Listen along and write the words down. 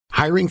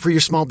Hiring for your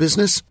small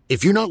business?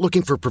 If you're not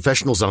looking for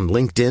professionals on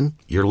LinkedIn,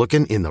 you're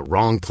looking in the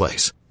wrong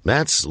place.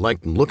 That's like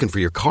looking for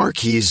your car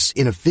keys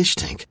in a fish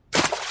tank.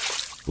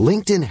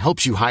 LinkedIn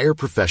helps you hire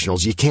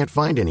professionals you can't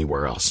find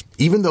anywhere else,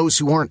 even those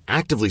who aren't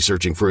actively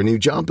searching for a new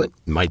job but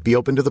might be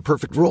open to the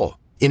perfect role.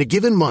 In a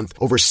given month,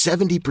 over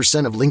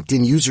 70% of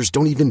LinkedIn users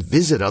don't even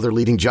visit other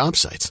leading job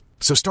sites.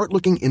 So start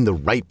looking in the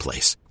right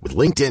place. With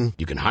LinkedIn,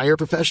 you can hire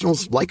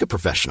professionals like a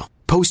professional.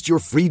 Post your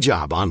free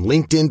job on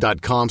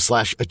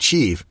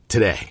linkedin.com/achieve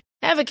today.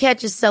 Ever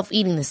catch yourself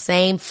eating the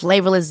same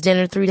flavorless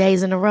dinner 3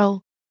 days in a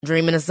row?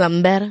 Dreaming of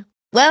something better?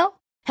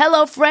 Well,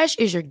 HelloFresh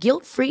is your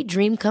guilt-free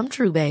dream come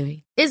true,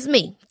 baby. It's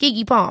me,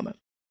 Keke Palmer.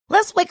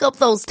 Let's wake up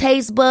those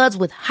taste buds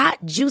with hot,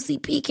 juicy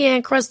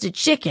pecan-crusted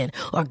chicken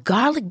or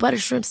garlic butter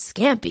shrimp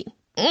scampi.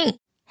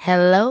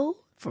 Hello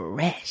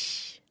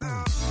Fresh.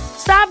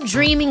 Stop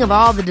dreaming of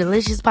all the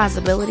delicious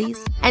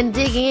possibilities and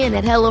dig in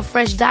at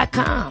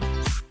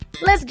HelloFresh.com.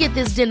 Let's get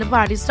this dinner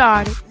party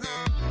started.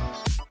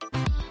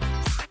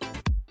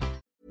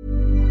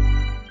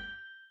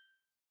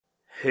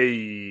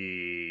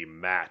 Hey,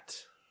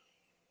 Matt.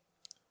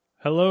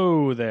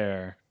 Hello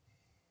there.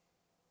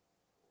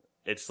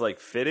 It's like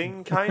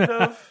fitting, kind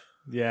of?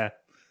 Yeah,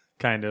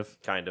 kind of.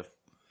 Kind of.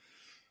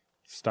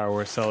 Star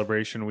Wars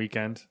Celebration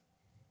weekend.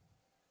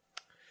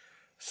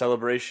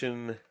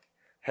 Celebration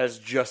has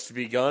just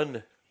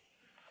begun.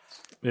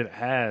 It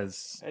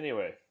has.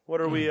 Anyway,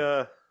 what are we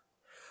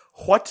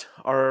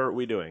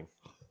doing?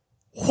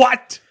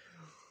 What?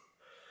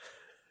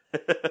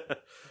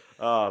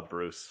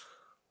 Bruce.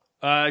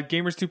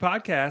 Gamers 2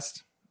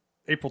 podcast,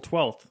 April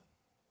 12th,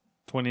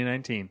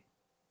 2019.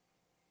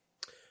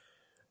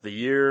 The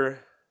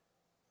year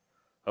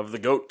of the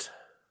goat.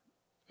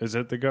 Is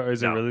it the goat?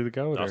 Is it really the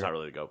goat? No, it's not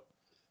really the goat.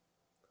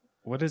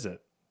 What is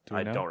it? Do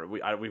we know?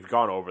 We've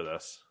gone over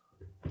this.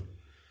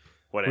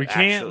 We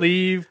can't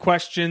leave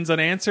questions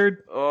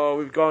unanswered. Oh,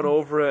 we've gone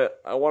over it.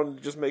 I wanted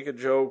to just make a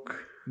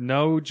joke.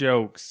 No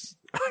jokes.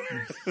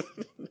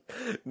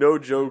 No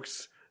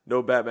jokes.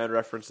 No Batman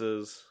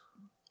references.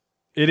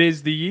 It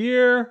is the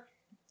year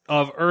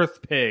of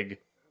Earth Pig.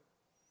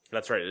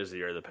 That's right. It is the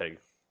year of the pig.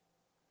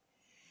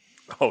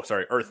 Oh,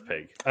 sorry. Earth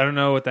Pig. I don't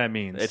know what that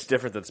means. It's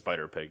different than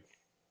Spider Pig.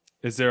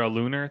 Is there a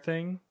lunar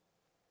thing?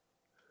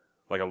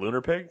 Like a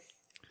lunar pig?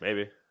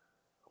 Maybe.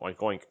 Oink,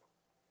 oink.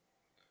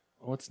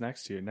 What's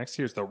next year? Next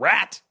year's the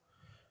rat.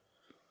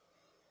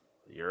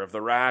 Year of the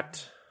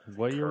rat.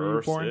 What year were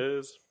you born?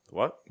 Is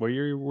what? What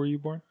year were you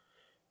born?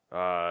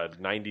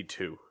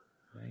 92.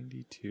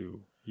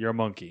 92. You're a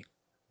monkey.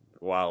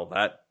 Wow,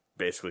 that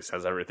basically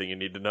says everything you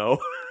need to know.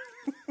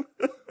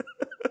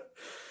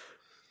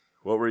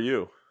 What were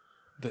you?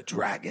 The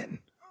dragon.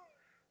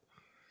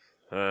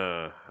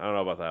 I don't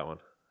know about that one.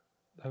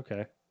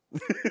 Okay.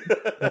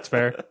 That's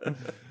fair.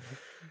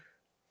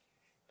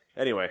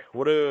 Anyway,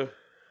 what type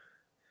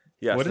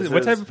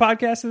of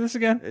podcast is this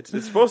again? It's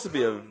supposed to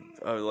be a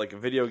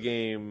video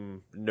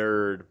game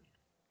nerd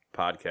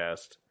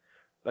podcast.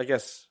 I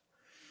guess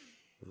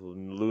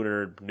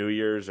Lunar New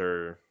Year's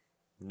or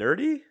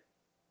nerdy?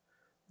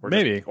 Or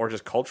maybe. Or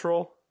just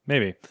cultural?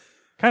 Maybe.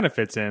 Kind of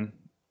fits in.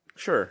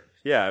 Sure.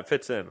 Yeah, it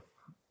fits in.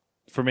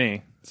 For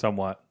me,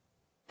 somewhat.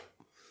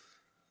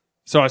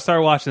 So I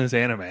started watching this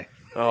anime.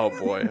 Oh,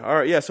 boy. All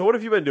right. Yeah, so what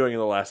have you been doing in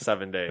the last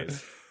 7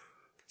 days?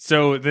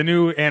 So the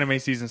new anime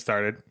season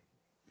started.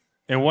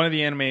 And one of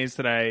the animes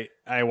that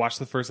I watched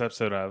the first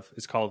episode of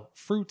is called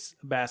Fruits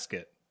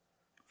Basket.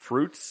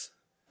 Fruits,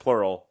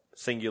 plural,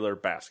 singular,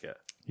 basket.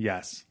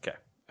 Yes. Okay.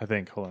 I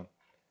think. Hold on.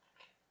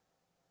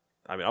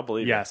 I mean, I'll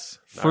believe yes.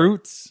 it.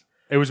 Fruits.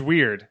 It was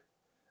weird.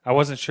 I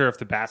wasn't sure if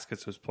the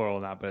baskets was plural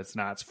or not, but it's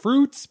not. It's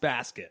Fruits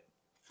Basket.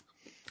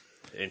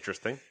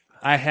 Interesting.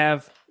 I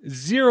have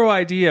zero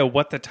idea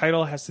what the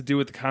title has to do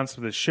with the concept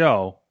of the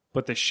show,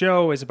 but the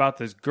show is about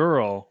this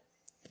girl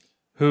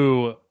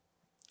who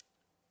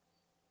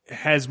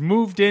has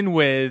moved in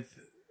with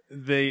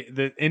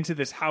into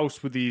this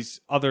house with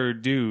these other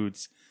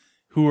dudes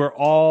who are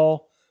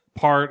all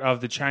part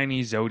of the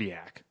Chinese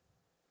Zodiac.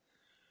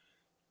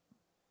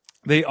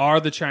 They are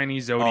the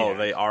Chinese Zodiac. Oh,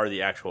 they are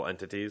the actual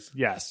entities?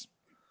 Yes.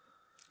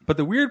 But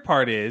the weird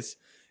part is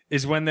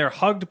when they're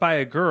hugged by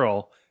a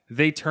girl,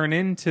 they turn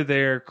into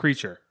their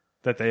creature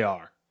that they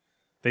are.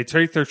 They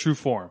take their true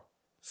form.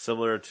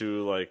 Similar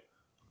to, like,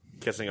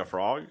 kissing a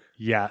frog?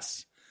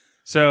 Yes.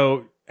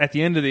 So, at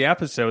the end of the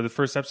episode, the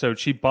first episode,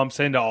 she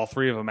bumps into all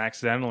three of them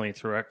accidentally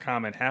through a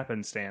common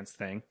happenstance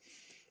thing.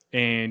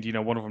 And,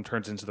 one of them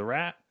turns into the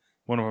rat.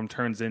 One of them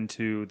turns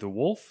into the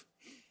wolf.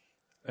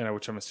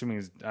 Which I'm assuming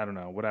is, I don't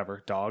know,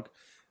 whatever, dog.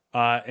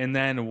 And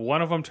then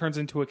one of them turns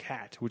into a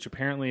cat, which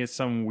apparently is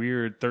some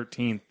weird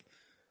 13th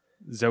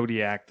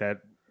Zodiac that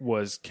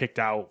was kicked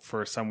out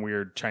for some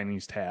weird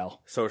Chinese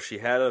tale. So she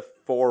had a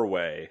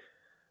four-way.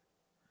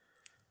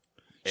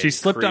 She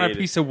slipped on a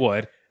piece of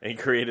wood. And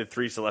created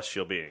 3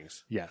 celestial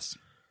beings. Yes.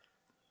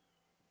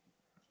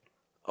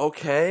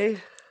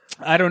 Okay.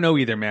 I don't know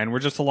either, man. We're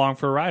just along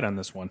for a ride on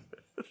this one.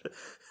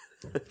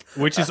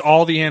 Which is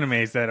all the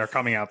animes that are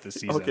coming out this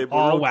season. Okay, but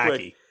all real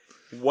wacky.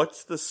 Quick,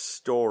 what's the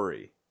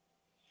story?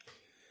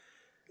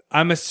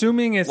 I'm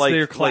assuming it's Like-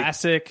 their like,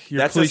 classic. Your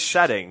That's a cliche.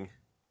 setting.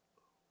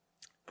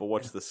 But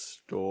what's the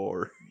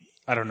story?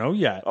 I don't know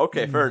yet.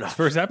 Okay, fair enough.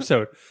 First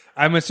episode.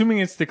 I'm assuming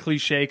it's the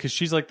cliche because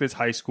she's like this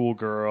high school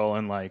girl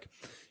and like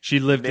she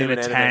lived in a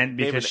tent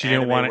because she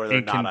didn't want to.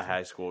 to. Not a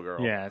high school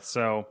girl. Yeah,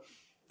 so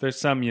there's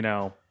some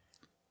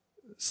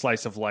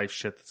slice of life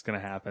shit that's gonna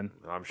happen.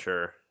 I'm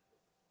sure.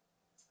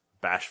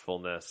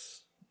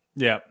 Bashfulness,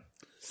 Yeah.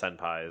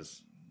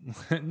 senpais.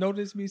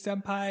 Notice me,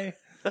 senpai.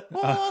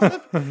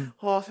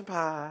 Oh,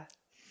 senpai.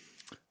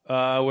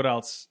 What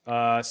else?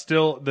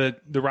 Still the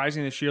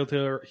Rising of the Shield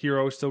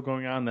Hero is still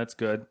going on. That's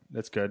good.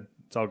 That's good.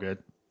 It's all good.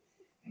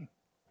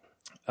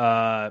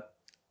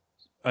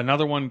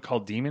 Another one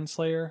called Demon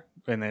Slayer,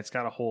 and it's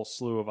got a whole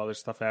slew of other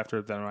stuff after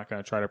it that I'm not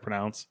going to try to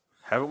pronounce.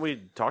 Haven't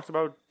we talked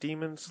about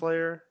Demon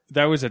Slayer?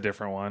 That was a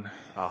different one.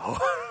 Oh.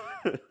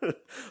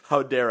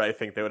 How dare I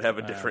think they would have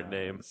a different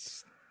name.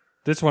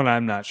 This one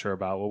I'm not sure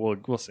about. Well,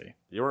 we'll see.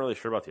 You weren't really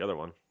sure about the other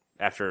one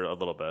after a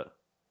little bit.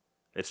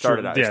 It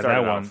started out, that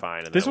out one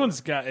fine. And this that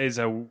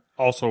one's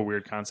also a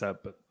weird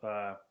concept,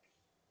 but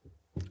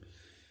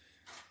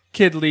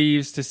kid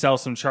leaves to sell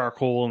some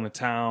charcoal in the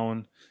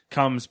town,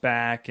 comes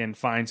back and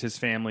finds his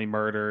family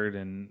murdered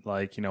and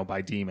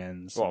by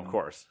demons. Well, of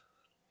course.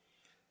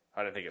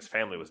 I didn't think his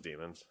family was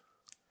demons.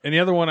 And the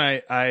other one,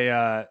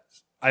 I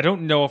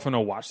don't know if I'm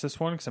gonna watch this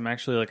one because I'm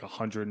actually like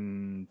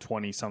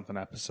 120 something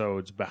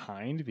episodes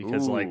behind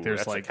because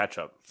there's that's a catch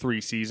up.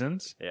 3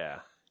 seasons. Yeah.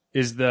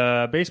 Is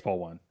the baseball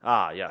one?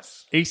 Ah,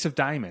 yes. Ace of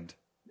Diamond.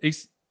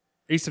 Ace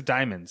of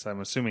Diamonds.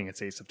 I'm assuming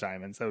it's Ace of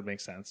Diamonds. That would make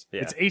sense.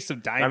 Yeah. It's Ace of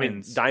I mean,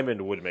 Diamonds.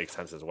 diamond would make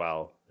sense as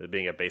well. It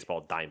being a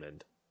baseball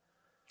diamond.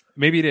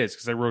 Maybe it is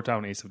because I wrote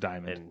down Ace of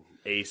Diamond. And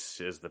Ace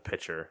is the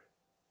pitcher,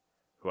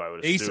 who I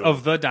would Ace assume.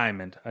 of the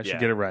Diamond. I should Yeah.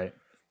 get it right.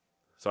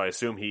 So I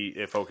assume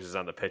it focuses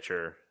on the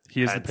pitcher.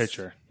 He is the Hence,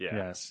 pitcher. Yeah.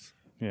 Yes.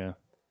 Yeah.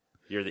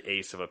 You're the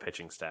ace of a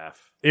pitching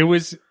staff. It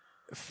was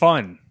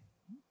fun.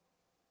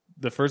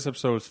 The first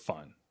episode was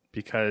fun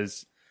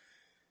because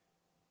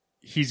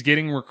he's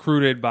getting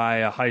recruited by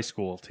a high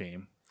school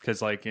team.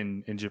 Because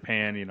in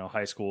Japan,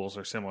 high schools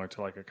are similar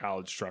to like a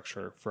college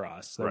structure for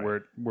us that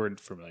Right. we're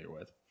familiar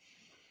with.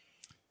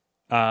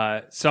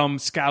 Some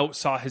scout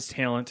saw his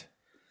talent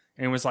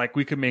and was like,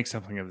 we could make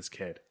something of this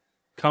kid.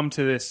 Come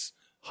to this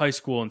high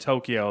school in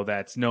Tokyo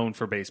that's known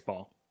for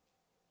baseball.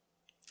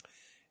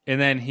 And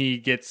then he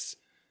gets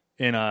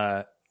in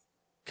a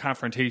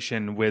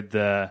confrontation with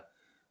the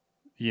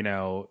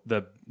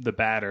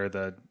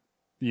batter,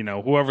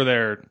 whoever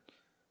they're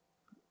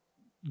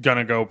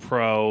gonna go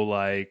pro,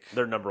 like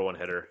Their number one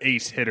hitter.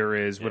 ace hitter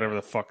is, whatever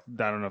the fuck.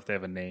 I don't know if they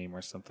have a name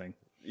or something.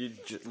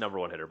 Number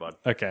one hitter, bud.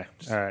 Okay.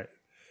 All right.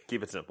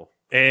 Keep it simple.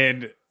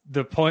 And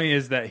the point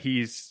is that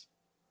he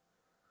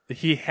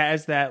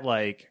has that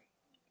like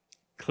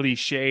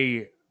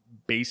cliche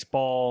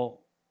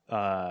baseball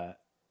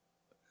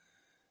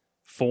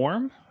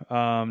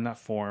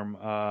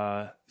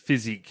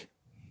physique.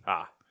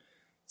 Ah.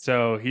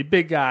 So he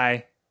big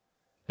guy,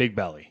 big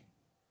belly.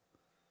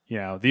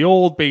 The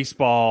old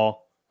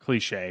baseball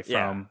cliche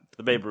from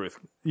the Babe Ruth.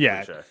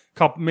 yeah,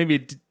 cliche.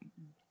 maybe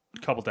a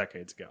couple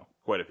decades ago.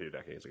 Quite a few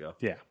decades ago.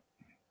 Yeah.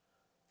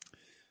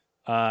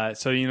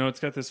 So it's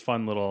got this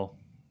fun little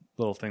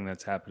thing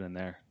that's happening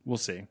there. We'll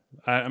see.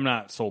 I'm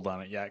not sold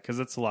on it yet because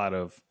it's a lot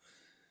of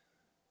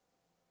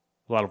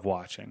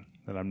watching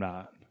that I'm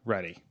not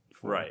ready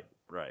for. Right.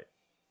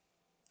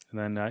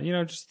 And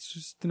then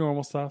just the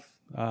normal stuff.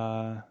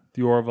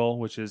 The Orville,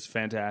 which is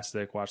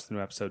fantastic. Watched the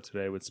new episode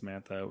today with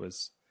Samantha.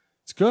 It's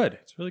good.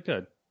 It's really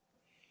good.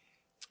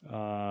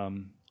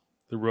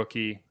 The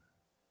Rookie,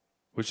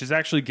 which is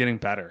actually getting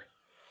better.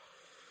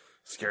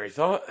 Scary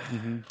thought.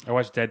 I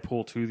watched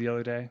Deadpool 2 the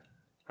other day.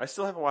 I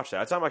still haven't watched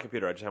that. It's on my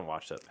computer. I just haven't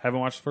watched it.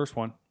 Haven't watched the first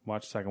one.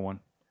 Watched the second one.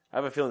 I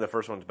have a feeling the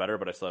first one's better,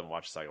 but I still haven't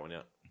watched the second one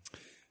yet.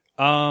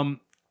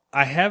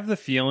 I have the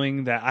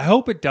feeling that I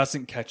hope it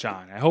doesn't catch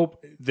on. I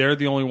hope they're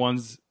the only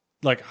ones,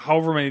 like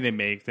however many they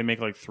make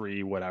like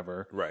 3,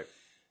 whatever. Right.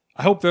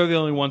 I hope they're the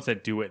only ones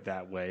that do it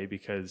that way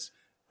because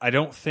I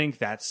don't think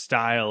that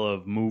style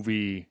of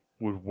movie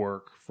would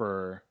work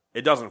for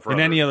It doesn't for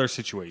any other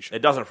situation.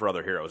 It doesn't for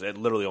other heroes. It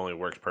literally only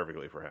works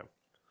perfectly for him.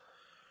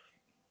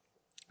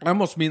 I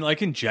almost mean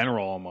like in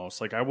general, almost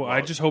like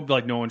I just hope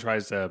like no one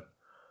tries to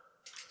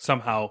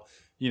somehow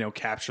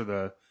capture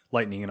the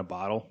lightning in a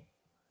bottle.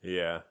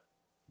 Yeah.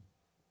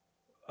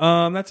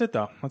 That's it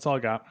though. That's all I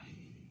got.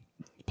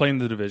 Playing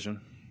the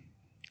Division.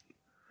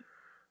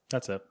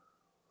 That's it.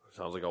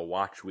 Sounds like a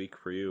watch week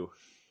for you.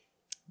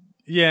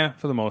 Yeah,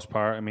 for the most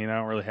part. I mean, I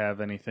don't really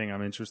have anything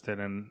I'm interested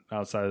in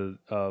outside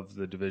of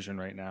the Division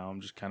right now.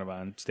 I'm just kind of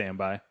on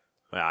standby.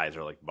 My eyes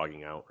are like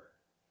bugging out.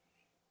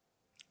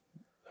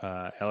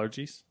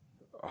 Allergies?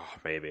 Oh,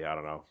 maybe. I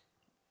don't know.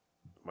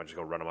 Might just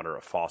go run them under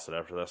a faucet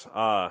after this.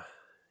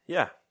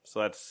 Yeah. So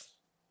that's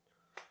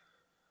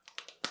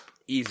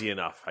easy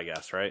enough, I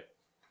guess, right?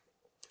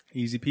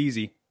 Easy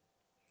peasy.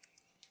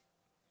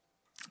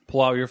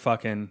 Pull out your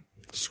fucking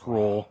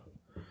scroll.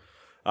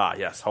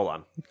 Yes. Hold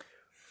on.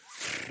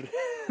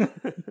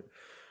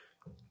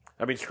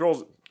 I mean,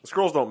 scrolls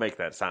Scrolls don't make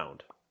that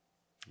sound,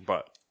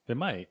 but They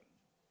might.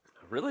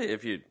 really,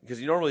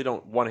 because you normally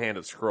don't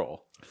one-handed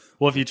scroll.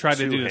 Well, if you try to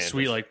do the Two-handed.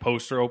 sweet like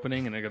poster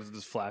opening and it got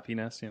this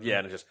flappiness, you know? Yeah,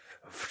 and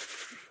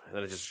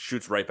then it just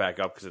shoots right back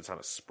up because it's on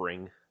a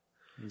spring.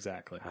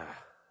 Exactly.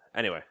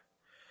 Anyway,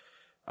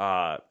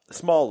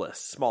 small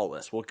list.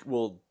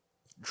 We'll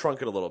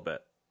trunk it a little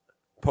bit.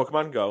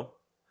 Pokemon Go.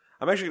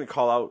 I'm actually going to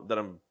call out that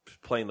I'm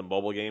playing the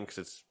mobile game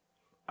because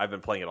I've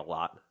been playing it a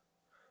lot,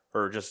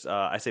 or just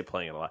I say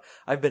playing it a lot.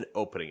 I've been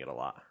opening it a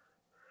lot.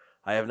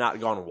 I have not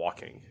gone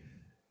walking.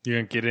 You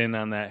gonna get in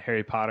on that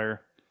Harry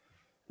Potter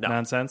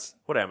nonsense?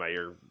 What am I?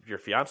 Your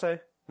fiance?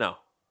 No.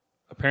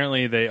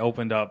 Apparently, they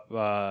opened up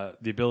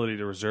the ability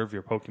to reserve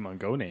your Pokemon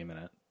Go name in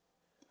it.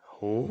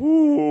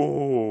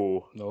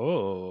 Ooh.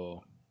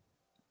 Oh.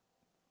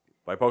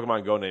 My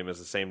Pokemon Go name is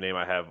the same name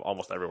I have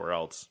almost everywhere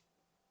else.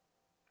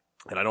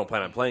 And I don't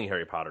plan on playing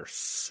Harry Potter,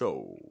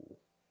 so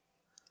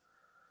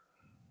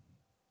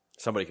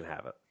somebody can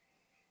have it.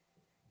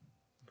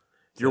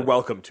 You're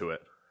welcome to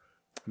it.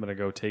 I'm gonna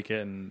go take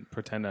it and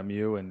pretend I'm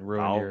you and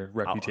ruin your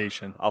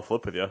reputation. I'll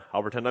flip with you.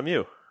 I'll pretend I'm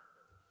you.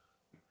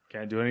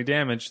 Can't do any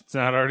damage. It's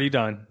not already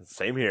done.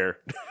 Same here.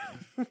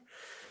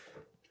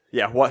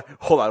 Yeah, what?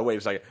 Hold on, wait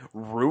a second.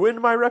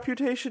 Ruin my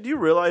reputation? Do you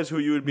realize who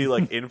you would be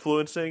like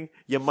influencing?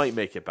 You might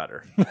make it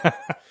better.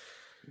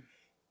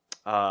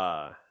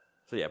 So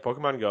yeah,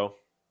 Pokemon Go,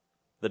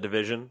 The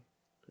Division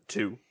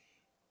 2.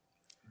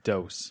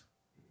 Dose.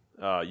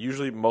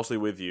 Usually mostly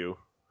with you.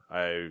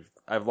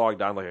 I've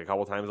logged on like a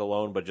couple times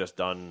alone, but just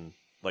done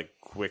like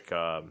quick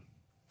checkpoint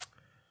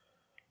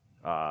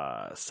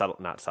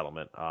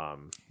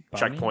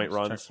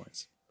runs.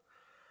 Checkpoints.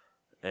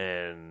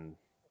 And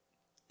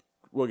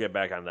we'll get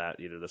back on that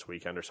either this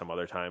weekend or some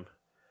other time.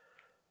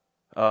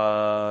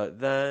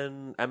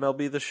 Then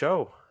MLB The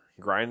Show.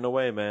 Grinding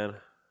away, man.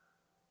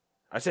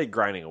 I say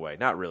grinding away.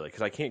 Not really,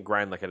 because I can't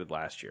grind like I did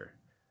last year.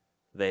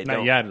 They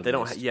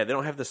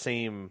don't have the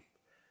same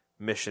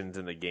missions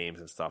in the games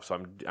and stuff, so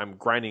I'm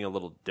grinding a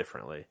little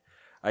differently.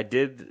 I've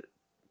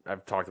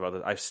talked about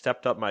this. I've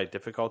stepped up my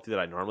difficulty that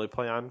I normally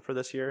play on for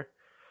this year.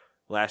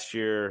 Last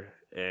year,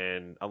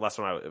 and unless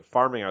when I was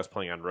farming, I was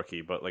playing on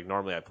rookie, but like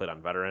normally I played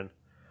on veteran.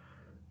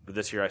 But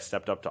this year I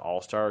stepped up to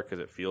all-star because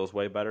it feels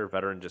way better.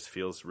 Veteran just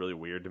feels really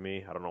weird to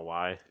me. I don't know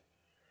why.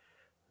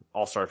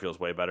 All-star feels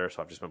way better,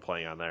 so I've just been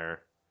playing on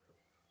there.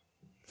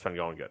 It's been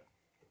going good.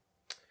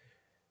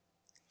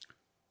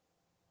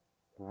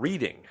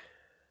 Reading.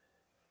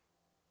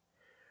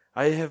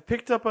 I have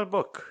picked up a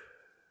book.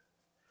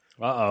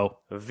 Uh-oh.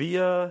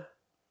 Via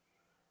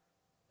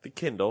the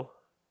Kindle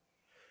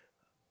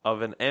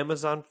of an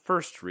Amazon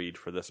First Read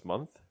for this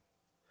month.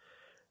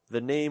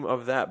 The name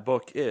of that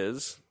book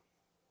is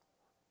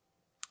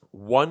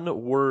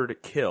One Word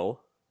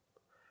Kill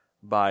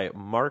by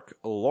Mark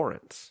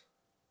Lawrence.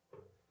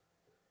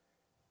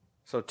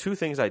 So 2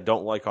 things I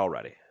don't like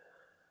already.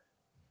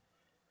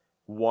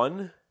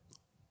 One,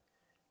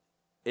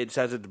 it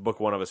says it's book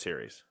 1 of a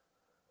series.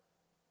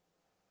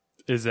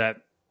 Is that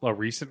a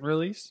recent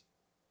release?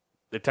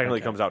 It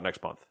technically comes out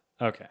next month.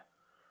 Okay.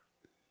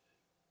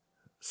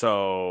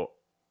 So,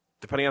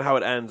 depending on how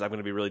it ends, I'm going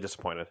to be really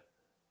disappointed.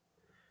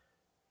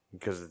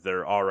 Because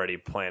they're already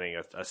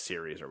planning a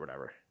series or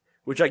whatever.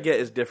 Which I get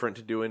is different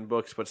to do in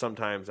books, but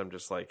sometimes I'm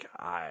just like,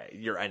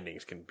 your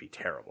endings can be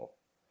terrible.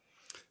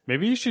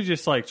 Maybe you should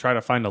just like try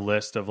to find a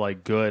list of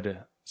like good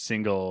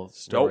single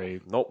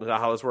story. Nope, that's not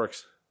how this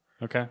works.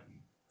 Okay.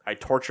 I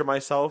torture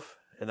myself,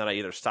 and then I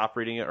either stop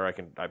reading it or I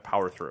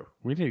power through.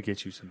 We need to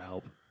get you some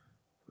help.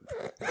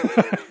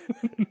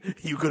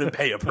 You couldn't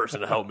pay a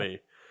person to help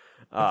me.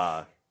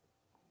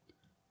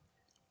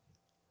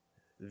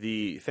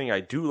 The thing I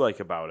do like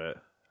about it,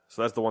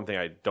 so that's the one thing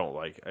I don't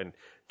like, and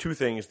 2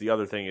 things. The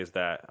other thing is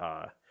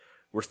that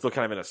we're still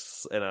kind of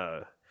in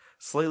a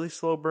slightly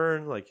slow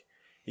burn. Like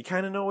you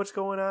kind of know what's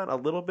going on a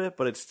little bit,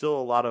 but it's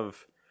still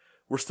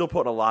we're still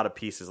putting a lot of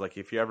pieces. Like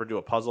if you ever do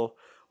a puzzle,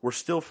 we're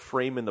still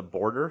framing the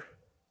border.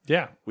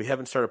 Yeah. We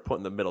haven't started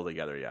putting the middle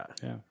together yet.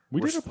 Yeah.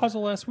 We did a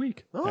puzzle last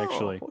week,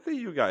 actually. Look at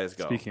you guys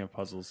go. Speaking of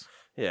puzzles.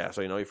 Yeah,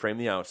 so you frame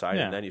the outside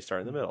and then you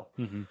start in the middle.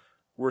 Mm-hmm.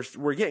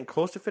 We're getting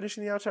close to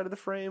finishing the outside of the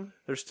frame.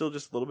 There's still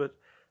just a little bit.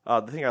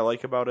 The thing I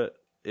like about it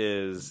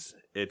is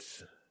it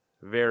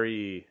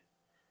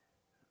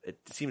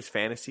seems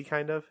fantasy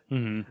kind of,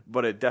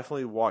 but it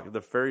definitely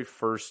the very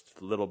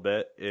first little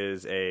bit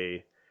is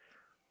a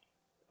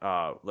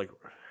like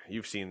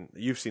you've seen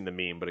the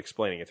meme, but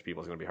explaining it to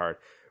people is going to be hard.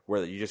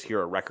 Where you just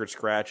hear a record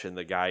scratch and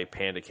the guy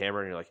panned a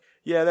camera and you're like,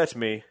 yeah, that's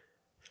me.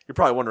 You're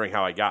probably wondering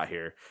how I got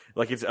here.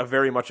 Like it's a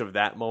very much of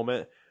that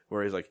moment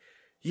where he's like,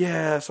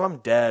 yeah, so I'm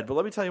dead, but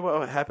let me tell you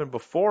what happened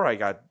before I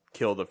got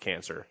killed of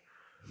cancer.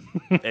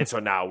 And so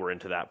now we're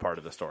into that part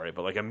of the story.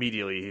 But like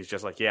immediately he's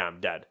just like, yeah, I'm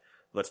dead.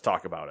 Let's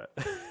talk about it.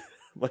 I'm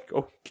like,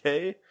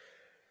 okay.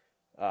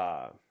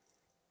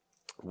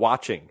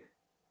 Watching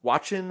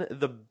let's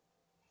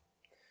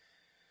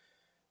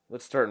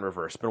start in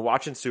reverse. Been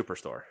watching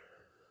Superstore.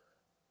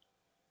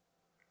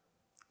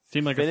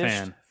 Seem like a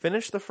fan.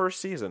 Finished the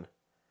first season.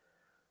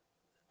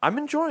 I'm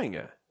enjoying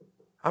it.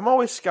 I'm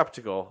always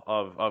skeptical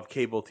of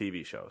cable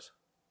TV shows,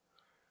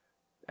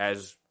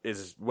 as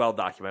is well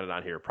documented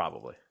on here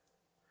probably.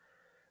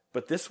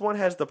 But this one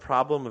has the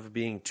problem of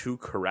being too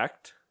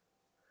correct,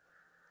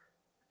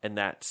 and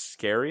that's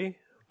scary,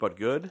 but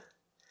good.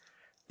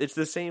 It's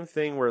the same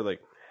thing where,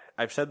 like,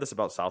 I've said this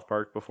about South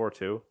Park before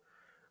too,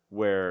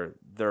 where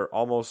they're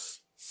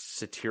almost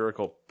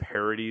satirical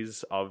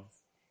parodies of,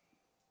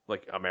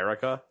 like,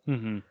 America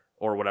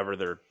or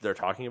whatever they're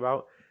talking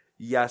about.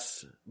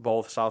 Yes,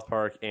 both South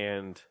Park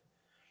and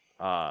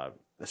the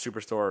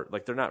Superstore,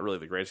 like, they're not really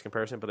the greatest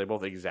comparison, but they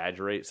both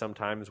exaggerate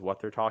sometimes what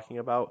they're talking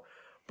about.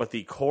 But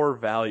the core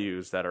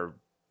values that are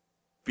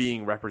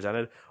being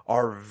represented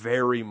are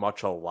very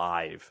much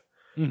alive.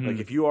 Like,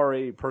 if you are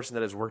a person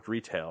that has worked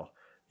retail,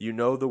 you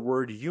know the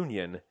word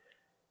union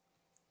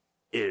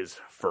is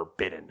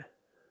forbidden.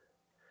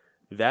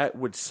 That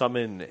would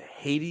summon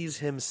Hades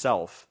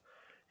himself,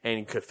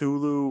 and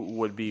Cthulhu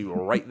would be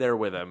right there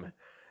with him,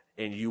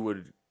 and you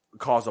would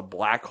cause a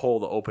black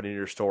hole to open in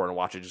your store and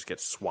watch it just get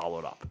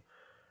swallowed up.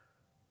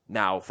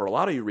 Now, for a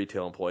lot of you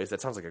retail employees,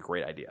 that sounds like a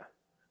great idea.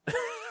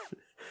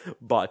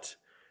 But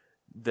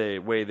the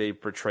way they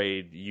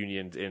portrayed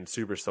unions in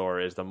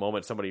Superstore is the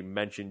moment somebody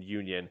mentioned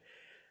union,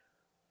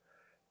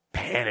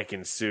 panic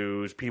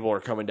ensues. People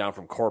are coming down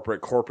from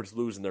corporate's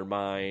losing their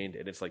mind,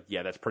 and it's like,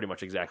 yeah, that's pretty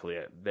much exactly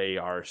it. They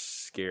are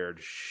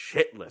scared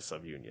shitless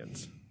of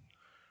unions.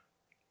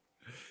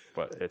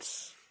 But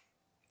it's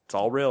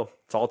all real.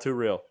 It's all too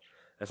real.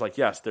 It's like,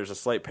 yes, there's a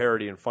slight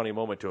parody and funny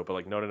moment to it, but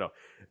like, no.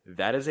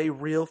 That is a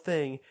real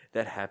thing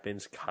that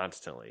happens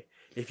constantly.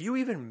 If you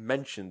even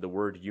mentioned the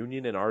word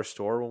union in our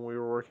store when we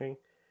were working,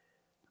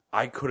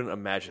 I couldn't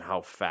imagine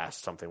how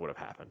fast something would have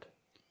happened.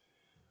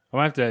 I'm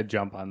going to have to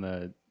jump on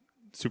the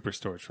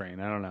Superstore train.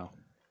 I don't know.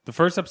 The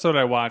first episode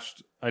I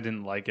watched, I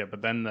didn't like it,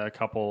 but then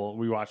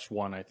we watched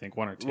one, I think,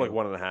 one or two. Like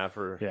 1.5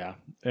 or... Yeah,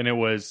 and it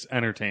was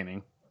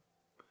entertaining.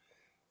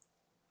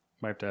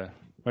 Might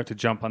have to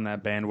jump on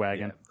that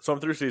bandwagon. Yeah. So I'm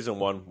through season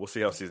 1. We'll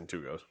see how season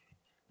 2 goes.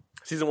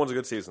 Season 1's a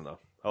good season, though.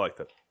 I liked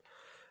it.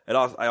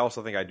 I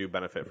also think I do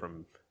benefit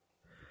from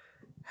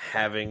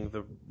having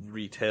the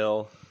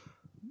retail,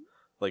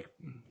 like,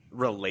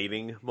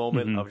 relating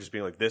moment of just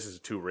being like, this is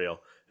too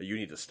real. You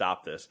need to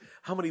stop this.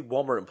 How many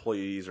Walmart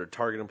employees or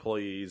Target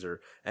employees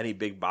or any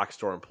big box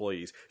store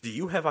employees do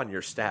you have on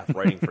your staff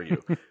writing for you?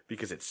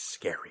 Because it's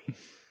scary.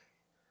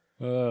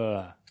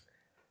 We're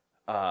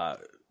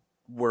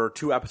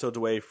 2 episodes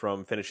away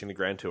from finishing the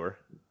Grand Tour.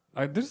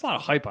 There's a lot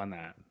of hype on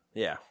that.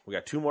 Yeah, we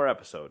got 2 more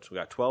episodes. We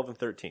got 12 and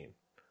 13.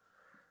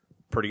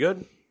 Pretty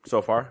good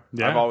so far.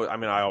 Yeah.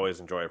 I always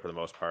enjoy it for the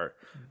most part.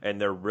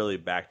 And they're really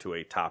back to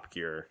a Top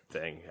Gear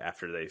thing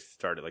after they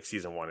started. Like,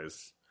 season 1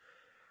 is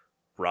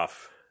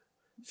rough.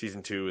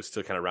 Season 2 is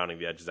still kind of rounding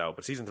the edges out.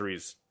 But season 3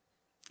 is...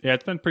 Yeah,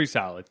 it's been pretty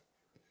solid.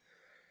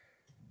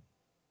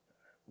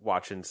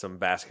 Watching some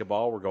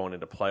basketball. We're going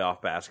into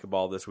playoff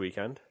basketball this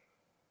weekend.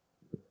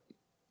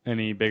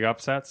 Any big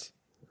upsets?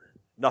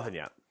 Nothing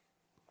yet.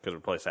 Because we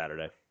play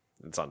Saturday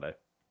and Sunday.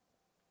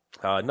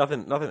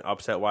 Nothing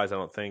upset-wise, I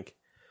don't think.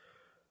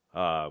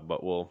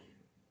 But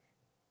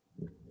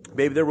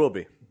maybe there will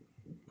be.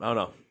 I don't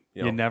know.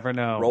 You never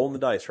know. Rolling the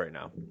dice right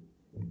now.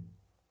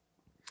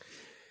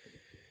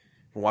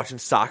 We're watching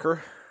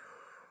soccer.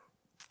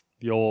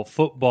 The old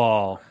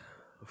football.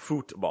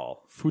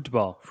 Football.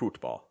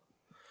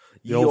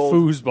 The old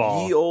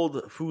foosball. Ye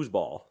old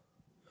foosball.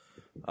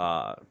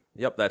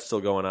 Yep, that's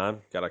still going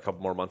on. Got a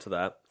couple more months of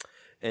that.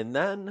 And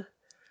then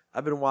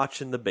I've been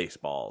watching the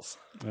baseballs.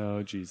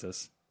 Oh,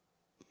 Jesus.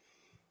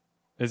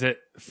 Is it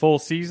full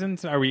season?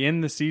 Are we in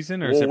the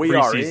season, or is it we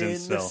preseason are in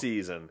still? the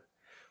season.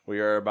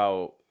 We are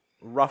about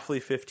roughly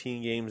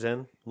 15 games in.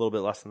 A little bit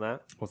less than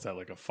that. What's that,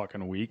 like a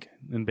fucking week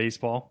in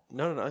baseball?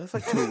 No. It's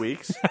like 2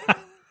 weeks.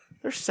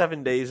 There's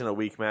 7 days in a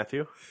week,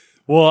 Matthew.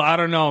 Well, I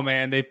don't know,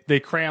 man. They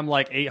cram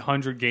like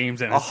 800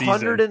 games in a season.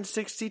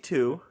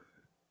 162.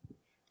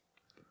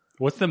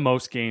 What's the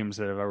most games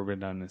that have ever been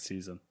done this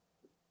season?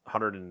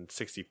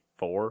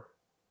 164.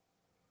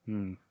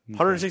 Okay.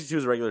 162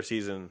 is a regular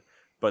season,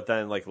 but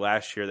then like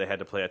last year they had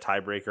to play a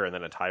tiebreaker and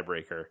then a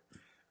tiebreaker.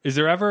 Is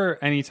there ever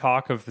any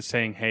talk of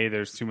saying, hey,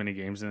 there's too many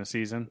games in a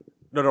season?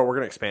 No, we're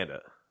going to expand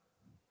it.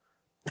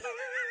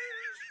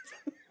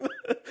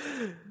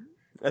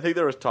 I think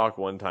there was talk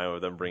one time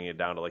of them bringing it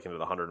down to like into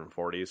the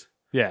 140s.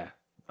 Yeah.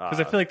 Because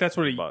I feel like that's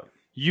what it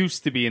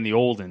used to be in the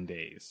olden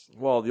days.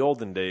 Well, the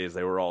olden days,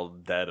 they were all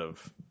dead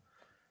of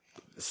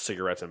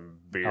cigarettes and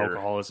beer.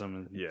 Alcoholism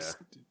and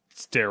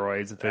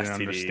steroids that they didn't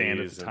understand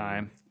at the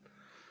time.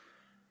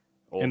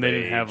 And they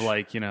didn't have,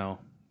 like,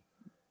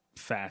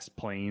 fast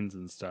planes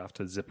and stuff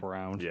to zip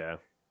around. Yeah.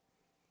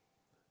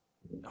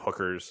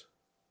 Hookers.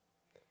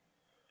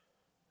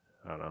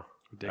 I don't know.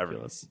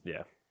 Ridiculous.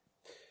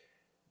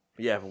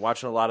 Yeah, I've been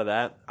watching a lot of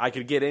that. I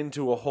could get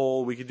into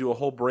we could do a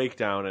whole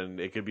breakdown, and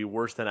it could be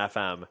worse than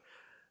FM.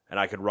 And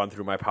I could run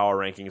through my power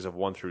rankings of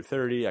 1 through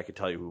 30. I could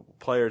tell you who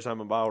players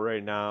I'm about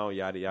right now,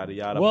 yada, yada,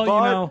 yada.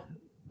 Well,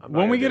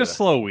 when we get a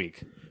slow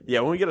week. Yeah,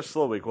 when we get a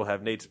slow week, we'll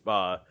have Nate's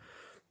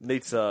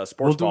Nate's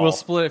sports ball. We'll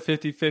split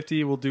it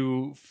 50-50. We'll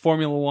do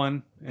Formula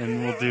One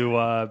and we'll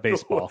do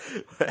baseball.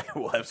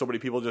 We'll have so many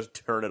people just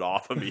turn it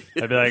off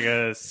immediately. I'd be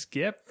like,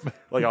 skip.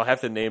 Like I'll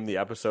have to name the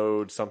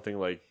episode something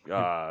like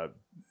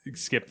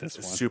Skip this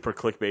one. super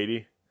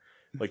clickbaity.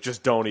 Like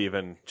just don't.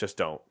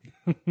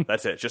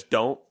 That's it. Just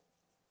don't. ...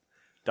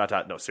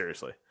 No,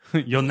 seriously.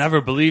 You'll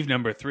never believe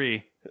number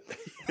 3.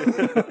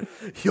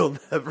 You'll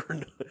never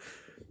know.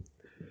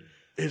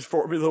 Is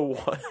Formula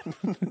One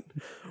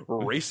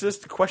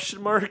racist?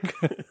 Question mark.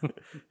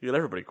 You got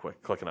everybody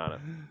clicking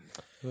on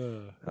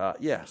it.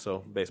 Yeah, so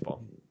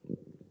baseball.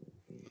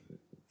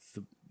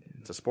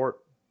 It's a sport.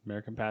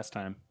 American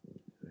pastime.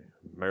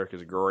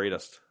 America's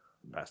greatest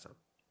pastime.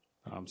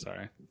 Oh, I'm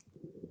sorry.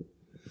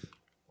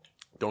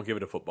 Don't give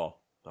it to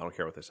football. I don't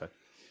care what they say.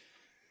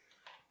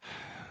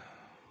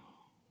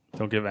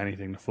 Don't give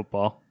anything to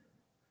football.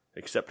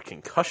 Except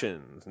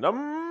concussions.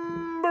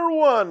 Number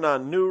 1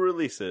 on new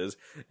releases.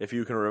 If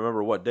you can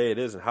remember what day it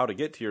is and how to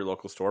get to your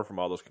local store from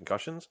all those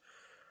concussions.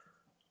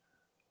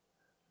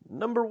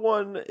 Number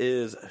 1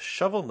 is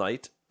Shovel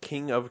Knight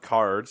King of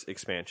Cards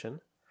expansion.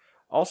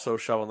 Also,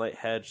 Shovel Knight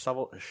had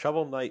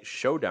Shovel Knight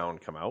Showdown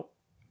come out.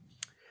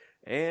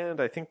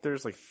 And I think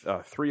there's like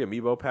 3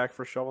 amiibo pack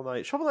for Shovel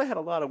Knight. Shovel Knight had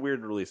a lot of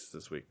weird releases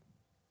this week.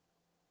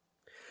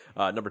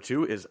 Number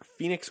 2 is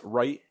Phoenix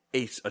Wright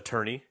Ace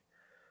Attorney.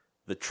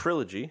 The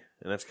trilogy,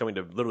 and that's coming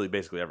to literally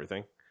basically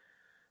everything.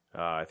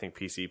 I think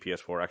PC,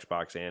 PS4,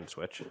 Xbox, and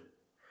Switch.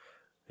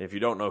 If you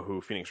don't know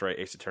who Phoenix Wright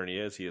Ace Attorney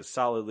is, he is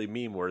solidly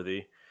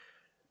meme-worthy.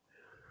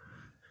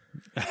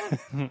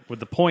 With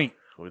the point.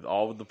 With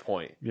the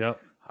point. Yep.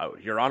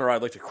 Your Honor,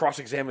 I'd like to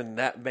cross-examine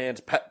that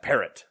man's pet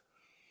parrot.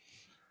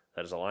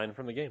 That is a line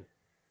from the game.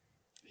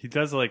 He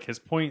does, like, his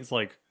point is,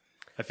 like,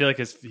 I feel like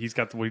he's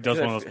got, he does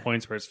one of those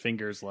points where his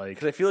fingers, like...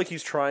 Because I feel like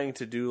he's trying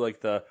to do,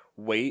 like, the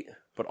weight,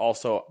 but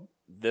also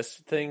this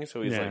thing,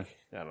 so he's like,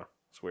 I don't know,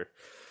 it's weird.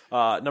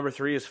 Number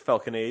 3 is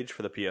Falcon Age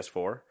for the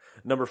PS4.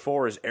 Number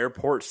 4 is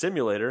Airport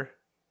Simulator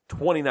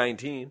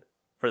 2019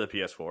 for the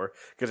PS4,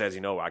 because as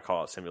you know, I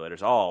call it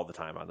simulators all the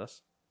time on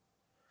this.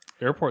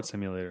 Airport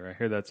Simulator, I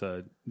hear that's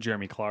a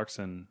Jeremy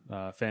Clarkson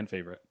fan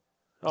favorite.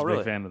 He's a really?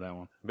 Big fan of that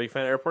one. Big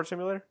fan of Airport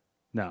Simulator?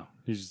 No,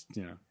 he's just,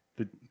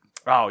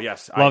 Oh,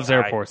 yes. Loves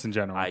airports in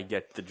general. I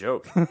get the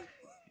joke.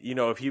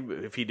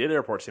 If he did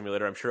Airport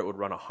Simulator, I'm sure it would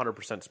run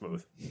 100%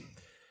 smooth.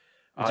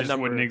 It just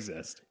wouldn't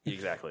exist.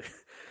 Exactly.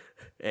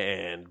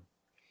 And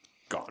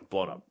gone,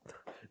 blown up.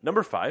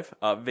 Number 5,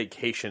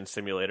 Vacation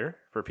Simulator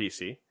for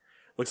PC.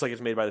 Looks like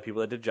it's made by the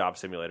people that did Job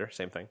Simulator.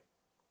 Same thing.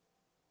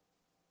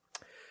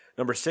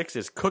 Number 6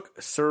 is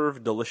Cook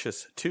Serve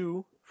Delicious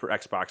 2 for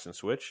Xbox and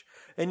Switch.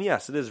 And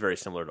yes, it is very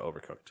similar to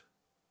Overcooked.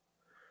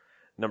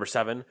 Number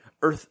 7,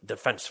 Earth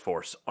Defense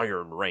Force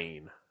Iron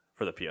Rain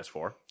for the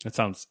PS4. That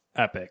sounds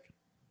epic.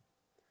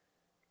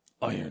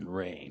 Iron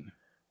Rain.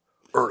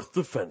 Earth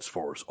Defense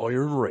Force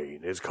Iron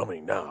Rain is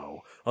coming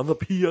now on the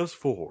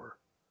PS4.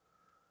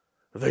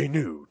 They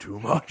knew too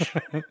much.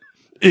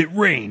 It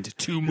rained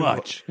too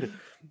much.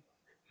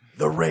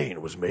 The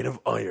rain was made of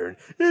iron.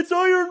 It's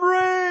Iron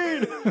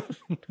Rain!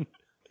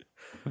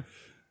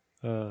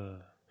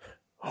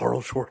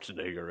 Arnold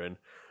Schwarzenegger in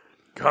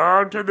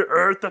Come to the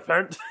Earth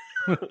Defense.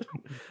 Oh,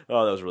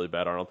 that was really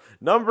bad, Arnold.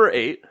 Number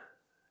 8,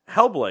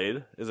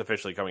 Hellblade is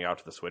officially coming out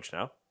to the Switch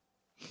now.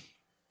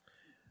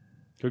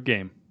 Good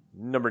game.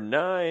 Number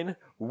 9,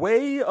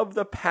 Way of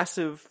the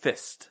Passive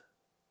Fist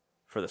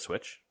for the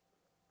Switch.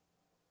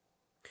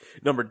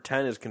 Number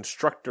 10 is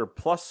Constructor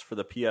Plus for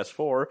the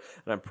PS4,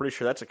 and I'm pretty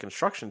sure that's a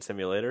construction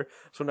simulator.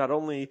 So not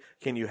only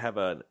can you have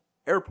an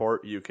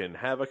airport, you can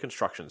have a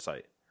construction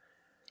site.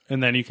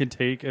 And then you can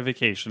take a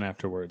vacation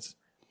afterwards.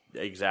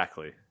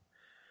 Exactly.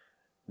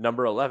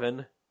 Number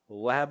 11,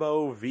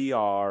 Labo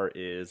VR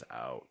is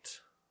out.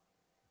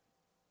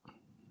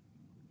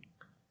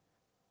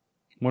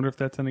 Wonder if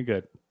that's any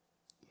good.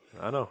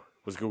 I don't know.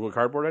 Was Google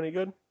Cardboard any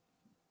good?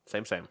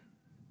 Same.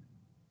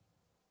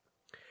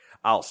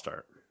 I'll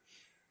start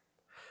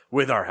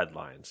with our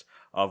headlines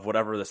of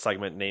whatever the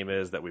segment name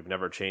is that we've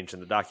never changed in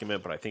the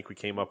document, but I think we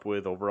came up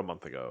with over a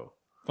month ago.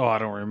 Oh, I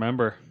don't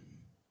remember.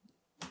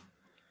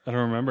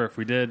 If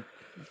we did.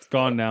 It's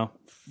gone now.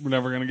 We're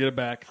never going to get it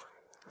back.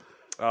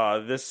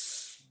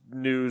 This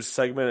news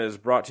segment is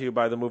brought to you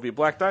by the movie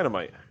Black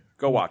Dynamite.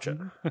 Go watch it.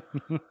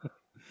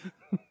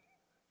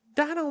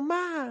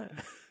 Dynamite!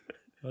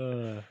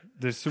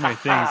 There's too many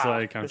things.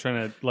 Like I'm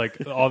trying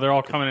to they're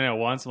all coming in at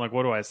once. I'm like,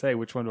 what do I say?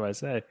 Which one do I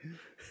say?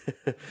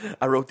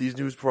 I wrote these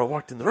news before I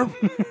walked in the room.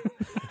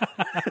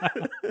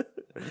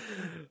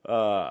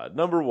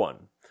 Number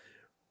 1.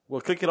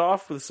 We'll kick it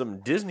off with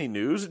some Disney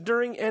news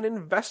during an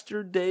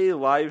Investor Day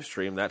live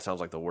stream. That sounds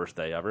like the worst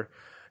day ever.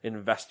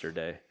 Investor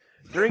Day.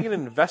 During an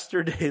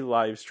Investor Day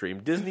live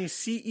stream, Disney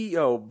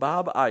CEO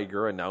Bob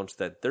Iger announced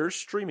that their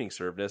streaming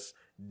service,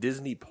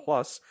 Disney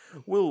Plus,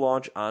 will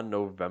launch on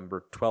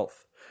November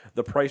 12th.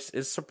 The price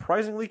is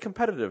surprisingly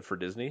competitive for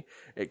Disney.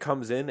 It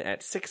comes in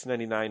at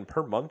 $6.99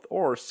 per month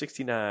or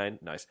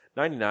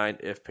 $99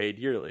 if paid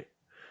yearly.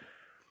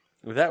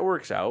 That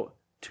works out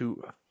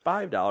to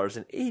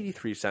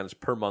 $5.83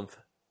 per month,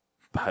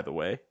 by the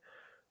way.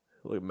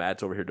 Look,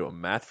 Matt's over here doing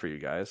math for you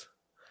guys.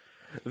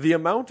 The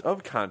amount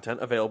of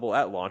content available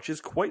at launch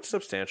is quite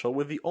substantial,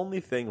 with the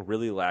only thing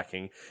really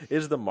lacking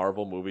is the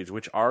Marvel movies,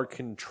 which are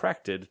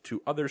contracted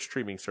to other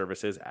streaming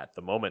services at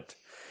the moment.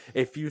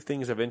 A few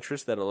things of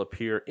interest that'll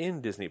appear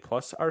in Disney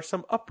Plus are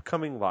some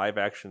upcoming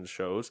live-action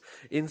shows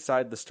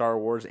inside the Star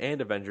Wars and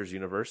Avengers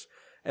universe,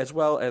 as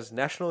well as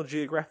National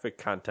Geographic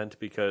content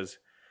because,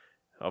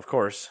 of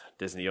course,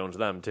 Disney owns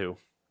them too.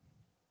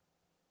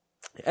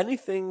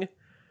 Anything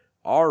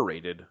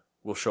R-rated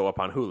will show up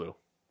on Hulu.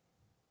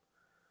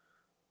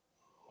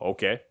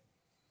 Okay.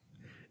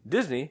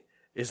 Disney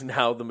is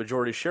now the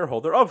majority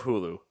shareholder of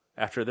Hulu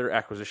after their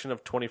acquisition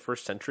of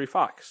 21st Century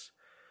Fox.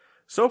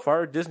 So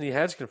far, Disney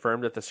has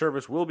confirmed that the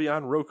service will be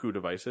on Roku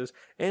devices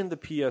and the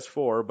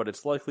PS4, but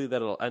it's likely that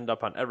it'll end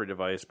up on every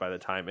device by the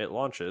time it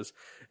launches.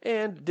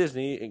 And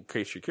Disney, in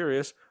case you're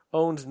curious,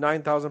 owns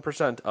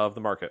 9,000% of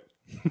the market.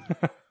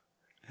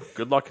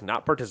 Good luck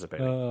not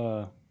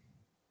participating.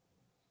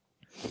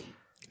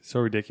 So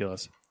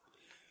ridiculous.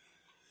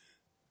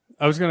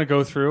 I was going to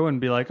go through and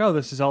be like, oh,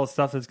 this is all the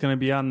stuff that's going to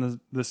be on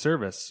the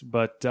service.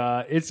 But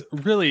it's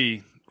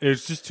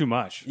just too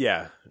much.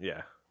 Yeah.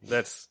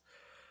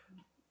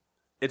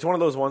 It's one of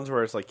those ones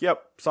where it's like,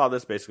 yep, saw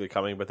this basically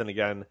coming. But then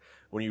again,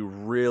 when you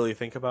really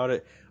think about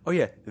it, oh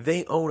yeah,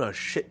 they own a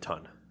shit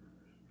ton.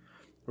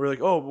 We're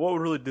like, oh, what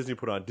would really Disney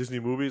put on?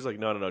 Disney movies? Like,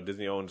 no.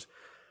 Disney owns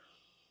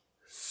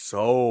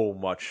so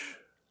much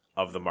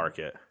of the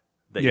market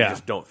that you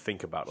just don't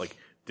think about. Like,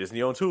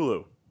 Disney owns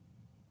Hulu.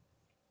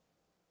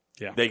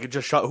 Yeah. They could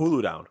just shut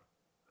Hulu down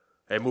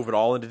and move it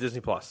all into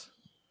Disney Plus.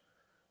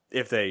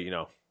 If they,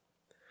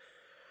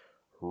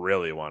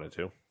 really wanted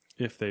to.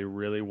 If they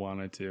really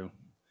wanted to.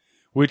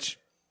 Which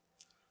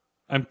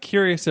I'm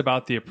curious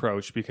about the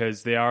approach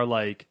because they are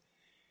like,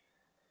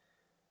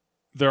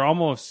 they're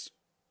almost,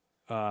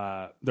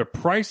 they're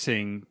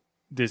pricing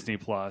Disney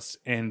Plus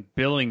and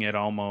billing it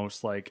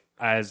almost like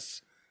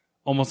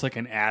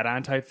an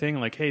add-on type thing.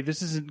 Like, hey,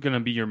 this isn't going to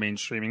be your main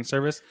streaming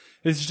service.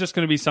 This is just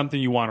going to be something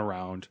you want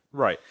around.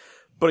 Right.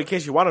 But in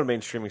case you want a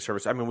main streaming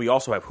service, I mean, we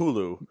also have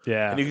Hulu.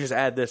 Yeah. And you can just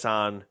add this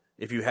on.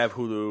 If you have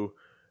Hulu,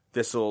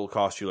 this will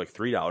cost you like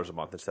 $3 a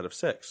month instead of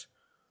 $6.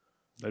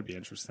 That'd be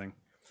interesting.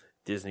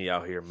 Disney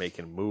out here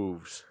making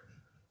moves.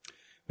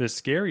 The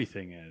scary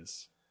thing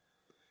is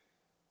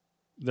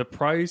the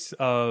price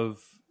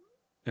of,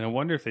 and I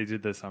wonder if they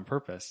did this on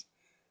purpose,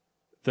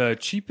 the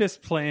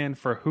cheapest plan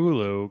for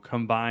Hulu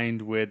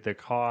combined with the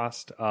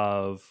cost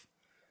of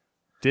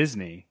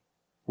Disney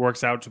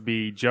works out to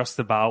be just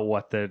about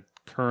what the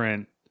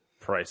current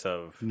price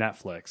of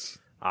Netflix.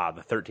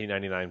 The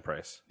 $13.99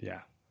 price.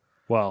 Yeah.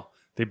 Well,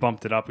 they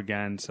bumped it up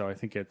again, so I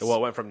think it's... Well,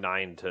 it went from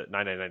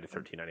 $9.99 to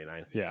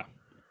 $13.99. Yeah.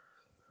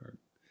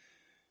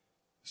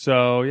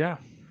 So, yeah.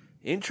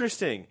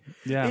 Interesting.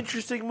 Yeah.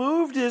 Interesting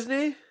move,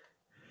 Disney.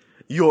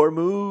 Your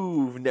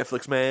move,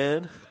 Netflix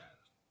man.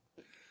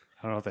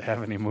 I don't know if they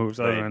have any moves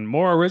other than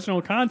more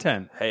original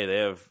content. Hey, they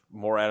have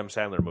more Adam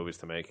Sandler movies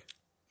to make.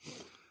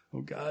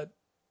 Oh, God.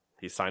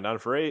 He signed on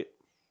for 8.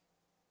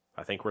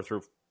 I think we're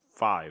through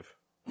 5.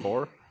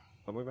 4?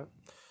 Something like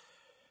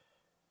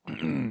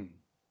that.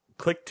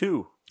 Click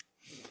 2.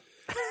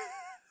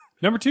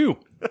 Number 2.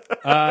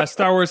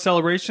 Star Wars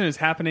Celebration is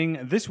happening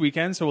this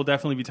weekend, so we'll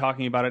definitely be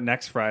talking about it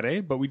next Friday.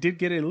 But we did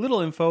get a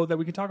little info that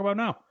we can talk about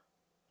now.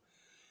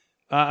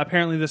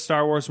 Apparently, the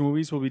Star Wars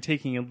movies will be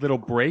taking a little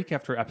break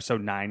after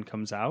Episode 9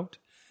 comes out.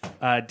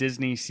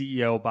 Disney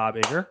CEO Bob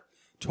Iger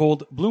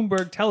told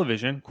Bloomberg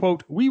Television,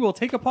 quote, "We will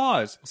take a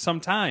pause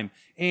sometime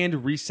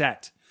and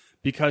reset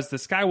because the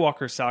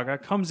Skywalker saga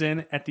comes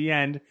in at the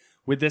end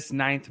with this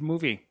 9th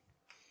movie.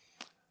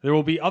 There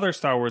will be other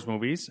Star Wars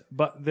movies,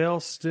 but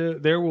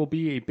there will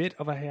be a bit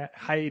of a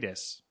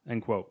hiatus,"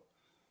 end quote.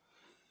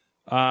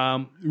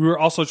 We were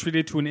also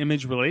treated to an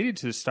image related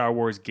to the Star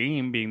Wars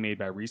game being made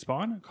by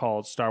Respawn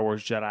called Star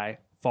Wars Jedi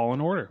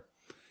Fallen Order.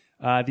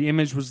 The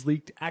image was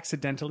leaked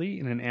accidentally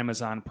in an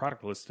Amazon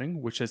product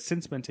listing, which has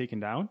since been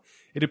taken down.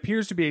 It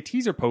appears to be a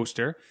teaser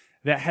poster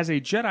that has a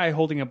Jedi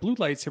holding a blue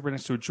lightsaber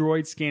next to a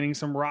droid scanning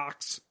some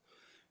rocks.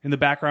 In the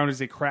background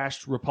is a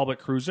crashed Republic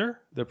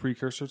cruiser, the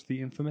precursor to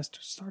the infamous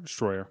Star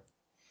Destroyer.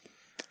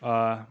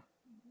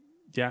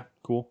 Yeah,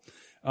 cool.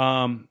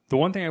 The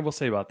one thing I will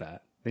say about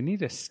that, they need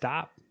to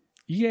stop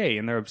EA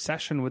and their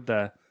obsession with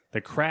the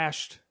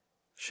crashed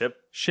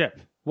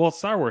ship. Well,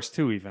 Star Wars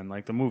too, even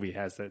like the movie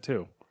has that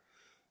too.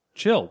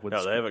 Chill.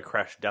 No, they have a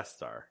crashed Death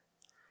Star.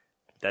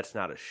 That's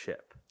not a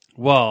ship.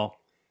 Well,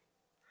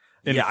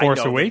 in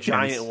Force I know, Awakens, the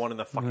giant one in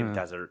the fucking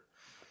desert.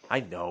 I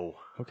know.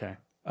 Okay.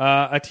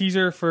 A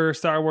teaser for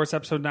Star Wars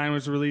Episode 9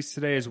 was released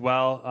today as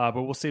well,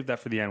 but we'll save that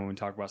for the end when we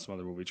talk about some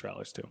other movie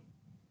trailers too.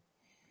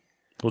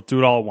 We'll do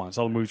it all at once.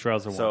 All the movie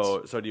trailers at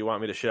once. So do you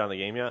want me to shit on the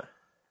game yet?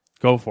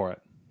 Go for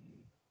it.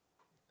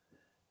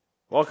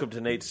 Welcome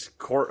to Nate's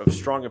Court of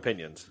Strong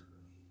Opinions.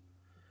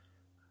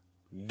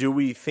 Do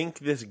we think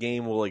this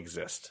game will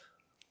exist?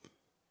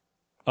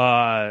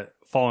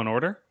 Fallen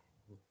Order?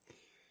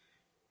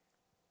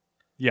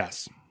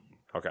 Yes.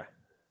 Okay.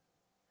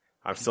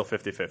 I'm still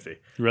 50-50.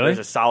 Really? There's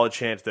a solid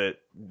chance that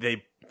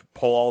they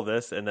pull all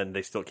this and then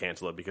they still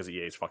cancel it because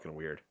EA is fucking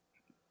weird.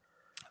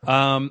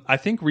 I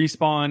think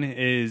Respawn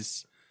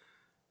is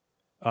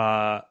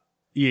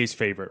EA's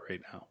favorite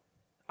right now.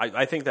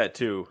 I think that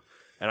too,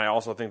 and I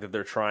also think that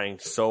they're trying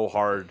so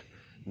hard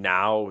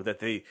now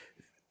that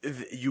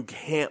you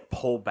can't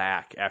pull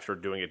back after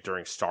doing it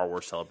during Star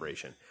Wars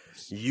Celebration.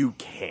 You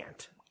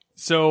can't.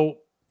 So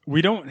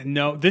we don't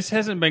know. This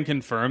hasn't been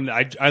confirmed.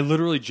 I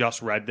literally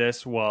just read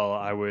this while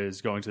I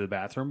was going to the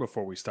bathroom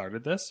before we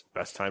started this.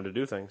 Best time to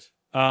do things.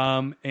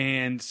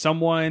 And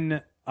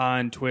someone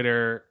on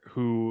Twitter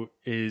who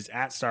is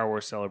at Star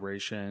Wars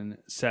Celebration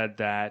said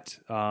that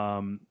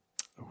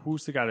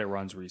who's the guy that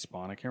runs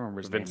Respawn? I can't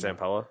remember his name. Vince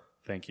Zampella.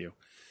 Thank you.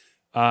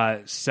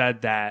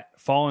 Said that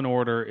Fallen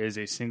Order is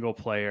a single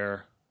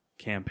player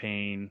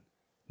campaign,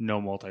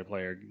 no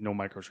multiplayer, no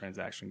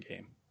microtransaction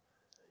game.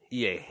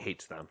 EA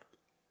hates them.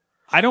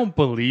 I don't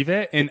believe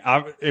it, and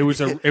it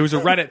was a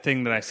Reddit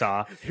thing that I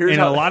saw, Here's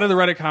and how- a lot of the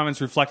Reddit comments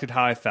reflected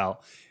how I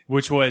felt,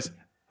 which was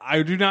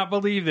I do not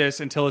believe this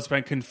until it's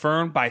been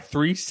confirmed by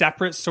 3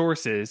 separate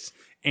sources,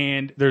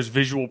 and there's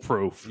visual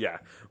proof. Yeah.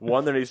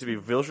 One, there needs to be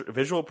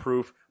visual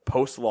proof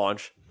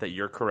post-launch that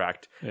you're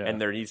correct, Yeah.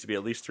 and there needs to be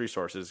at least 3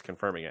 sources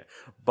confirming it.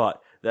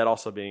 But that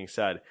also being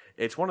said,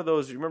 it's one of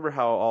those, you remember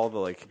how all the,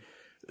 like,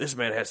 this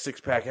man has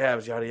 6-pack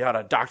abs, yada,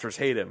 yada, doctors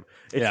hate him.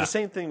 It's Yeah. the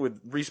same thing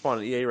with Respawn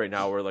and EA right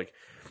now where, like,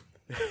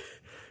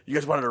 you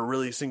guys wanted a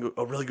really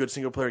good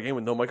single-player game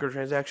with no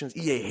microtransactions?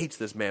 EA hates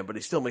this man, but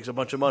he still makes a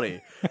bunch of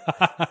money.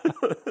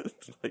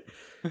 It's like,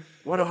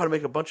 want to know how to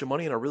make a bunch of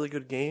money in a really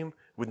good game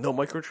with no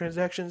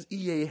microtransactions?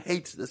 EA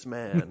hates this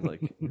man.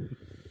 Like,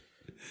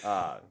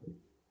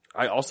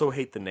 I also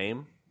hate the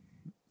name.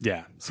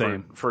 Yeah,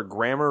 same. For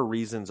grammar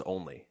reasons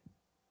only.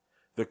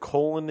 The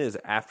colon is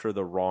after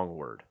the wrong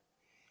word.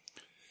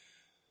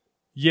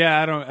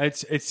 Yeah, I don't.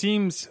 It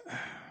seems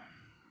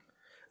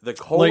The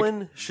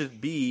colon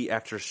should be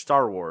after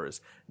Star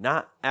Wars,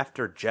 not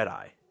after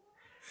Jedi.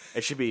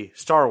 It should be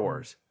Star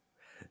Wars,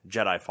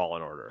 Jedi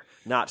Fallen Order,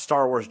 not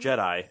Star Wars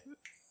Jedi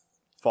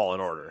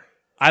Fallen Order.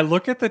 I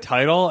look at the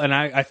title and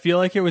I feel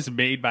like it was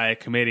made by a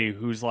committee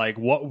who's like,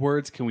 what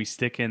words can we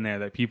stick in there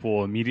that people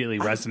will immediately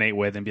resonate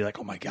with and be like,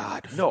 oh my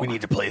God, we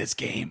need to play this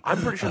game. I'm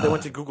pretty sure they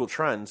went to Google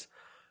Trends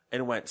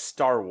and went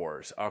Star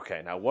Wars.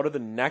 Okay, now what are the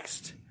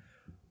next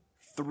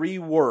 3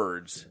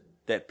 words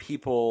that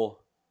people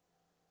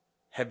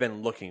have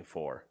been looking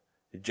for?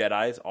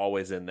 Jedi's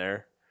always in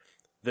there.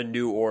 The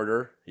New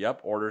Order. Yep,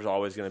 Order's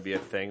always going to be a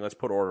thing. Let's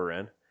put Order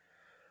in.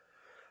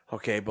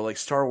 Okay, but like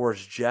Star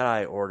Wars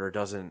Jedi Order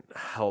doesn't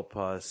help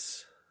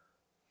us.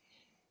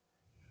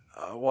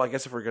 Well, I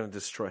guess if we're going to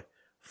destroy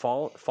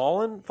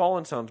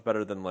Fallen sounds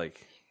better than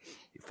like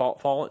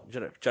Fallen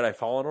Jedi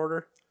Fallen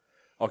Order.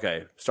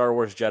 Okay, Star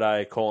Wars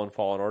Jedi :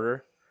 Fallen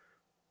Order.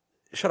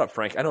 Shut up,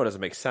 Frank. I know it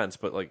doesn't make sense,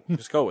 but like,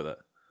 just go with it.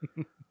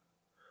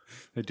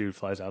 The dude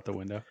flies out the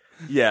window.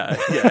 Yeah.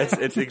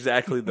 It's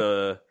exactly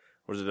a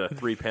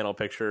 3-panel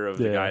picture of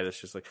the guy that's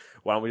just like,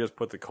 why don't we just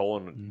put the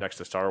colon next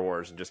to Star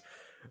Wars and just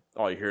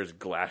all you hear is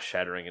glass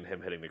shattering and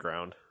him hitting the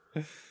ground.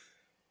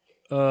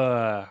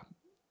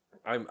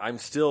 I'm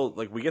still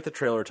like, we get the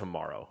trailer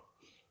tomorrow.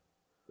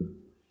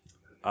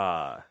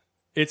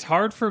 It's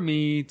hard for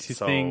me to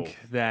think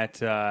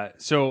that.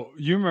 So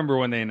you remember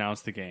when they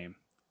announced the game?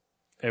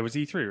 It was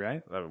E3,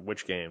 right?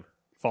 Which game?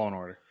 Fallen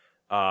Order.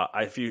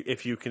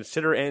 If you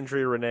consider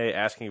Andrea Renee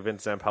asking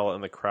Vince Zampella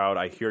in the crowd,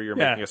 I hear you're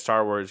making a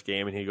Star Wars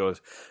game, and he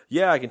goes,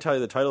 "Yeah, I can tell you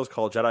the title is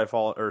called Star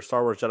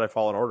Wars Jedi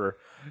Fallen Order,"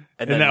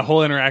 and then that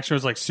whole interaction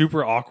was like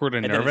super awkward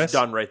and nervous. Then it's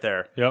done right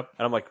there. Yep.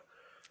 And I'm like,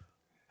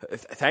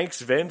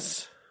 thanks,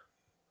 Vince.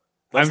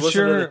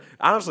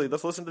 Honestly,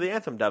 let's listen to the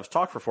Anthem devs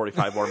talk for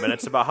 45 more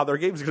minutes about how their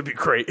game's going to be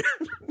great.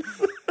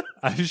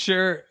 I'm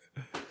sure.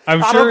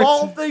 Out of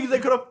all things they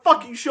could have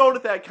fucking shown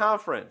at that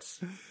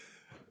conference.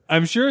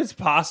 I'm sure it's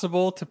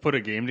possible to put a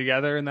game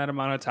together in that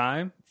amount of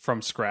time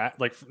from scratch.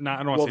 Like, not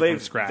I don't want to say from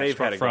scratch. They've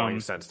had it from going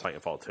since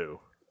Titanfall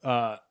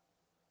 2.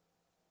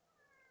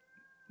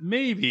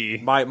 Maybe.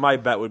 My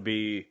bet would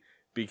be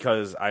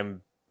because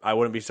I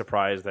wouldn't be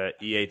surprised that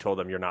EA told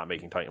them you're not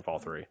making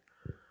Titanfall 3.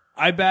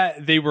 I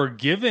bet they were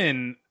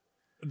given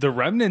the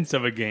remnants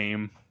of a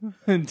game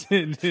and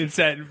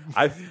said,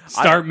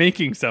 start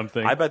making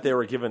something. I bet they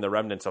were given the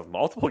remnants of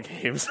multiple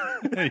games.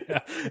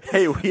 Yeah.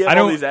 Hey, we have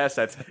all these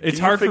assets. It's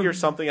Can hard you figure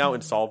something out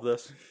and solve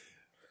this?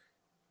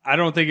 I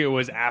don't think it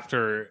was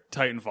after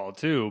Titanfall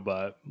 2,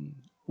 but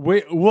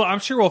I'm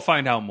sure we'll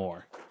find out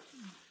more.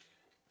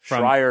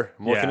 Schreier,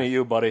 I'm looking at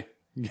you, buddy.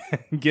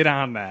 Get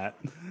on that.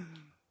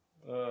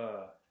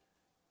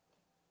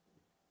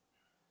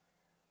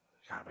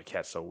 God, my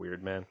cat's so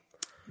weird, man.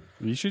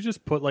 You should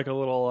just put like a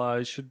little.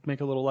 You should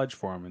make a little ledge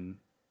for him and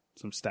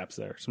some steps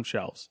there, some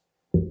shelves.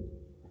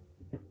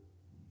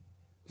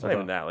 It's not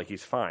even that. Like,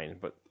 he's fine,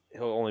 but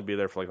he'll only be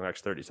there for like the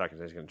next 30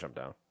 seconds and he's going to jump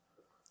down.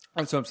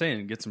 That's what I'm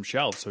saying. Get some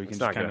shelves so he can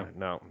just kind of.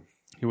 No.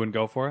 He wouldn't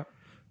go for it?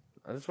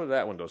 That's what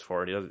that window's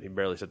for. He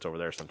barely sits over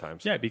there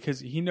sometimes. Yeah, because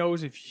he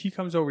knows if he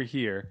comes over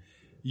here,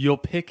 you'll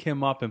pick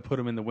him up and put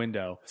him in the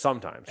window,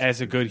 Sometimes.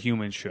 as a good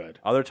human should.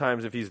 Other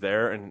times, if he's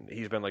there and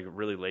he's been like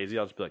really lazy,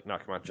 I'll just be like, "No,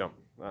 come on, jump.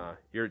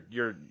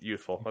 You're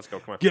youthful. Let's go.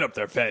 Come on." Get up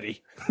there,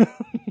 fatty.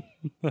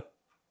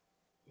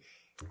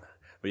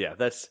 But yeah,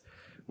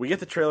 we get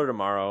the trailer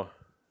tomorrow,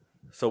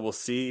 so we'll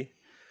see.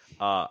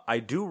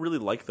 I do really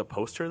like the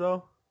poster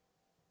though.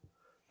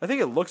 I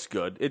think it looks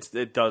good.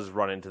 It does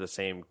run into the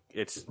same.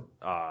 It's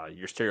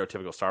your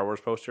stereotypical Star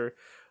Wars poster.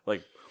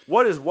 Like,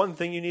 what is one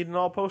thing you need in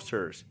all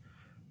posters?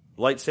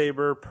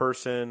 Lightsaber,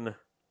 person,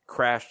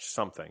 crashed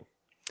something.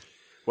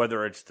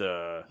 Whether it's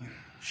the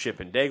ship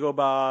in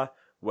Dagobah,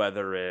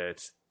 whether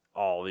it's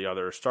all the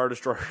other Star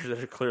Destroyers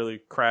that are clearly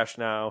crashed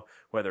now,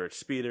 whether it's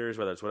speeders,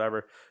 whether it's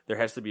whatever, there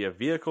has to be a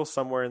vehicle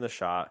somewhere in the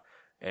shot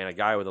and a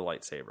guy with a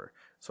lightsaber.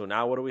 So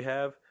now what do we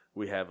have?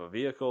 We have a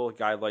vehicle, a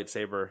guy,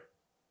 lightsaber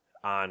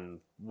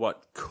on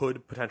what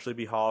could potentially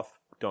be Hoth.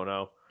 Don't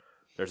know.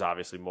 There's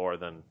obviously more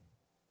than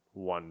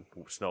one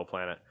snow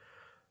planet.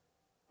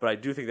 But I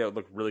do think that would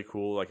look really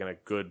cool, like in a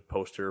good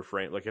poster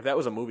frame. Like if that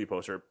was a movie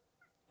poster,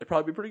 it'd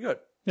probably be pretty good.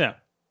 Yeah.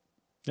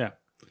 Yeah.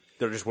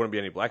 There just wouldn't be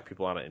any black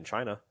people on it in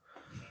China.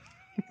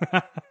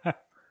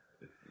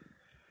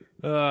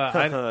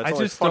 I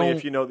just funny don't,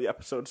 if you know the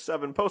episode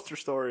 7 poster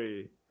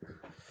story.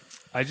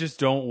 I just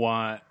don't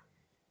want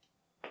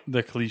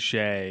the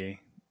cliche.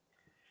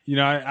 You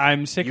know,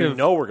 I'm sick of. You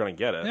know we're gonna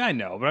get it. Yeah, I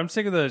know, but I'm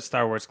sick of the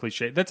Star Wars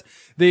cliche.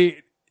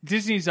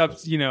 Disney's up.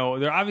 You know,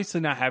 they're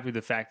obviously not happy with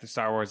the fact that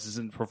Star Wars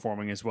isn't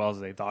performing as well as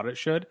they thought it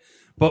should.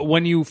 But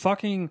when you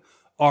fucking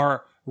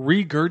are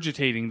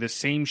regurgitating the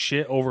same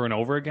shit over and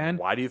over again,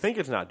 Why do you think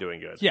it's not doing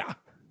good? yeah.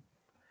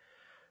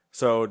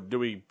 So do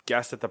we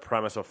guess that the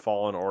premise of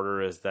Fallen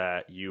Order is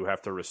that you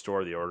have to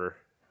restore the order?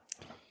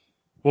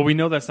 Well, we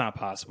know that's not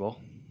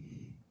possible,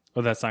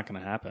 or that's not going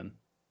to happen.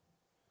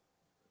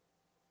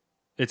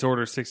 It's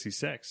Order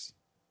 66.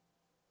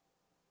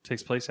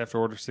 Takes place after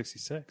Order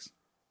 66.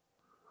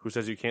 Who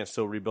says you can't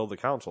still rebuild the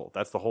council?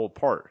 That's the whole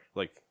part.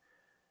 Like,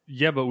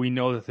 Yeah, but we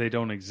know that they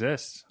don't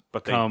exist.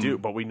 but they do.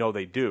 But we know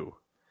they do.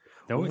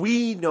 No,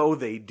 We know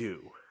they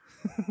do.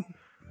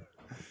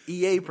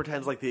 EA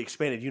pretends like the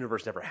expanded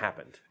universe never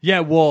happened.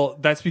 Yeah, well,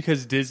 that's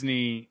because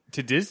Disney,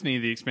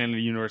 the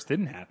expanded universe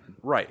didn't happen.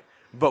 Right.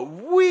 But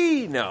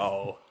we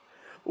know,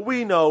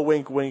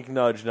 wink, wink,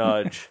 nudge,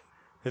 nudge,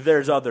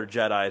 there's other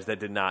Jedis that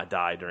did not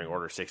die during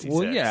Order 66.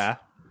 Well, yeah.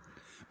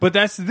 But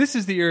this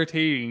is the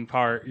irritating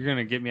part. You're going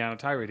to get me on a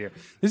tirade here.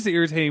 This is the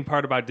irritating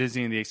part about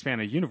Disney and the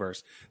expanded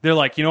universe. They're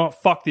like, you know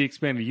what? Fuck the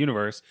expanded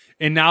universe.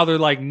 And now they're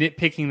like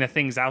nitpicking the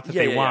things out that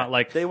they want. Yeah.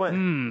 Like, they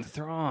went,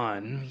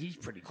 Thrawn, he's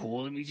pretty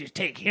cool. Let me just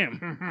take him.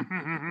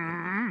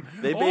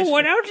 They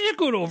what else is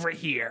good over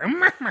here?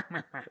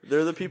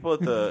 they're the people at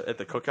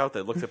the cookout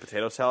that looked at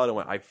potato salad and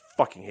went, I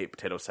fucking hate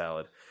potato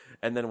salad.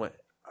 And then went,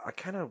 I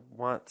kind of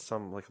want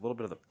some, like a little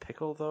bit of the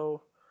pickle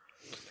though.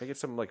 Can I get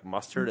some like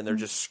mustard? And they're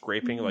just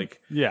scraping like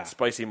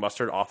spicy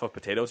mustard off of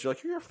potatoes. You're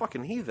like, you're a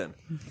fucking heathen.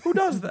 Who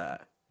does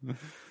that?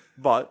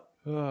 But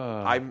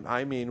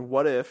I mean,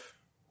 what if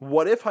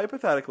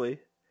hypothetically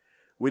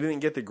we didn't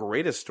get the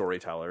greatest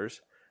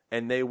storytellers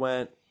and they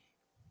went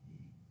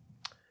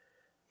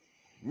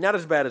not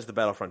as bad as the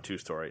Battlefront 2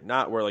 story,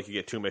 not where like you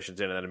get 2 missions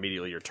in and then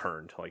immediately you're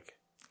turned. Like,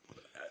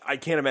 I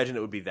can't imagine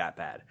it would be that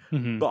bad.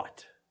 Mm-hmm.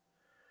 But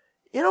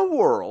in a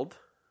world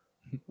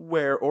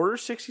where Order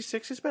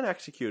 66 has been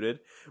executed,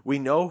 we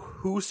know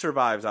who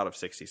survives out of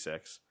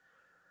 66.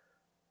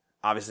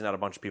 Obviously not a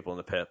bunch of people in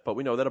the pit, but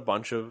we know that a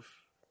bunch of,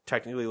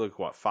 technically,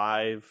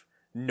 5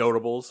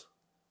 notables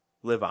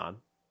live on.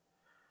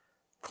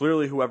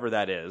 Clearly, whoever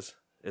that is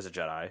a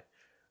Jedi.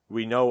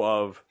 We know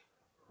of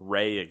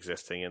Rey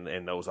existing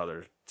in those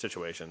other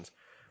situations.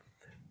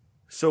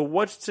 So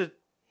what's to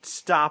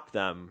stop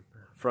them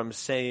from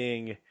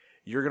saying,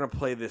 you're going to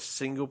play this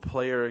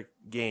single-player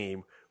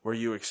game where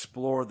you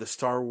explore the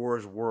Star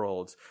Wars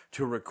worlds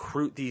to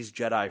recruit these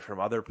Jedi from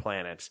other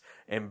planets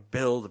and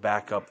build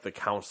back up the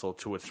Council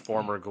to its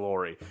former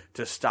glory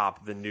to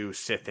stop the new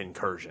Sith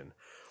incursion?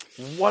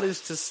 What is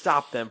to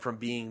stop them from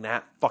being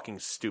that fucking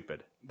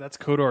stupid? That's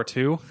KOTOR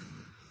 2.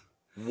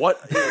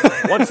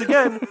 Once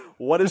again,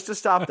 what is to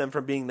stop them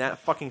from being that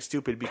fucking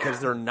stupid?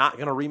 Because they're not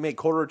going to remake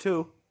KOTOR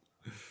 2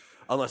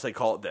 unless they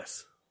call it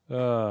this.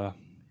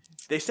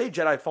 They say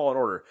Jedi Fallen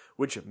Order,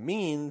 which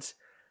means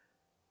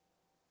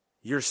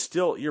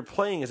you're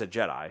playing as a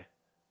Jedi.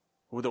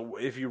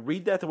 If you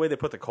read that the way they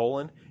put the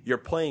colon, you're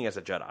playing as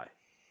a Jedi.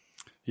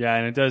 Yeah,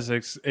 and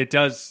it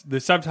does. The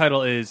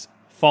subtitle is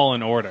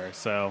Fallen Order,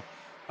 so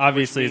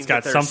obviously it's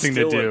got something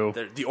to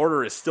do. The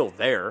Order is still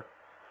there,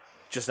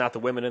 just not the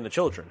women and the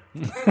children.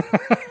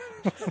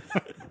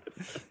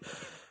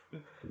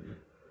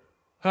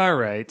 All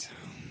right.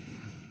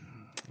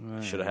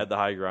 Should have had the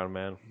high ground,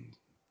 man.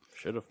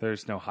 Should have.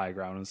 There's no high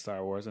ground in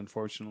Star Wars,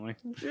 unfortunately.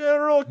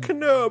 General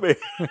Kenobi.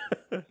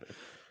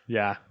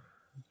 Yeah.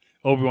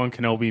 Obi-Wan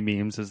Kenobi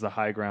memes is the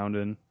high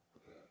ground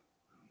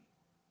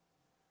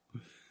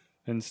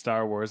in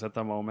Star Wars at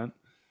the moment.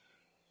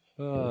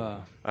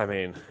 I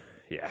mean,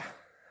 yeah.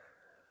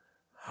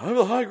 I'm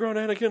the high ground,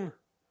 Anakin.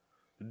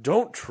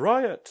 Don't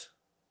try it.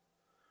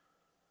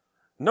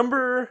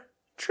 Number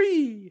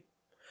 3.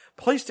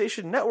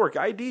 PlayStation Network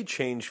ID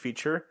change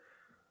feature.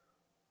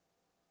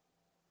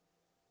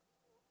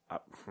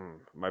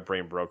 My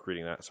brain broke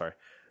reading that. Sorry.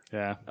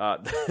 Yeah.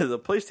 The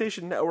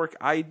PlayStation Network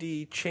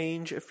ID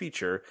change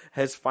feature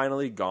has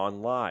finally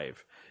gone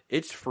live.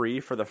 It's free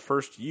for the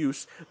first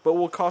use, but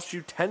will cost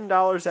you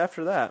 $10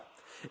 after that.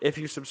 If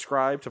you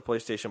subscribe to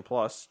PlayStation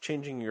Plus,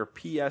 changing your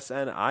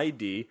PSN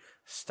ID,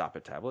 stop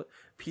it tablet,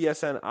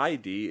 PSN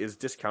ID is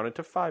discounted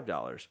to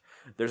 $5.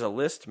 There's a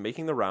list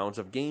making the rounds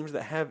of games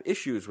that have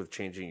issues with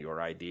changing your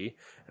ID.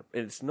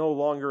 It's no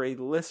longer a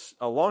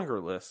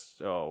longer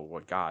list. Oh,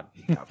 what God,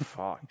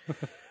 fuck.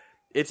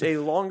 It's a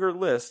longer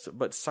list,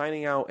 but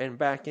signing out and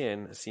back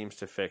in seems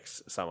to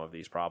fix some of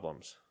these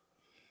problems.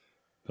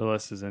 The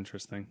list is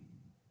interesting.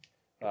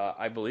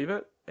 I believe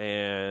it,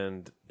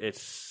 and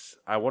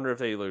I wonder if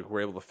they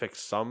were able to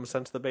fix some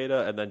since the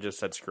beta, and then just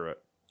said screw it.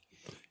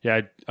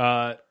 Yeah,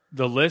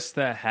 the list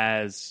that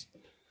has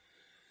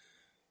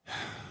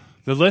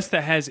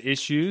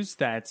issues,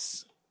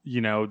 that's,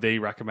 they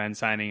recommend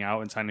signing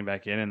out and signing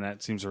back in, and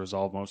that seems to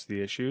resolve most of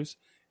the issues,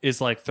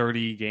 is like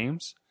 30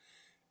 games.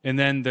 And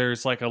then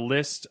there's like a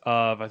list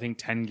of, I think,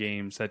 10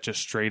 games that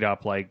just straight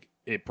up, like,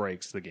 it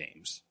breaks the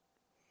games.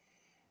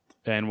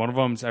 And one of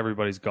them's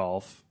Everybody's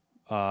Golf.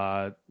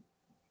 And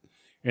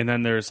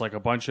then there's like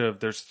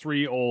there's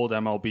 3 old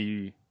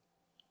MLB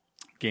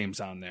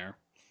games on there.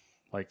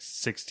 Like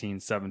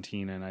 16,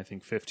 17, and I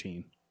think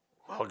 15.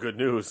 Well, good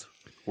news.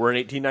 We're in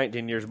 18,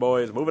 19 years,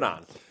 boys. Moving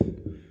on.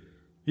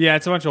 Yeah,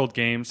 it's a bunch of old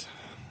games.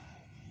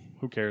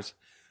 Who cares?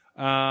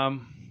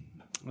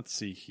 Let's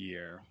see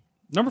here.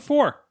 Number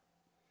 4.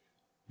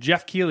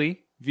 Jeff Keighley,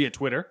 via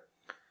Twitter,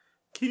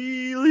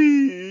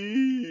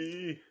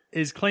 Keighley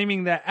is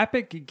claiming that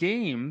Epic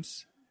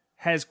Games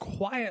has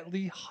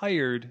quietly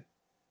hired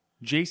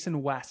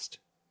Jason West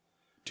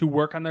to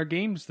work on their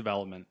games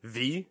development.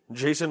 The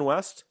Jason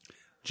West?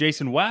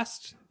 Jason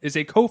West is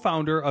a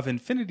co-founder of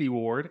Infinity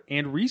Ward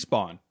and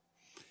Respawn.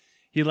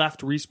 He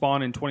left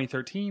Respawn in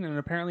 2013 and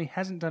apparently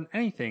hasn't done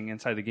anything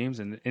inside the games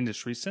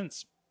industry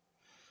since.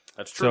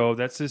 That's true. So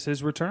that's just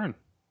his return.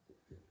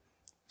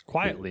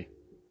 Quietly.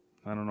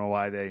 I don't know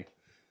why they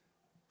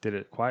did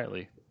it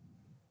quietly.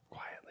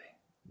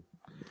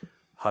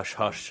 Hush,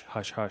 hush.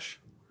 Hush, hush.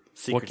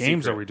 Secret, what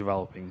games secret. are we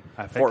developing?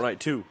 Fortnite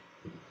 2.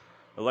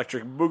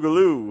 Electric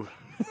Boogaloo.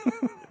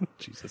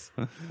 Jesus.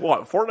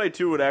 What? Fortnite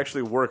 2 would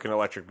actually work in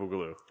Electric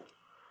Boogaloo.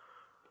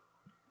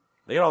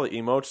 They got all the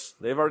emotes.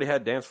 They've already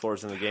had dance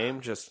floors in the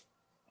game. That's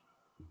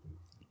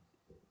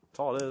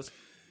all it is.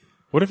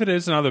 What if it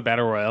is another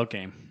Battle Royale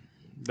game?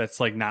 That's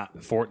like not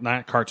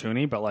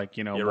cartoony, but like,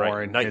 more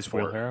right. in Night his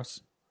Fort.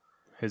 wheelhouse.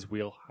 His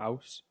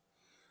wheelhouse?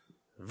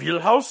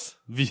 Wheelhouse?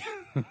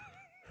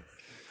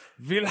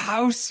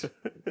 Wheelhouse?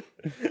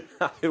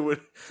 It would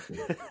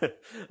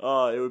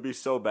be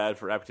so bad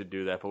for Epic to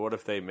do that, but what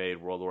if they made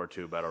World War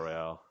II Battle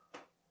Royale?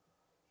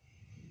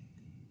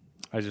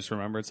 I just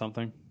remembered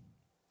something.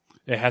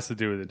 It has to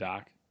do with the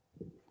doc.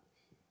 You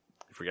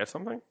forget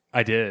something?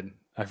 I did.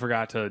 I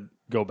forgot to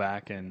go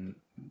back and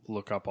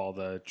look up all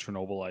the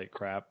Chernobylite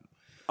crap.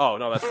 Oh,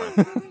 no, that's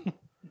fine.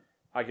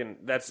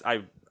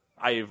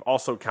 I've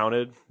also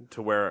counted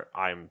to where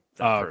I'm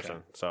that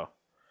person. So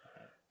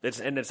it's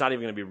not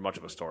even going to be much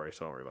of a story,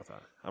 so don't worry about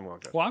that. I'm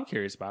going to. Well, I'm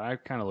curious about it. I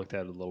kind of looked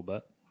at it a little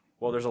bit.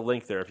 Well, there's a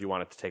link there if you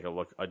wanted to take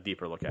a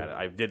deeper look at it.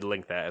 I did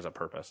link that as a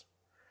purpose.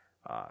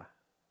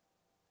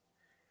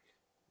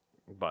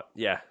 But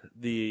yeah,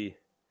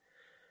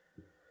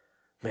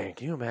 man,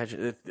 can you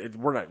imagine?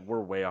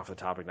 We're way off the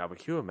topic now, but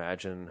can you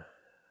imagine?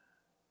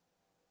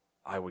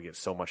 I would get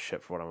so much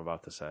shit for what I'm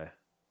about to say.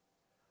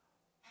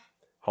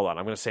 Hold on,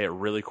 I'm going to say it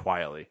really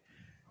quietly.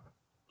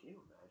 Can you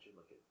imagine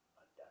a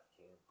death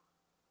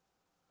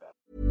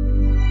camp?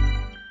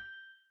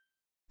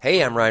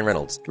 Hey, I'm Ryan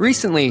Reynolds.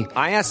 Recently,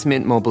 I asked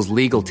Mint Mobile's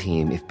legal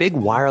team if big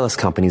wireless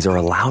companies are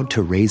allowed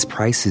to raise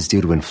prices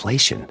due to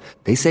inflation.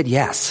 They said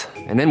yes.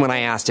 And then when I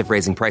asked if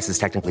raising prices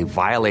technically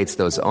violates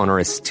those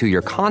onerous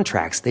 2-year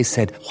contracts, they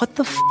said, "What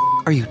the f***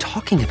 are you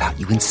talking about,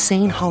 you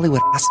insane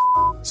Hollywood ass?"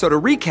 So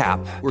to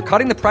recap, we're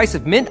cutting the price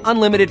of Mint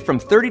Unlimited from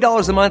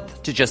 $30 a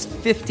month to just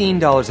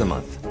 $15 a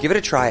month. Give it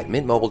a try at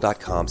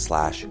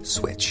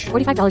mintmobile.com/switch.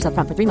 $45 up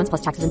front for 3 months plus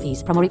taxes and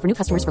fees. Promo rate for new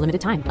customers for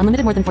limited time.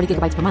 Unlimited more than 40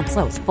 gigabytes per month.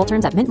 Slows full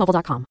terms at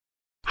mintmobile.com.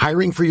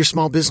 Hiring for your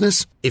small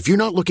business? If you're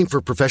not looking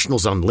for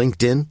professionals on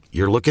LinkedIn,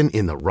 you're looking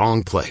in the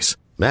wrong place.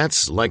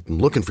 That's like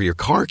looking for your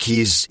car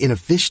keys in a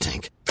fish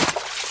tank.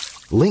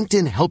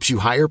 LinkedIn helps you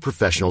hire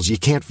professionals you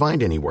can't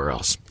find anywhere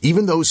else,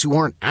 even those who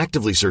aren't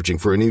actively searching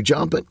for a new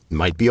job but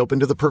might be open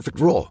to the perfect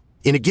role.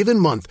 In a given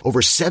month,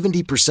 over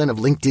 70% of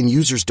LinkedIn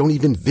users don't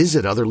even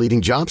visit other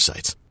leading job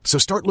sites. So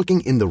start looking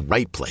in the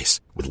right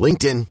place. With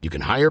LinkedIn, you can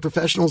hire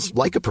professionals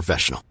like a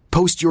professional.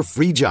 Post your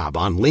free job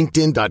on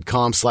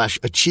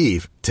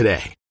linkedin.com/achieve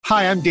today.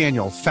 Hi, I'm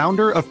Daniel,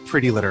 founder of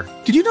Pretty Litter.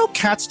 Did you know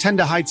cats tend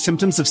to hide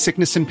symptoms of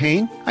sickness and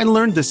pain? I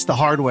learned this the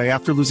hard way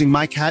after losing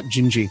my cat,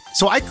 Gingy.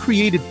 So I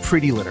created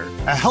Pretty Litter,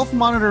 a health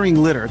monitoring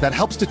litter that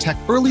helps detect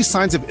early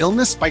signs of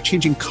illness by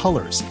changing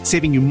colors,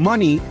 saving you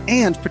money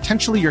and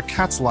potentially your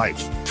cat's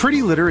life.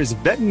 Pretty Litter is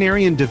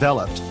veterinarian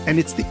developed, and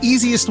it's the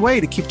easiest way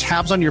to keep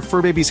tabs on your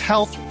fur baby's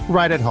health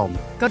right at home.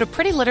 Go to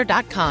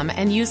prettylitter.com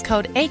and use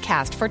code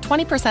ACAST for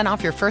 20%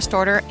 off your first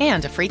order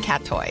and a free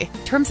cat toy.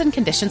 Terms and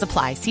conditions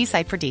apply. See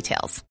site for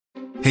details.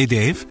 Hey,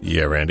 Dave.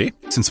 Yeah, Randy.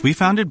 Since we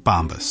founded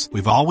Bombas,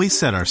 we've always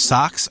said our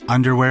socks,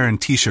 underwear,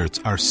 and T-shirts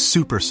are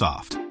super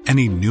soft.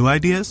 Any new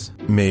ideas?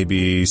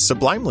 Maybe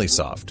sublimely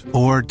soft.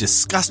 Or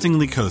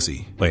disgustingly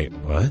cozy. Wait,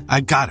 what?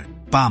 I got it.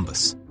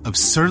 Bombas.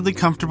 Absurdly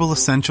comfortable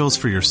essentials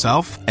for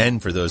yourself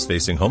And for those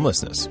facing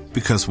homelessness.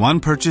 Because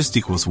one purchased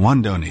equals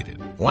one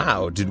donated.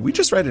 Wow, did we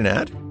just write an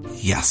ad?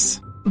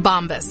 Yes.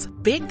 Bombas.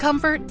 Big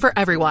comfort for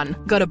everyone.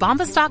 Go to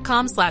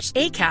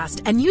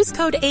bombas.com/ACAST and use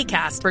code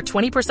ACAST for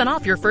 20%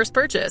 off your first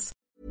purchase.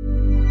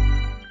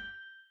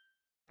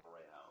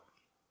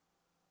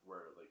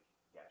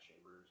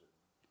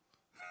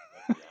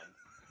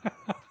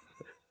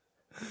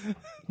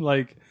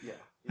 Like,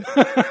 the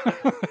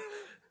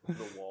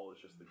wall is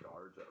just the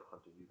guards that are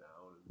hunting you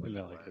down. I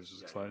know, like it's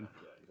just fun.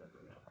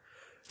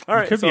 All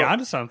right, You could so be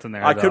onto something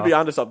there. I could though. be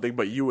onto something,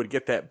 but you would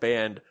get that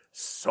banned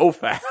so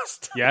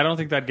fast. Yeah, I don't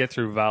think that'd get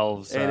through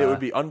Valve's. And it would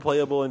be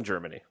unplayable in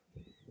Germany.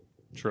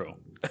 True.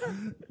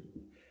 If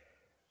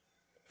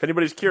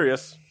anybody's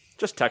curious,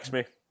 just text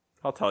me.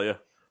 I'll tell you.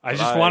 I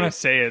just want to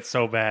say it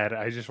so bad.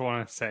 I just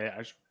want to say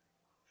it.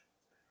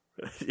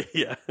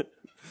 Yeah.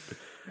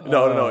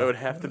 No. It would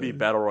have to be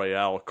Battle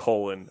Royale : We're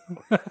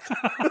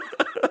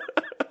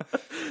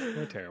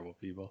terrible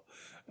people.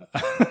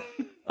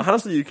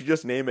 Honestly, you could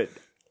just name it.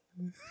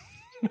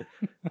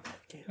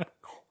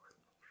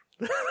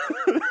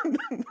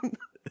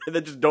 And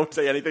then just don't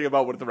say anything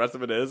about what the rest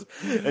of it is,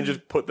 and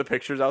just put the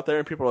pictures out there,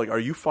 and people are like, "Are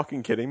you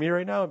fucking kidding me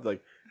right now?" I'm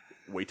like,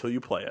 "Wait till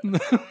you play it."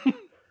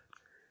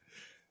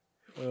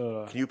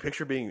 Can you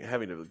picture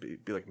having to be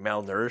like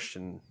malnourished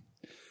and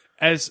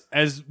as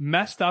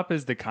messed up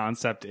as the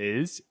concept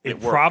is, it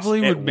works.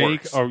 probably would It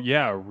make works. a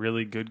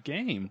really good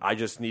game. I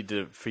just need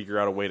to figure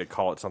out a way to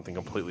call it something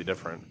completely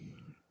different,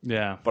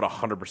 Yeah. but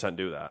 100%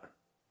 do that.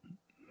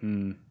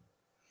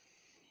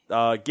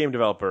 Game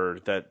developer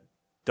that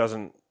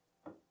doesn't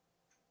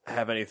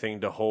have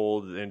anything to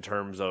hold in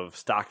terms of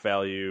stock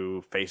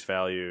value, face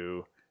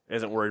value,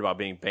 isn't worried about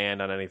being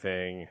banned on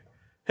anything.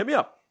 Hit me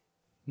up.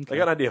 I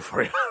got an idea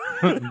for you.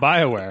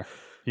 BioWare.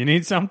 You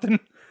need something?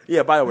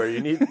 Yeah,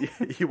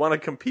 BioWare, you want to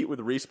compete with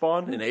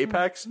Respawn in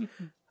Apex?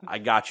 I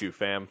got you,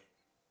 fam.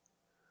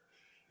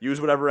 Use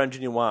whatever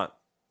engine you want.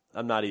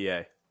 I'm not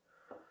EA.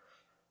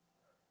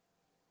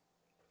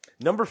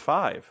 Number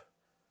 5,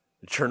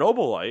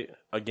 Chernobylite,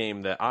 a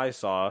game that I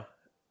saw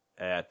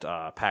at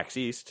PAX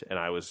East, and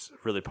I was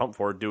really pumped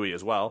for, Dewey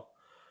as well,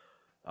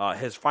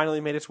 has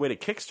finally made its way to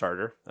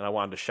Kickstarter, and I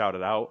wanted to shout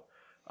it out.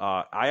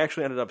 I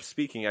actually ended up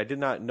speaking. I did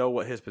not know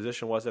what his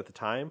position was at the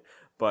time,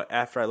 but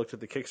after I looked at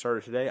the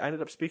Kickstarter today, I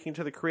ended up speaking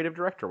to the creative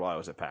director while I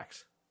was at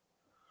PAX.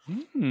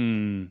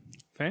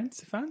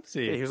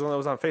 Fancy. Yeah, he was the one that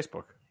was on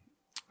Facebook.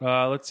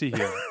 Let's see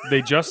here.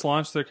 They just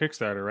launched their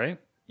Kickstarter, right?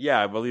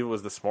 Yeah, I believe it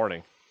was this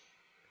morning.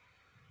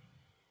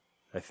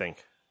 I think.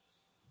 It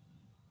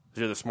was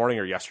either this morning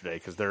or yesterday,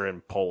 because they're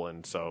in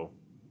Poland, so...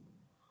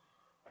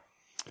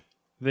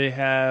 They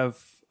have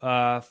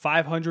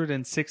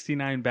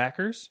 569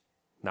 backers.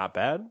 Not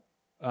bad.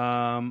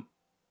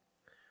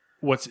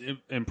 What's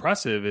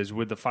impressive is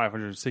with the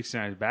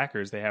 569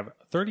 backers, they have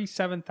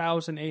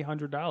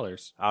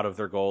 $37,800. Out of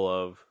their goal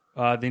of...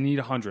 They need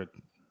 100.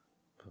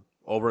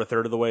 Over a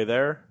third of the way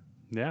there?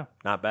 Yeah.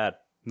 Not bad.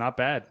 Not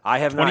bad. I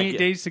have 28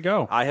 days to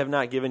go. I have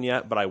not given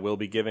yet, but I will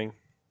be giving.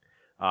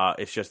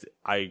 It's just,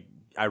 I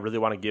really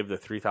want to give the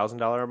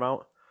 $3,000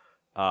 amount,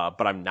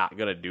 but I'm not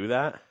going to do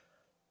that.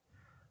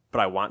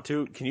 But I want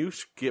to. Can you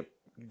skip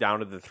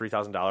down to the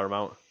 $3,000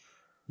 amount?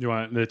 You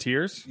want the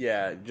tiers?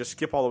 Yeah, just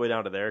skip all the way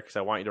down to there, because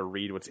I want you to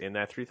read what's in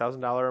that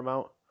 $3,000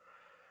 amount.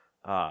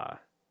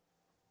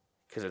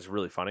 Because it's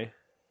really funny.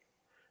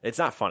 It's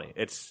not funny.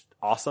 It's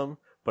awesome,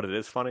 but it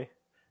is funny.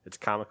 It's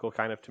comical,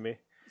 kind of, to me.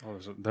 Oh,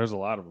 there's a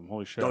lot of them.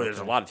 Holy shit. No, there's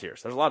a lot of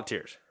tiers. There's a lot of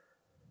tiers.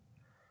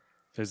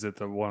 Is it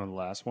one of the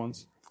last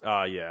ones?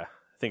 Yeah.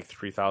 I think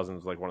 3,000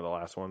 is like one of the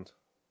last ones.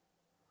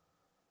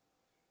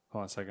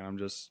 Hold on a second. I'm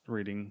just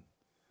reading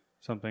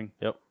something.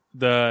 Yep.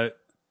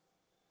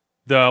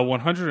 The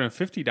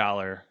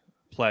 $150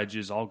 pledge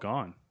is all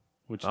gone,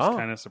 which is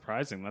kind of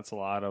surprising. That's a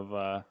lot of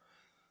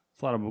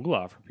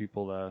moolah for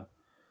people to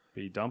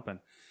be dumping.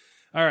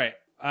 All right.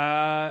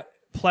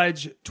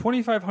 Pledge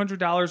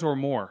 $2,500 or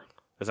more.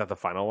 Is that the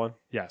final one?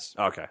 Yes.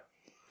 Okay.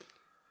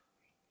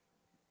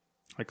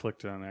 I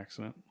clicked it on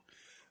accident.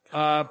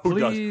 Who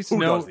Please does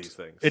note these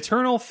things?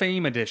 Eternal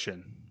Fame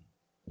Edition.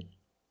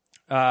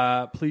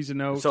 Please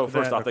note. So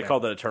first off, they okay.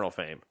 called it Eternal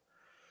Fame.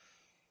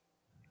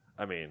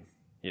 I mean,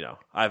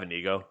 I have an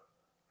ego.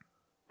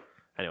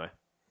 Anyway.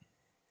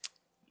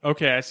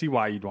 Okay, I see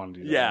why you'd want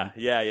to do that.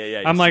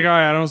 Yeah. I'm like, all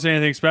right, I don't see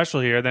anything special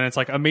here. Then it's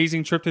like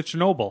amazing trip to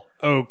Chernobyl.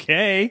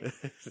 Okay,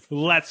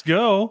 let's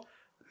go.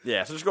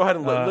 Yeah, so just go ahead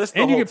and list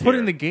the and whole you get put tier.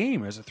 in the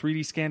game as a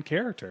 3D scanned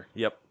character.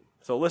 Yep.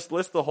 So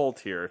list the whole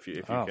tier if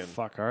you Oh can.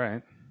 fuck! All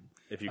right.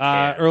 If you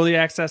can. Early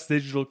access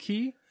digital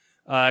key,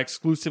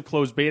 exclusive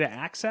closed beta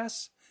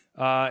access,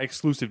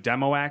 exclusive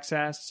demo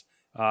access.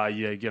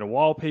 You get a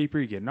wallpaper,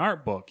 you get an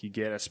art book, you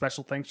get a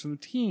special thanks from the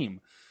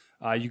team.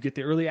 You get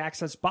the early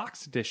access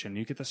box edition.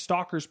 You get the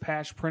Stalker's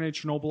Patch printed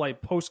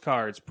Chernobylite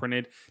postcards,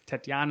 printed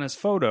Tatiana's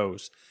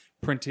photos,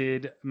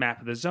 printed map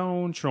of the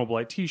zone,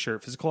 Chernobylite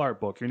t-shirt, physical art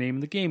book, your name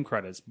in the game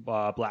credits,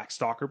 Black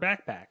Stalker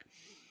backpack,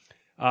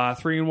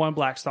 3-in-1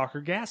 Black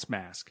Stalker gas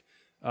mask,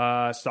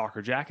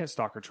 Stalker jacket,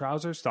 Stalker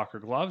trousers, Stalker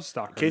gloves,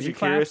 Stalker In case you're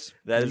curious,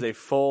 that is a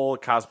full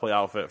cosplay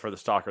outfit for the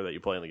Stalker that you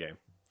play in the game.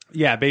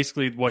 Yeah,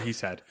 basically what he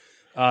said.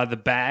 The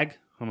bag,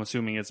 I'm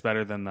assuming it's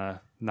better than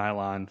the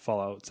nylon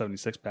Fallout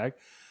 76 bag.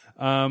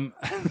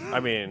 I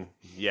mean,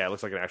 yeah, it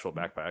looks like an actual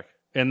backpack.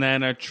 And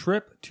then a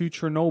trip to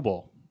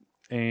Chernobyl.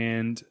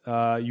 And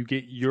you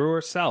get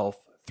yourself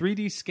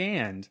 3D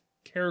scanned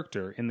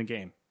character in the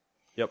game.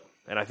 Yep.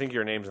 And I think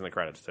your name's in the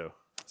credits, too.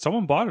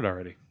 Someone bought it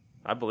already.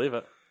 I believe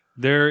it.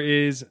 There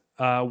is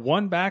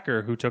one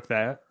backer who took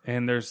that,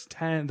 and there's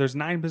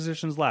 9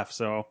 positions left,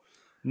 so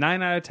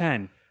 9 out of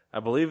 10. I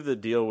believe the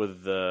deal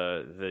with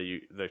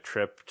the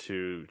trip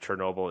to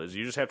Chernobyl is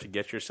you just have to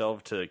get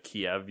yourself to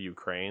Kiev,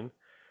 Ukraine,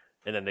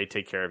 and then they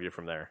take care of you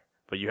from there.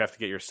 But you have to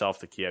get yourself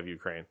to Kiev,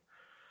 Ukraine.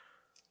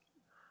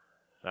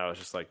 And I was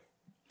just like,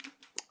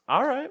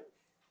 all right,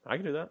 I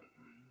can do that.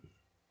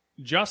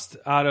 Just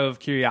out of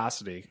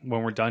curiosity,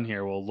 when we're done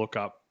here, we'll look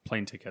up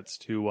plane tickets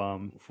to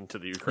the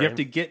Ukraine. You have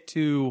to get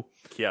to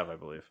Kiev, I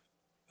believe.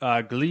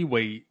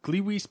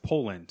 Gliwice,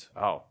 Poland.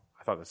 Oh,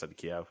 I thought they said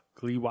Kiev.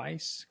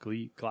 Gliwice.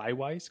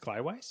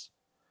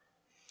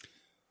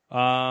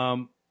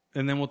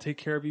 And then we'll take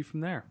care of you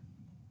from there.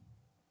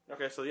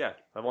 Okay, so yeah,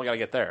 I've only got to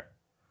get there.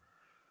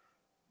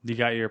 You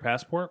got your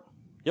passport?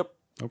 Yep.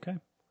 Okay,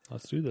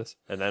 let's do this.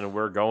 And then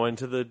we're going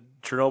to the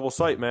Chernobyl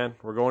site, man.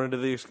 We're going into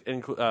the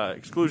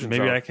exclusion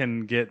Maybe zone. I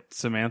can get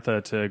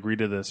Samantha to agree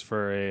to this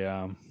for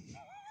a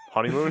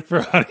honeymoon. For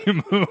a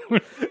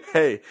honeymoon.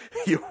 Hey,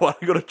 you want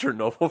to go to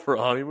Chernobyl for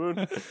a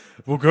honeymoon?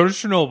 We'll go to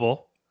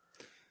Chernobyl.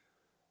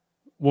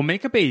 We'll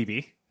make a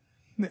baby,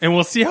 and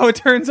we'll see how it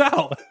turns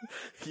out.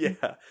 Yeah.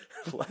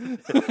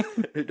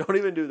 Don't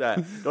even do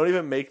that. Don't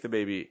even make the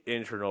baby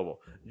in Chernobyl.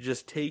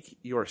 Just take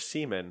your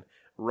semen,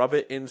 rub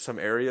it in some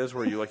areas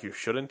where you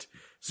shouldn't,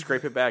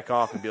 scrape it back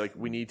off, and be like,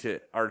 we need to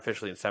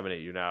artificially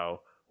inseminate you now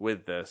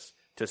with this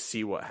to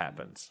see what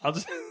happens.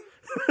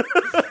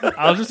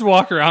 I'll just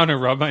walk around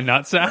and rub my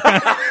nutsack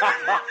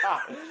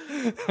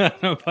on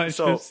a bunch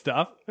of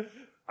stuff.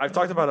 I've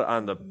talked about it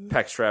on the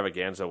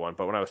Pextravaganza one,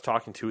 but when I was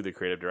talking to the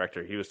creative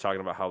director, he was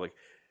talking about how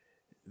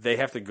they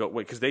have to go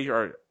because they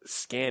are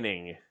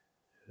scanning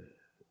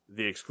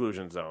the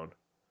exclusion zone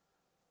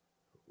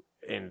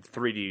in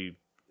 3D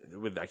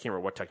with I can't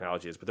remember what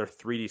technology it is, but they're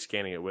 3D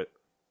scanning it with.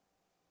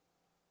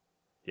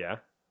 Yeah,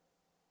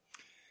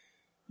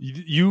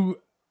 you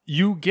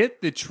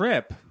get the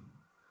trip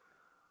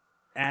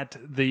at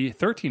the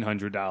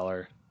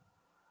 $1,300.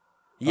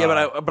 Yeah,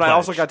 but I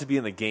also got to be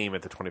in the game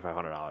at the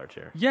 $2,500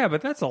 tier. Yeah, but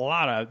that's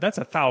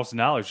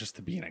 $1,000 just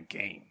to be in a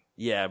game.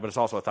 Yeah, but it's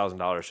also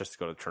 $1,000 just to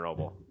go to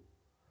Chernobyl.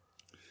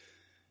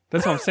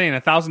 That's what I'm saying.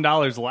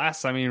 $1,000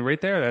 less. I mean,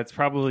 right there, that's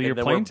probably your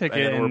plane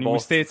ticket. And we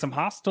stay at some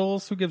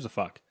hostels. Who gives a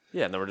fuck?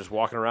 Yeah, and then we're just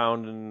walking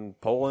around in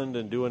Poland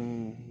and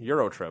doing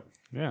Euro trip.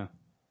 Yeah,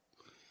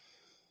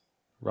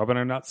 rubbing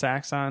our nut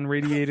sacks on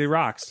radiated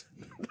rocks.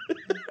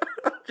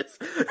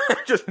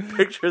 Just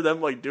picture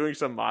them doing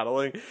some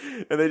modeling,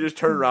 and they just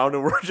turn around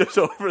and we're just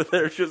over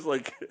there, just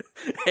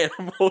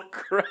animal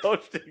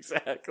crouched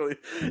exactly,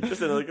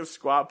 just in a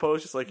squat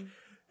pose, just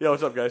yeah,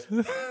 what's up, guys?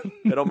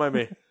 Hey, don't mind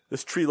me.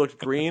 This tree looked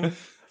green.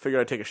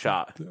 Figured I'd take a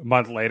shot. A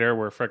month later,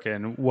 we're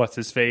frickin' what's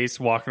his face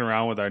walking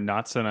around with our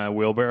nuts in a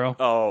wheelbarrow.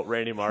 Oh,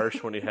 Randy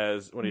Marsh when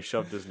he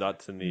shoved his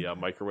nuts in the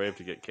microwave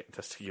to get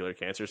testicular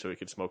cancer so he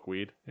could smoke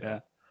weed. Yeah,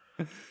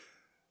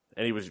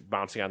 and he was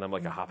bouncing on them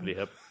like a hoppity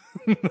hip.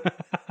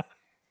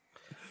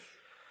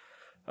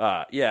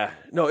 Yeah,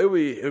 no, it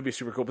would be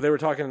super cool. But they were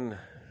talking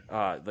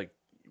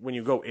when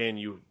you go in,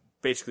 you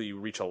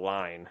reach a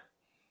line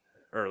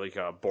or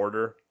a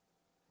border,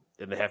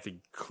 and they have to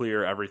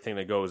clear everything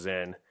that goes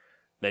in.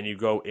 Then you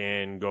go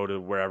in, go to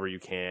wherever you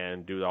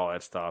can, do all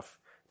that stuff.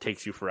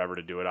 Takes you forever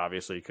to do it,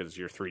 obviously, because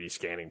you're 3D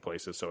scanning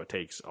places, so it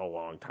takes a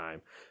long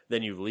time.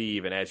 Then you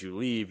leave, and as you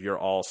leave, you're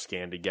all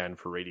scanned again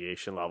for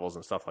radiation levels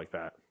and stuff like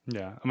that.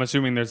 Yeah, I'm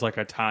assuming there's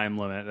a time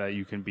limit that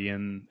you can be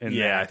in.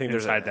 Yeah, I think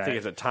I think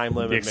it's a time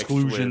limit. The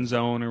exclusion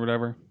zone or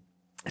whatever.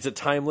 It's a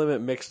time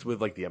limit mixed with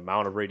the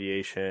amount of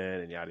radiation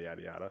and yada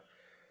yada yada.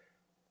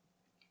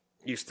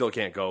 You still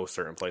can't go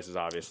certain places.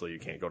 Obviously, you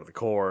can't go to the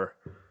core,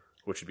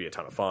 which would be a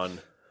ton of fun.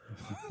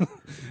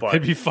 But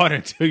it'd be fun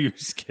until your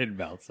skin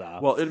melts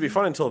off. Well, it'd be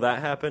fun until that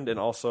happened, and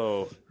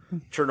also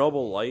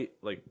Chernobyl Light,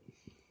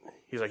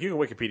 he's like, you can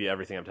Wikipedia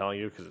everything I'm telling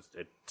you because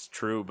it's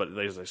true, but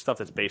there's like stuff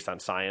that's based on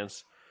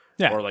science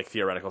or like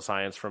theoretical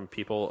science from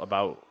people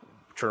about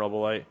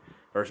Chernobylite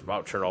or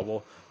about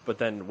Chernobyl. But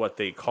then what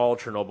they call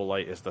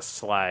Chernobylite is the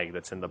slag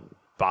that's in the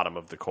bottom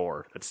of the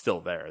core. It's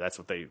still there. That's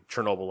what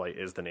Chernobylite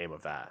is the name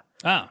of that.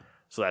 Ah.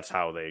 So that's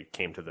how they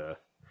came to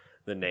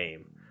the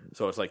name.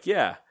 So it's like,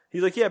 yeah.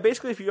 He's like, yeah,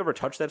 basically if you ever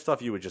touch that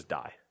stuff, you would just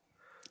die.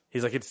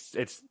 He's like,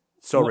 it's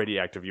so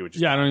radioactive you would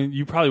just die.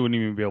 You probably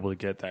wouldn't even be able to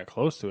get that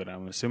close to it,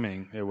 I'm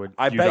assuming. You'd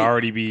bet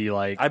already be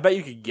like... I bet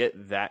you could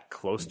get that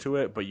close to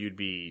it, but you'd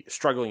be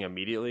struggling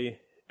immediately,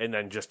 and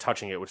then just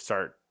touching it would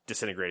start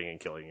disintegrating and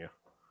killing you.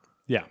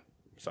 Yeah.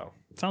 So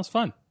sounds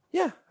fun.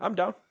 Yeah, I'm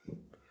down.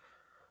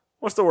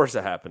 What's the worst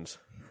that happens?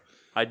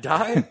 I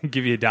die?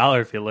 Give you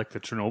 $1 if you lick the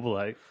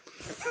Chernobylite.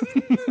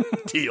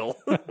 Deal.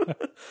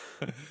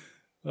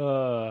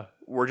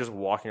 We're just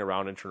walking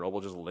around in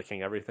Chernobyl just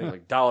licking everything.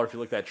 Like, $1 if you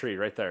lick that tree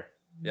right there.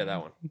 Yeah,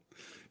 that one.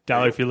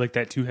 $1 if you lick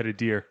that 2-headed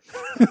deer.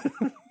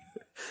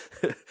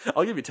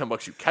 I'll give you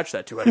 $10 you catch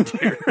that 2-headed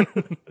deer.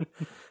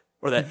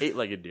 Or that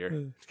 8-legged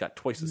deer. It's got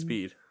twice the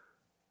speed.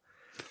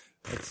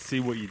 Let's see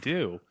what you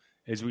do.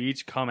 Is we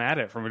each come at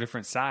it from a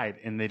different side,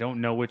 and they don't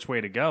know which way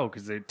to go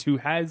because they're two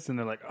heads, and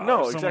they're like, "Oh,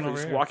 no, exactly."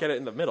 Just walk at it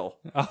in the middle.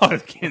 Oh, I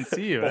can't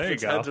see you. There you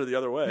go. Heads are the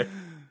other way.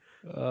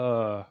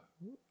 Oh,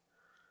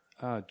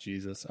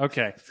 Jesus.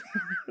 Okay.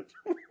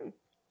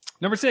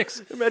 Number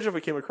 6. Imagine if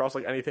we came across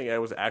like anything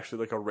that was actually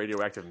like a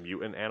radioactive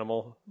mutant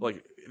animal,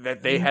 like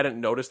that they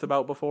hadn't noticed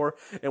about before,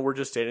 and we're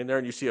just standing there,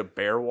 and you see a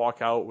bear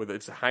walk out with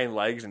its hind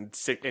legs and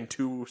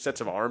 2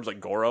 sets of arms,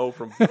 like Goro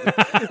from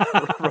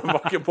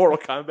fucking Mortal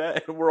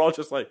Kombat, and we're all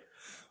just like,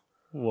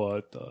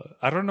 "What?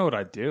 I don't know what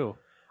I'd do."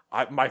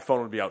 My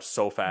phone would be out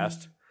so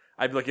fast.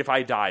 I'd be like, if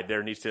I died,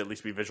 there needs to at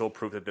least be visual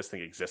proof that this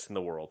thing exists in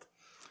the world.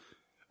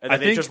 And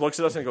then it just looks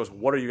at us and goes,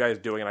 "What are you guys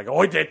doing?" And I go,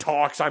 "Oh, it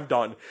talks. I'm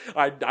done.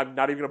 I'm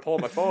not even going to pull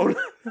out my phone."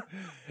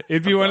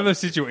 It'd be one of those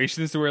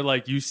situations where,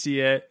 like, you see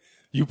it,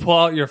 you pull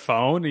out your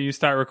phone and you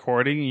start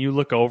recording and you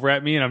look over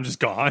at me and I'm just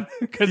gone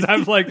because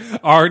I've, like,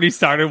 already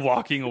started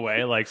walking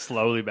away, like,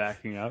 slowly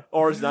backing up.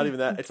 Or it's not even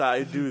that. It's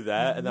I do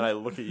that and then I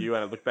look at you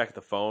and I look back at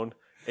the phone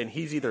and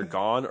he's either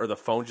gone or the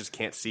phone just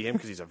can't see him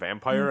because he's a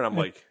vampire. And I'm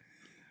like,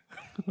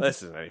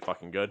 this isn't any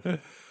fucking good. That's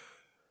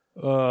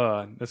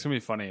going to be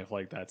funny if,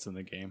 like, that's in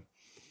the game.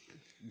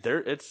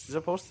 It's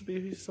supposed to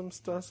be some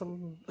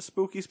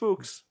spooky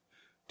spooks.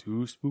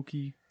 Too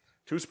spooky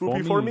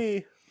for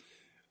me.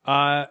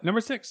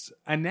 Number 6,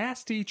 a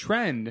nasty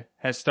trend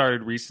has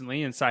started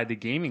recently inside the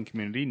gaming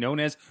community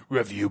known as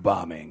review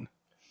bombing.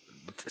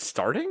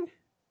 Starting?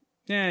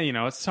 Yeah,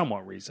 it's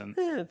somewhat recent.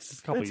 It's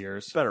a couple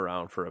years. It's been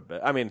around for a bit.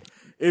 I mean,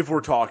 if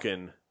we're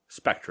talking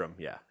Spectrum,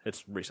 yeah,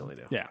 it's recently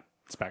new. Yeah,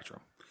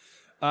 Spectrum.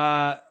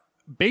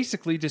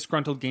 Basically,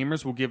 disgruntled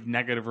gamers will give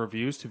negative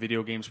reviews to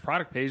video games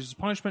product pages as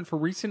punishment for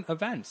recent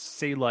events,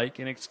 say like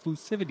an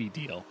exclusivity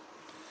deal.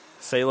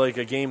 Say like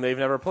a game they've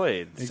never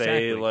played. Exactly.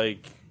 Say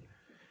like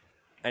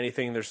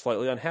anything they're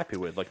slightly unhappy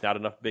with, like not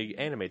enough big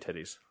anime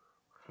titties.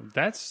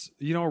 That's,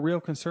 a real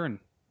concern,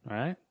 all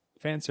right?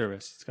 Fan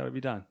service. It's got to be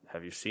done.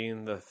 Have you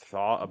seen the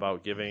thought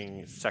about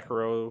giving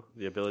Sekiro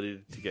the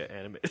ability to get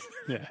animated?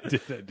 Yeah, I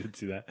did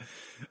see that.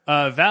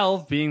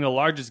 Valve, being the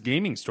largest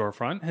gaming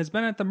storefront, has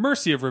been at the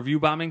mercy of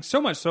review bombing,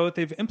 so much so that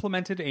they've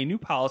implemented a new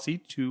policy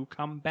to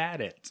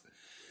combat it.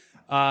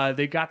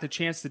 They got the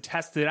chance to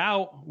test it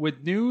out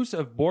with news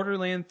of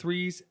Borderlands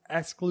 3's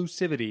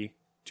exclusivity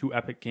to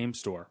Epic Games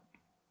Store.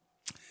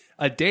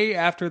 A day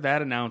after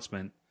that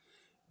announcement,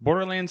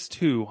 Borderlands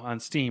 2 on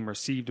Steam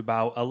received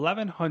about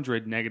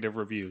 1,100 negative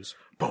reviews.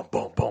 Boom,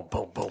 boom, boom,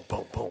 boom, boom,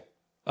 boom, boom.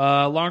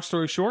 Long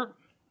story short,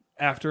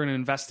 after an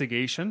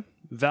investigation,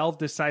 Valve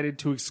decided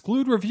to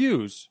exclude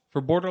reviews for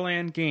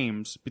Borderlands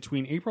games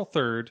between April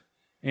 3rd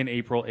and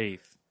April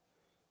 8th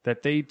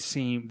that they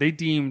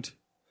deemed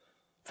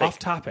fake. Off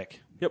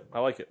topic. Yep, I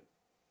like it.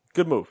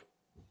 Good move.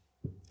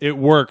 It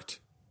worked,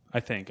 I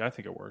think. I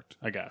think it worked,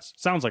 I guess.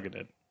 Sounds like it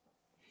did.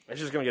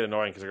 It's just going to get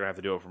annoying because they're going to have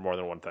to do it for more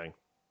than one thing.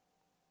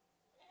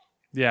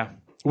 Yeah.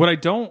 What I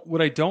don't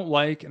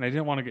like, and I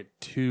didn't want to get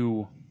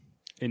too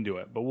into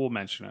it, but we'll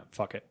mention it.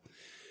 Fuck it.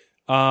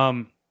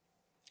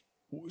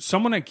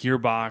 Someone at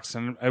Gearbox,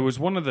 and it was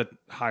one of the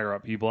higher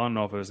up people. I don't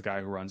know if it was the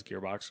guy who runs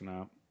Gearbox or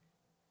not.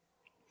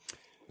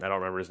 I don't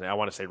remember his name. I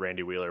want to say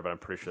Randy Wheeler, but I'm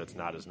pretty sure that's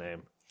not his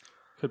name.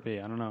 Could be.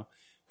 I don't know.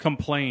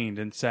 Complained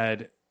and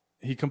said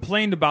he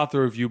complained about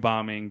the review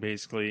bombing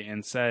basically,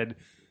 and said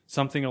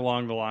something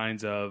along the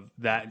lines of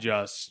that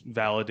just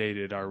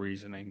validated our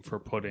reasoning for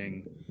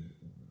putting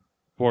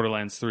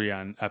Borderlands 3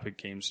 on Epic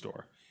Games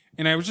Store.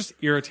 And I was just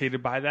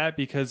irritated by that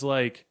because,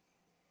 like,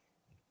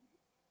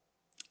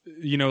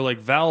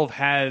 Valve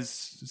has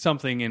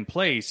something in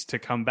place to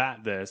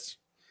combat this.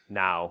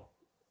 Now.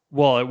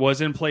 Well, it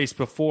was in place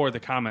before the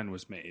comment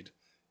was made.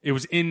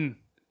 The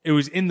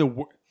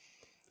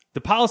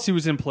policy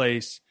was in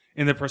place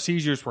and the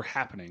procedures were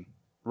happening.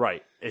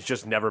 Right. It's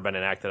just never been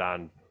enacted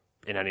on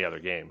in any other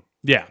game.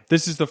 Yeah.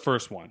 This is the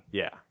first one.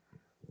 Yeah.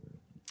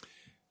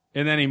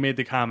 And then he made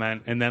the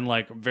comment, and then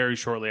like very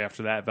shortly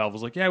after that, Valve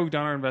was like, "Yeah, we've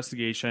done our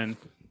investigation.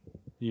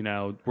 You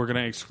know, we're going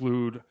to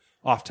exclude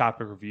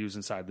off-topic reviews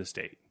inside the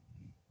state."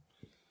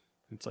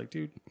 It's like,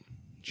 dude,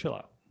 chill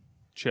out,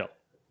 chill.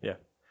 Yeah,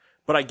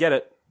 but I get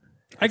it.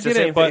 It's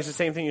the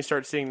same thing you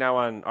start seeing now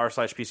on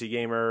r/PC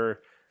Gamer.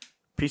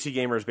 PC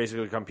Gamer has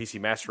basically become PC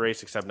Master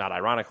Race, except not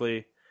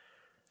ironically.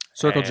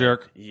 Circle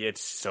jerk.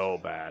 It's so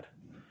bad.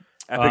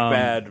 Epic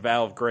bad.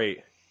 Valve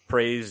great.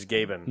 Praise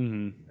Gaben.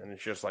 Mm-hmm. And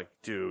it's just like,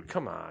 dude,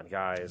 come on,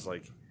 guys.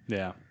 Like,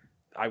 yeah.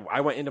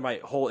 I went into my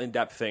whole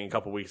in-depth thing a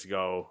couple weeks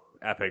ago,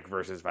 Epic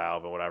versus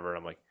Valve and whatever. And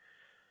I'm like,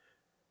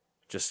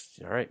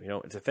 just, all right, you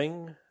know, it's a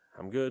thing.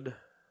 I'm good.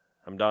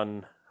 I'm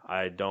done.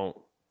 I don't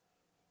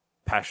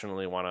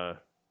passionately want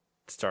to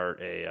start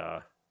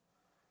a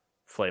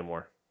flame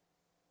war.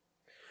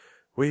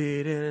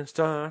 We didn't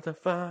start the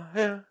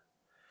fire.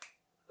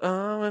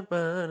 Oh, it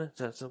burned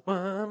just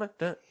one like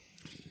that.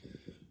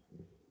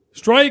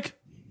 Strike.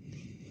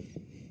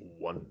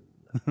 1.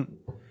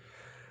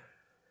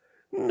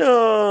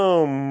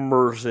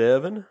 Number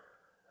 7.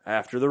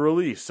 After the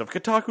release of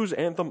Kotaku's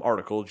Anthem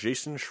article,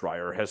 Jason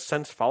Schreier has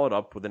since followed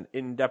up with an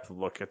in-depth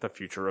look at the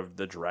future of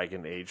the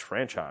Dragon Age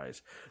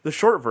franchise. The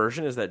short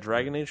version is that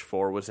Dragon Age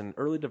 4 was in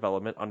early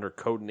development under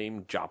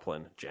codename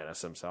Joplin,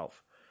 Janice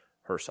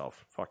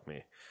herself, fuck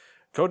me.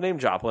 Codename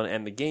Joplin,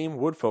 and the game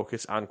would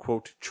focus on,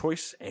 quote,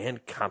 choice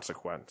and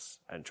consequence,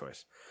 end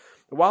choice,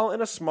 while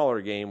in a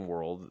smaller game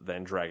world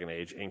than Dragon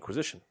Age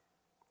Inquisition.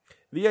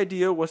 The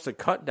idea was to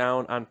cut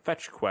down on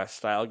fetch quest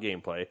style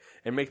gameplay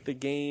and make the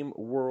game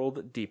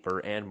world deeper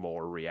and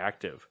more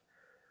reactive.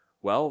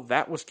 Well,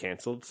 that was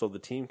cancelled so the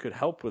team could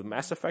help with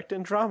Mass Effect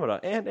Andromeda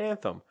and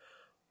Anthem.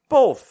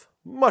 Both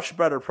much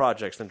better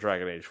projects than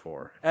Dragon Age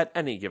 4 at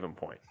any given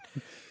point.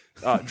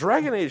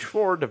 Dragon Age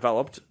 4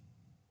 development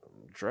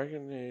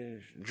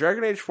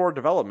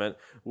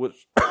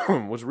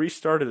was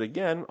restarted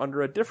again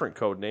under a different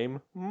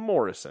codename,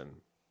 Morrison.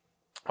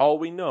 All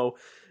we know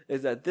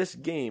is that this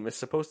game is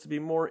supposed to be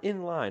more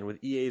in line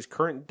with EA's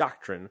current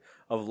doctrine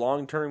of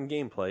long-term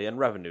gameplay and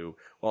revenue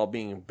while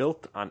being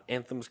built on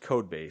Anthem's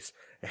codebase.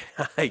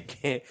 And I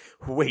can't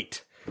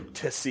wait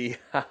to see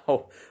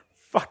how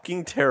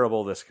fucking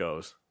terrible this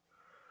goes.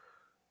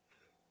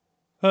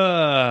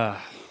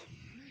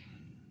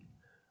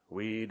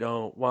 We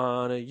don't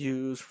want to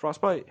use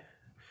Frostbite.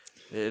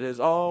 It is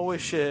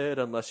always shit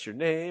unless your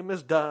name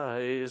is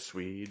Dice.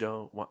 We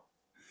don't want...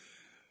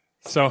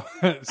 So,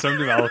 some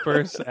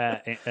developers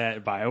at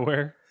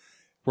BioWare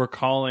were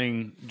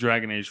calling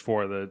Dragon Age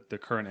 4, the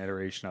current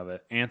iteration of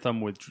it,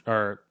 Anthem with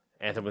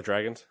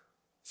Dragons?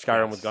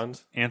 Skyrim with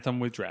guns? Anthem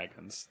with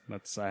Dragons.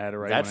 I had it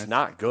right. That's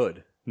not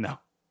good. No.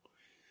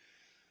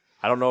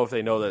 I don't know if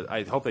they know that.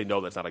 I hope they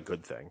know that's not a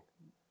good thing.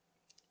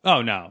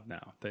 Oh, no.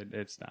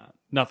 It's not.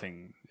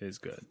 Nothing is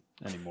good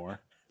anymore.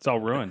 It's all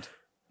ruined.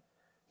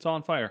 It's all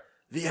on fire.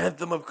 The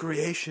anthem of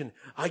creation.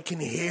 I can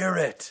hear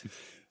it.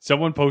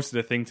 Someone posted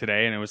a thing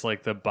today, and it was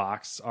like the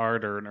box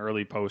art or an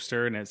early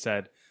poster, and it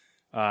said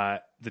one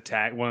of the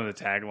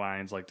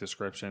taglines, like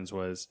descriptions,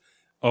 was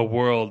 "A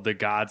world the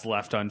gods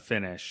left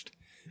unfinished,"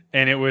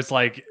 and it was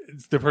like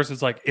the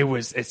person's like,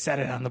 it said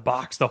it on the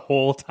box the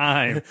whole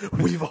time.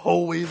 We've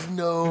always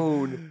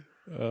known.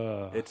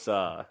 It's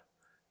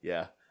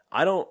yeah.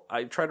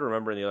 I tried to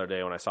remember the other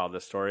day when I saw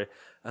this story.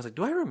 I was like,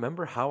 do I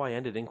remember how I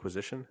ended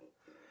Inquisition?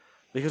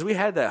 Because we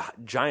had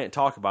that giant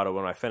talk about it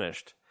when I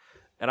finished.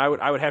 And I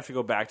would have to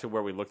go back to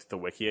where we looked at the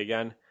wiki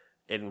again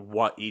and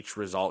what each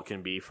result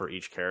can be for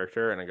each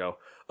character. And I go,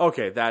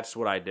 okay, that's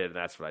what I did, and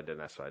that's what I did,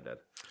 and that's what I did.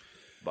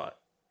 But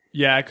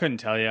yeah, I couldn't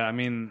tell you. I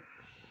mean,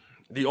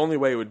 the only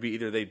way would be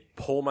either they'd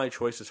pull my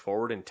choices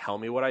forward and tell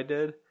me what I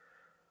did,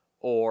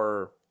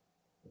 or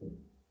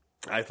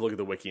I have to look at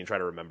the wiki and try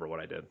to remember what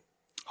I did.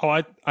 Oh,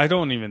 I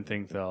don't even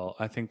think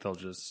I think they'll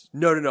just...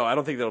 No, I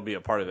don't think that'll be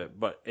a part of it,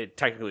 but it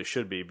technically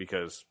should be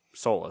because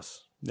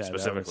Solus,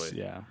 specifically.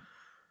 Yeah.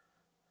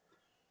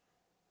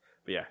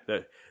 But yeah,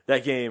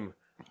 that game,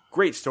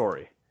 great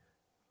story.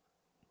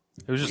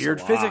 It was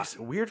just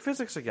weird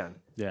physics again.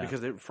 Yeah.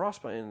 Because they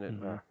Frostbite in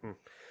it.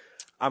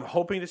 I'm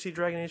hoping to see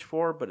Dragon Age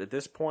 4, but at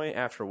this point,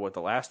 after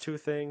the last two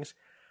things,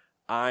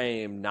 I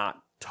am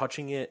not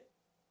touching it.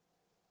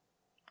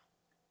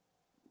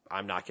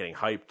 I'm not getting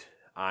hyped.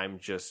 I'm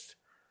just...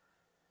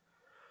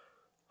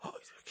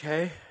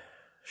 Okay,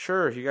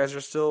 sure. You guys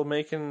are still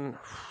making,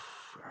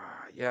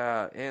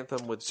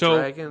 Anthem with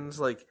dragons.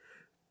 Like,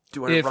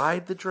 do I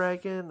ride the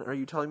dragon? Are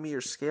you telling me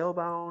you're scale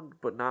bound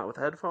but not with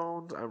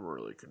headphones? I'm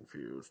really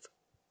confused.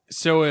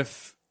 So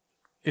if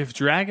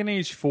Dragon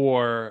Age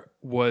 4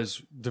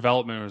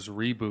 development was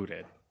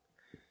rebooted,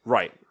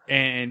 right,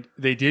 and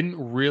they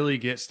didn't really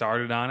get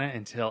started on it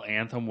until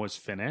Anthem was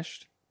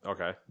finished.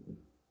 Okay.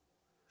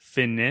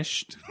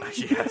 Finished.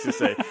 Yeah, I was to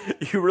say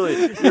you're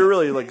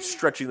really like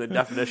stretching the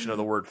definition of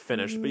the word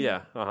finished, but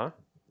yeah,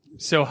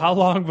 So how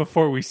long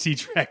before we see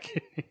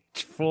Dragon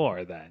Age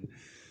 4 then?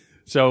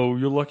 So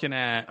you're looking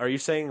at... Are you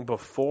saying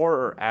before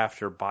or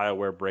after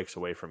BioWare breaks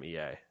away from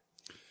EA?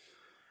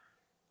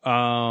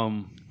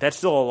 That's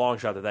still a long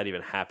shot that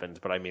even happens,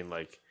 but I mean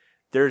like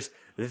there's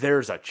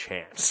a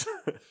chance.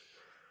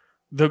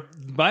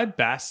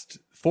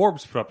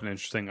 Forbes put up an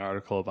interesting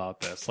article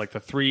about this, like the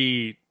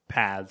 3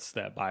 paths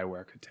that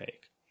BioWare could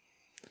take.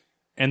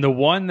 And the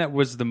one that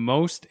was the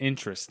most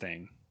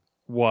interesting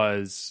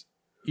was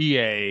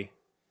EA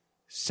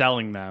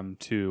selling them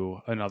to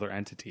another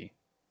entity.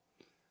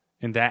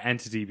 And that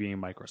entity being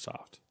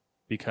Microsoft.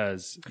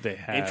 Because they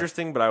have...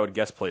 Interesting, but I would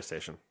guess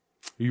PlayStation.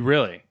 You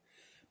really?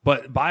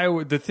 But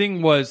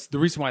the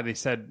reason why they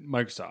said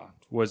Microsoft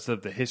was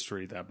that the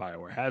history that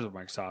BioWare has with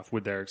Microsoft,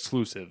 with their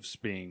exclusives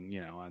being,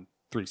 on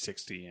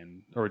 360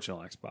 and original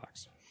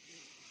Xbox.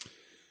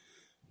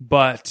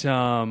 But,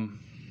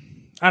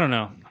 I don't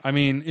know. I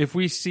mean, if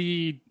we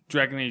see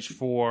Dragon Age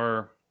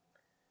 4,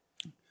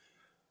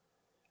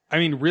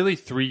 really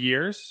 3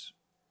 years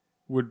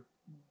would...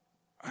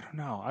 I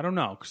don't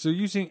know. Because they're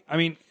using...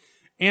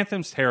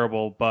 Anthem's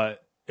terrible,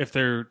 but if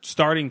they're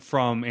starting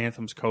from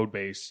Anthem's code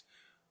base,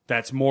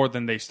 that's more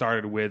than they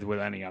started with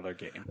any other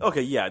game.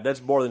 Okay, yeah,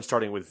 that's more than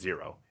starting with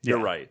 0. You're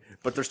right.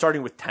 But they're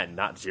starting with 10,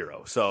 not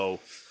 0. So,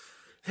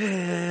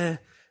 I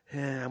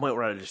might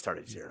rather just start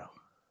at 0.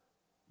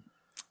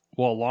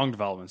 Well, a long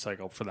development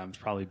cycle for them is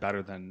probably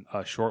better than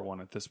a short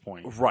one at this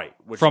point. Right.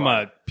 From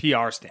a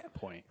PR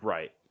standpoint.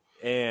 Right.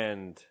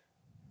 And...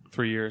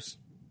 3 years.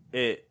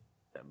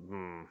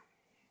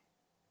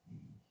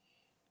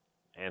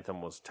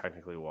 Anthem was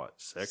technically what,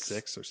 6?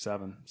 6 or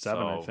 7.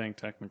 7, I think,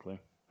 technically.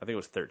 I think it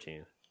was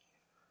 13.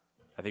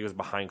 I think it was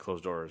behind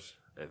closed doors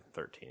at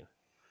 13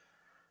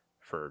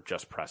 for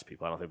just press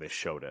people. I don't think they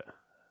showed it.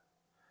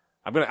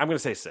 I'm gonna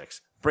say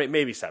 6,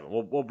 maybe 7.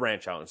 We'll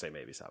branch out and say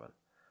maybe 7,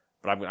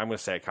 but I'm gonna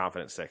say a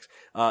confident 6.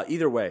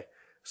 Either way,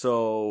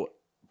 so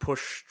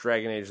push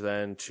Dragon Age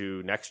then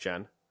to next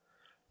gen.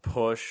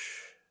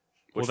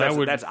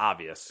 That's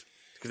obvious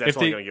because that's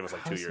only gonna give us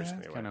like 2 years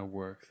anyway. Gonna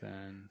work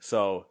then.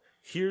 So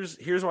here's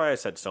why I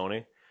said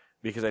Sony,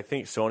 because I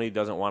think Sony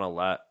doesn't want to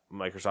let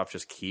Microsoft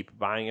just keep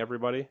buying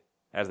everybody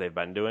as they've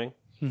been doing.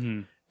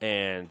 Mm-hmm.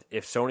 And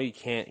if Sony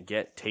can't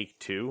get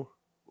Take-Two,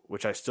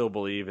 which I still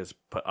believe is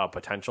a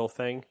potential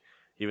thing,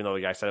 even though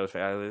the guy said it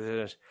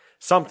was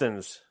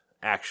something's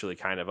actually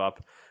kind of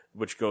up,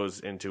 which goes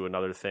into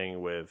another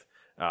thing with,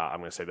 I'm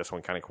going to say this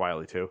one kind of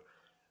quietly too.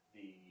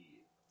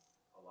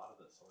 A lot of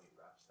the Sony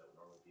reps that would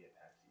normally be at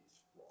PAX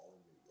East were all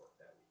in New York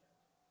that weekend,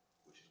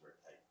 which is where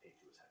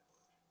Take-Two is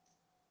headquartered.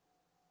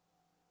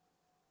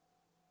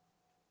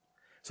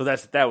 So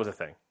that was a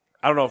thing.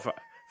 I don't know if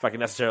I can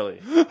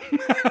necessarily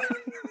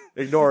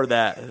ignore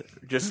that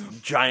just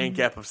giant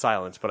gap of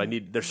silence, but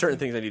there's certain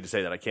things I need to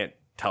say that I can't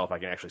tell if I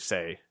can actually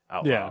say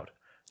out loud.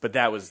 But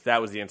that was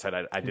the insight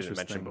I didn't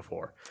mention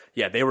before.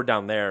 Yeah, they were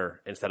down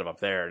there instead of up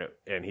there,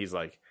 and he's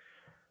like,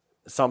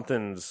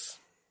 something's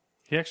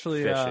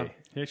fishy.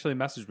 He actually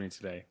messaged me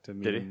today to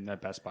meet him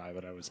at Best Buy,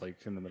 but I was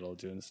like in the middle of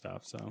doing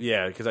stuff. So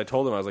yeah, because I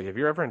told him, I was like, if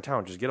you're ever in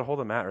town, just get a hold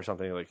of Matt or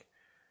something. Like,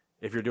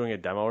 if you're doing a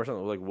demo or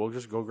something, like, we'll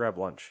just go grab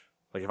lunch.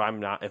 Like, if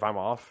I'm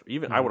off,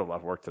 I would have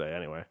left work today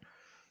anyway,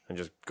 and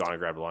just gone and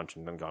grabbed lunch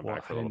and then gone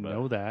back for a little bit. I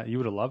didn't know that. You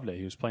would have loved it.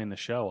 He was playing the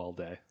show all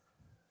day.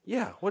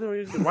 Yeah. What do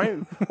we do?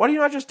 Why do you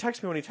not just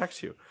text me when he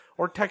texts you,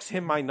 or text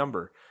him my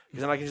number?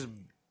 Because then I can just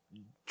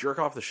jerk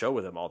off the show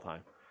with him all the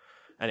time.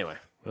 Anyway.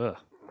 Ugh.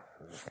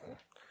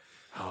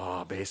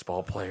 Oh,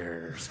 baseball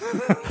players.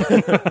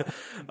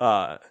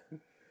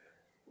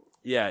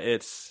 Yeah,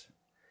 it's.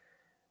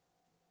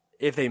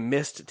 If they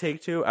missed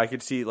Take-Two, I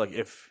could see, like,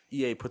 if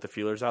EA put the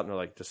feelers out and they're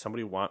like, does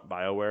somebody want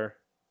BioWare?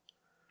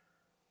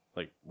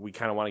 Like, we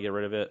kind of want to get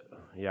rid of it,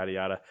 yada,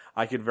 yada.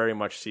 I could very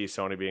much see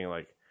Sony being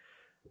like,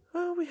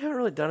 well, we haven't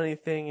really done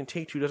anything, and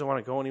Take-Two doesn't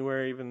want to go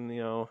anywhere, even,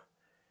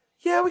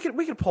 Yeah, we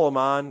could pull them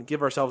on,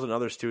 give ourselves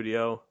another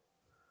studio.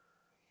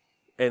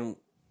 And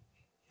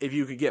if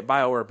you could get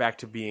BioWare back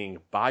to being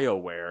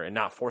BioWare and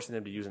not forcing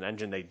them to use an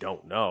engine they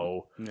don't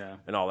know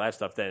and all that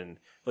stuff, then,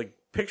 like,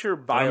 picture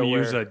BioWare...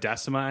 use a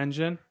Decima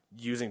engine?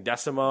 Using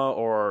Decima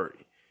or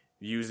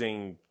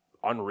using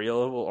Unreal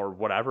or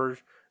whatever,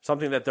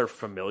 something that they're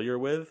familiar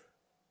with.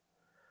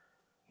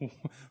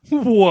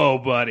 Whoa,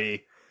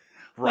 buddy.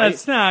 Right?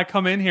 Let's not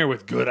come in here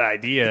with good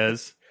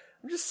ideas.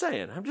 I'm just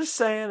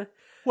saying.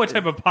 What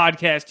type of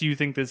podcast do you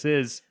think this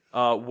is?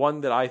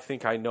 One that I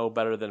think I know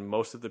better than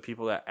most of the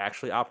people that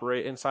actually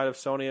operate inside of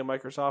Sony and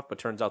Microsoft, but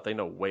turns out they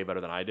know way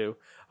better than I do.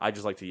 I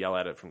just like to yell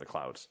at it from the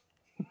clouds.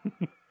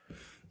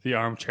 The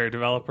armchair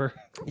developer?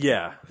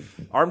 Yeah.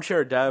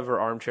 Armchair dev or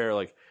armchair,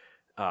 like,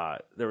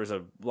 there was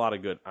a lot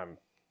of good... I'm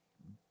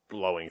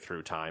blowing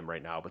through time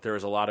right now, but there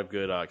was a lot of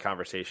good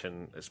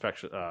conversation,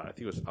 especially, I think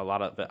it was a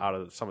lot of out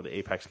of some of the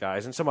Apex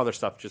guys and some other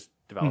stuff, just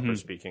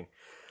developers speaking,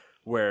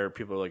 where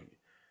people are like,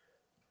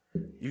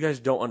 you guys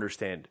don't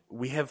understand.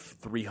 We have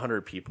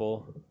 300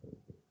 people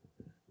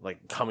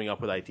like coming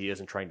up with ideas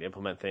and trying to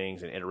implement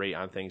things and iterate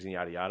on things and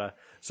yada yada.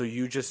 So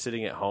you just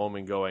sitting at home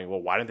and going,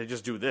 well, why didn't they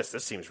just do this?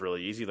 This seems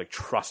really easy. Like,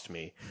 trust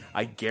me.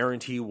 I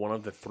guarantee one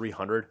of the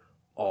 300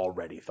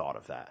 already thought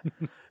of that.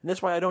 And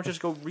that's why I don't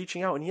just go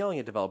reaching out and yelling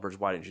at developers,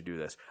 why didn't you do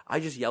this? I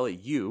just yell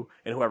at you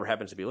and whoever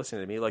happens to be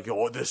listening to me like,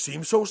 oh, this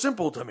seems so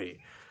simple to me.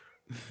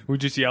 We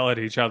just yell at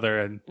each other,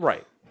 and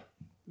Right.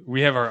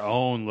 we have our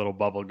own little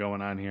bubble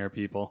going on here,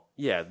 people.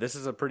 Yeah, this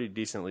is a pretty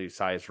decently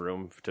sized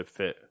room to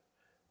fit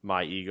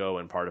my ego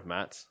and part of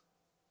Matt's.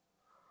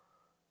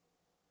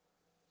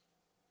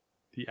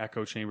 The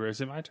echo chamber. Is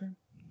it my turn?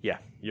 Yeah,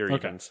 your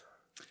Okay. evens.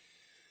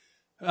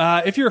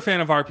 If you're a fan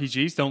of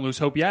RPGs, don't lose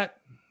hope yet.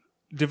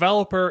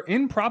 Developer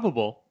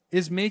Improbable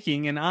is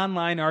making an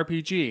online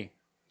RPG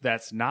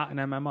that's not an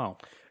MMO.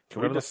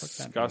 Can we Whatever the fuck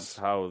that discuss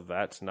how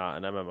that's not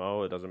an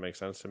MMO? It doesn't make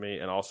sense to me.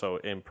 And also,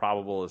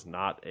 Improbable is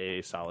not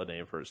a solid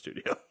name for a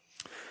studio.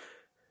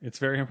 It's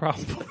very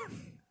improbable.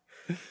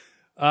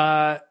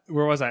 Where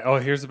was I? Oh,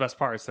 here's the best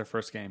part. It's their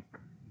first game.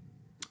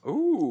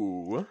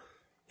 Ooh.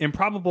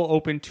 Improbable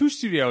opened 2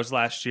 studios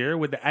last year,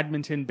 with the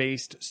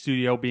Edmonton-based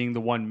studio being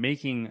the one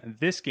making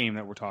this game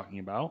that we're talking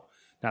about.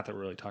 Not that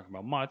we're really talking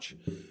about much.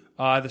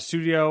 The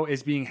studio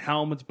is being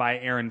helmed by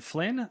Aaron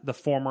Flynn, the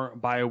former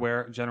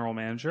BioWare general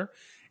manager,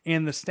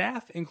 and the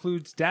staff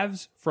includes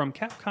devs from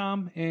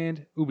Capcom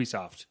and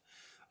Ubisoft.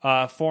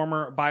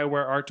 Former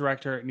BioWare art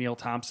director Neil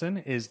Thompson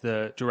is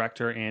the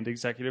director and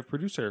executive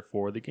producer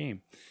for the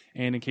game.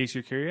 And in case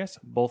you're curious,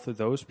 both of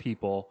those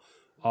people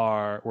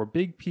were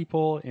big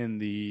people in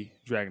the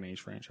Dragon Age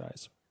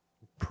franchise.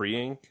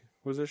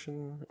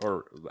 Pre-Inquisition?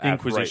 Or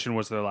Inquisition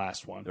was their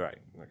last one. Right.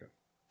 Okay.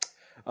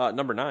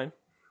 Number 9.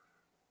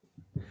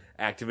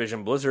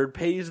 Activision Blizzard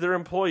pays their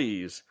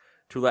employees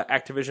to let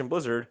Activision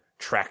Blizzard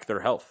track their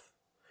health.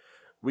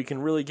 We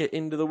can really get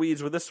into the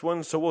weeds with this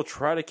one, so we'll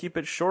try to keep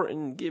it short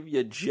and give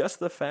you just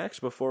the facts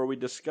before we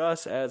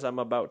discuss, as I'm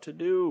about to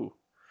do.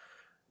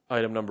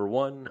 Item number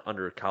 1,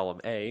 under column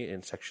A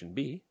in section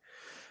B.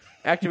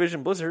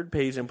 Activision Blizzard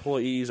pays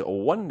employees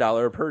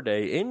 $1 per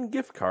day in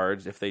gift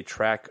cards if they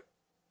track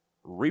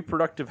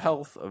reproductive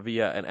health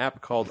via an app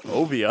called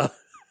Ovia.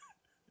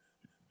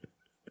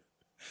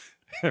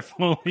 If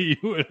only you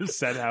would have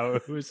said how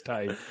it was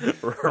typed.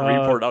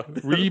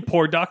 Reproductive.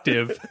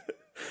 Reproductive.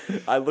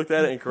 I looked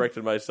at it and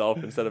corrected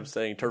myself instead of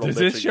saying turtle Does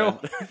bitch it show?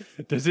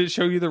 again. Does it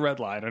show you the red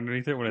line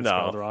underneath it when it's No.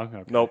 spelled wrong?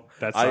 Okay. Nope.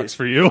 That sucks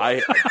for you.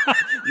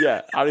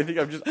 Yeah, I think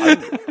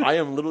I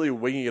am literally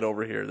winging it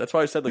over here. That's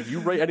why I said, like, you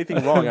write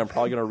anything wrong, I'm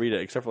probably gonna read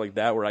it, except for like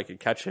that where I could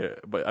catch it.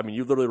 But I mean,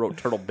 you literally wrote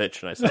turtle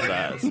bitch, and I said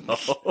that.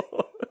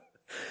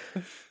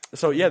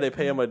 So yeah, they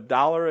pay them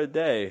 $1 a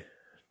day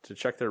to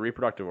check their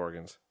reproductive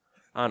organs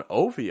on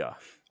Ovia.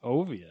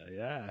 Ovia,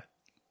 yeah.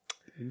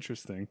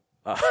 Interesting.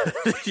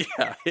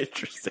 Yeah,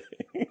 interesting.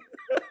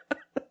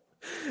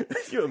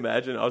 Can you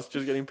imagine us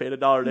just getting paid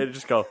 $1 a day to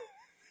just go,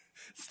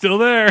 still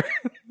there?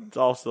 It's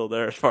all still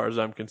there as far as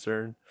I'm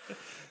concerned.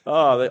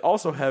 They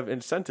also have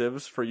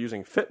incentives for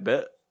using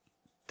Fitbit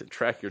to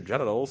track your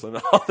genitals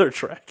and other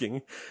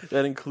tracking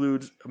that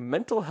includes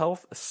mental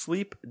health,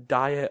 sleep,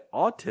 diet,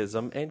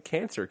 autism, and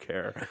cancer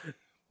care.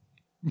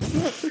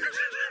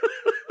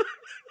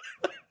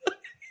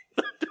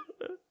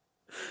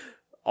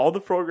 All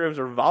the programs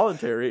are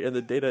voluntary and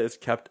the data is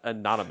kept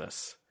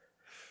anonymous.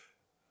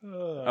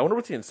 I wonder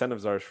what the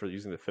incentives are for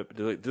using the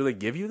Fitbit. Do they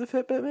give you the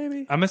Fitbit,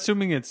 maybe? I'm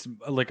assuming it's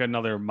like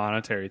another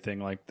monetary thing,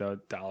 like the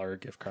 $1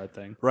 gift card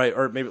thing. Right,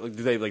 or maybe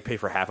do they like pay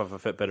for half of a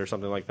Fitbit or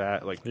something like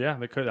that? Like, yeah,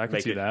 they could. I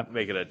could see that.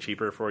 Make it a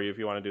cheaper for you if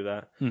you want to do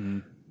that. Mm-hmm.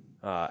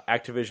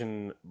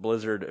 Activision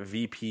Blizzard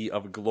VP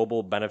of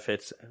Global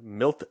Benefits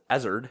Milt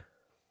Ezard.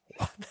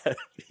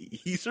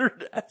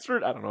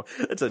 Ezard? I don't know.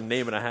 It's a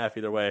name and a half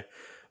either way.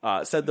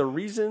 Said the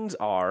reasons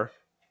are,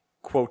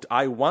 quote,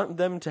 I want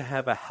them to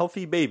have a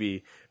healthy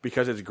baby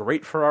because it's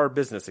great for our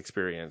business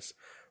experience,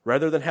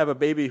 rather than have a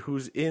baby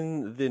who's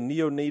in the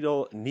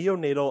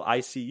neonatal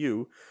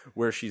ICU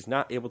where she's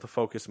not able to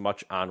focus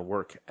much on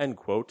work, end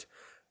quote.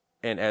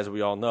 And as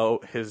we all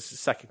know, his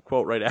second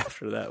quote right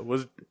after that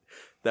was,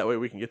 that way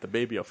we can get the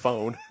baby a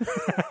phone.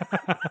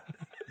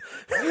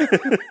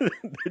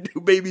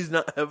 Do babies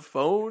not have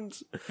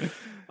phones?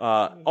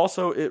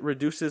 Also, it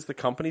reduces the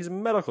company's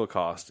medical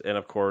cost. And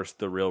of course,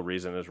 the real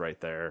reason is right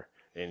there.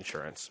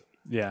 Insurance.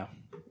 Yeah.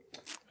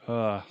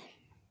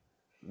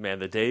 Man,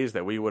 the days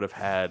that we would have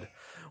had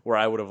where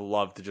I would have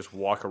loved to just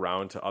walk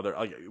around to other,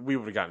 like, we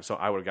would have gotten, so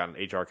I would have gotten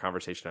an HR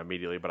conversation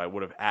immediately, but I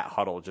would have at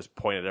huddle just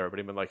pointed at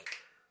everybody and been like,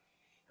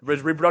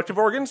 everybody's reproductive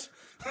organs?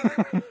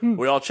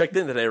 We all checked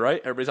in today, right?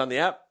 Everybody's on the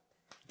app?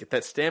 Get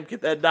that stamp,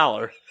 get that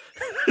 $1.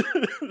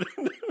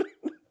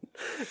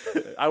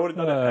 I would have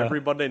done it every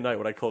Monday night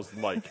when I closed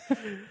the mic.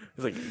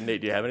 He's like,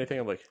 Nate, do you have anything?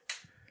 I'm like,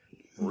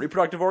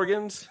 reproductive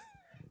organs?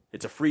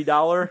 It's a free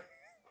 $1.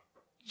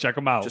 Check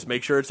them out. Just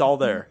make sure it's all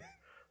there.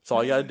 That's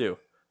all you got to do.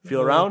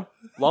 Feel around,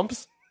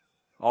 lumps,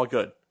 all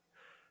good.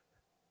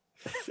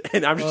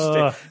 And I'm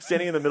just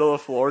standing in the middle of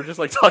the floor, just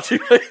like touching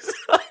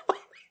myself.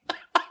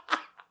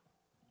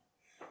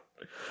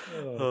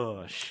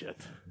 Oh, shit.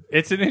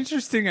 It's an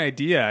interesting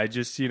idea. I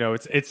just,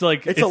 it's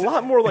like... It's a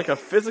lot more like a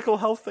physical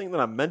health thing than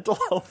a mental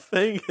health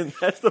thing, and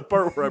that's the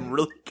part where I'm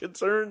really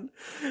concerned.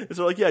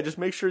 So, like, yeah, just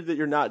make sure that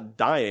you're not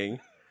dying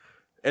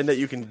and that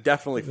you can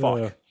definitely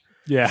fuck.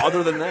 Yeah.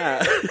 Other than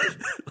that,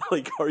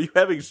 like, are you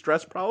having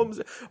stress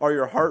problems? Are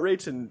your heart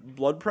rates and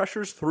blood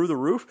pressures through the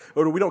roof?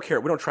 Or we don't care.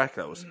 We don't track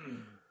those.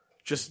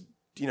 Just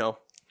you know,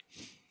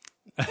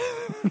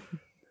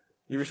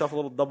 give yourself a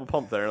little double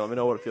pump there and let me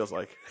know what it feels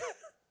like.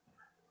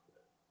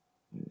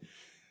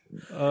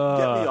 Get me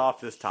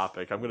off this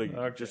topic. I'm going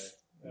to just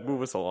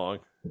move us along.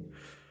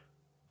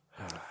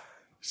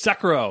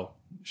 Sekiro,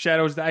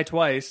 Shadows Die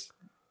Twice,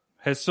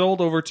 has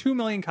sold over 2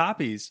 million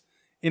copies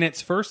in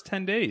its first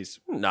 10 days.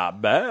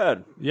 Not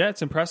bad. Yeah,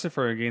 it's impressive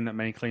for a game that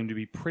many claim to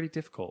be pretty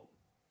difficult.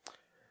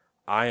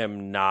 I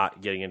am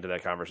not getting into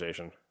that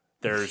conversation.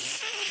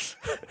 There's...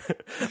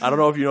 I don't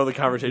know if you know the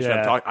conversation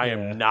I'm talking. I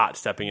am not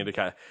stepping into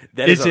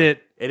that. Is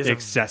it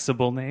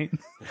accessible, Nate?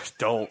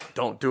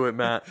 Don't do it,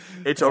 Matt.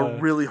 It's a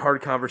really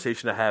hard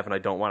conversation to have, and I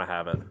don't want to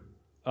have it.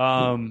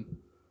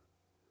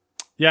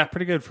 Yeah,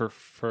 pretty good for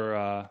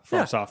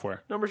From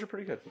Software. Numbers are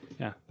pretty good.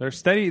 Yeah, they're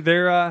steady.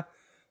 They're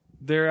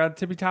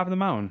tippy top of the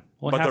mountain.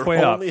 But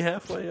they're only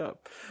halfway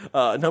up.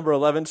 Number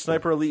 11,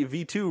 Sniper Elite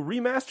V2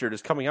 Remastered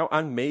is coming out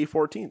on May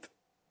 14th.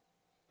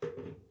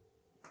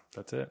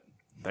 That's it.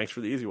 Thanks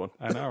for the easy one.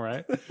 I know,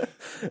 right?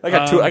 I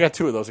got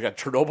two of those. I got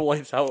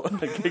Chernobyl out on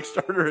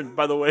Kickstarter, and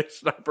by the way,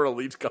 Sniper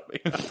Elite's coming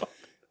out.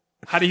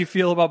 How do you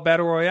feel about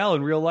Battle Royale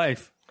in real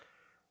life?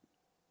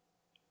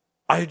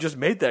 I just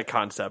made that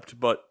concept,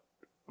 but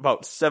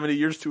about 70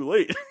 years too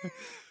late.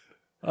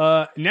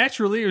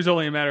 Naturally, it was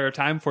only a matter of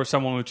time before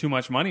someone with too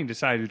much money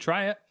decided to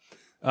try it.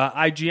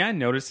 IGN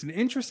noticed an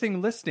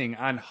interesting listing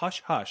on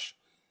Hush Hush,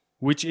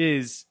 which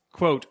is,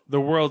 quote, the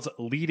world's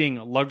leading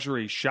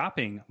luxury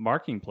shopping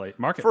marketplace.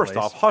 First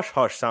off, Hush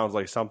Hush sounds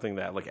like something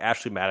that like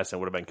Ashley Madison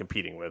would have been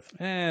competing with.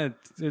 Yeah.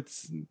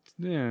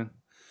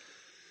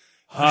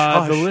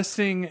 Hush, the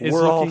listing is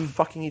we're all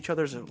fucking each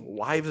other's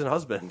wives and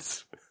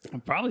husbands.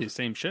 Probably the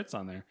same shits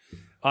on there.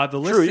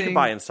 True, you can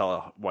buy and sell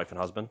a wife and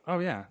husband. Oh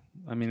yeah,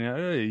 I mean,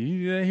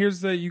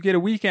 you get a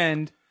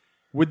weekend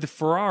with the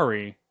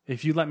Ferrari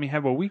if you let me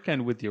have a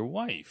weekend with your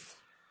wife.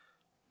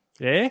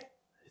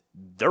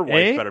 Their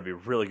wife better be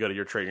really good at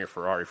your trading your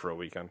Ferrari for a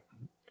weekend.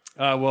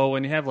 Well,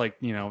 when you have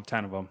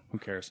 10 of them, who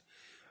cares?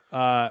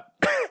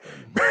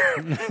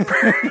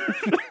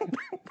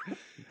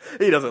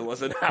 He doesn't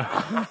listen.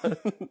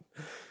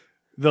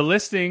 The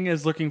listing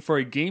is looking for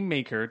a game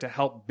maker to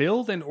help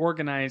build and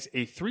organize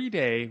a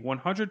 3-day,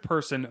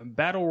 100-person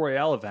Battle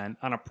Royale event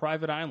on a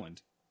private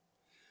island.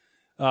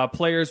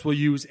 Players will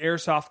use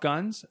airsoft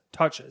guns,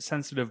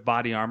 touch-sensitive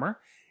body armor,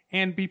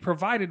 and be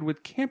provided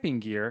with camping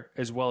gear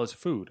as well as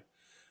food.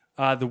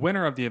 The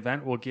winner of the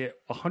event will get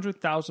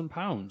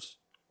 £100,000,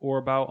 or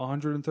about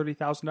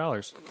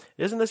 $130,000.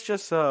 Isn't this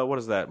just, what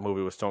is that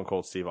movie with Stone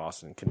Cold Steve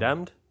Austin?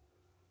 Condemned?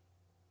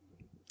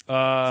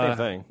 Same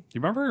thing. Do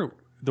you remember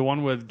the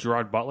one with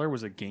Gerard Butler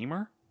was a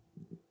gamer?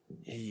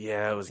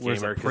 Yeah, it was gamer.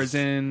 Was a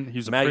prison. He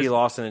was a Maggie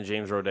Lawson and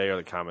James Roday are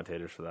the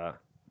commentators for that.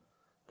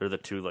 They're the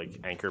two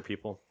anchor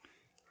people.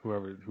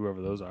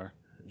 Whoever those are.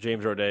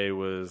 James Roday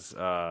was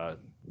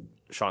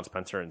Sean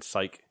Spencer in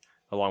Psych,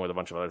 along with a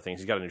bunch of other things.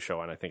 He's got a new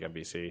show on, I think,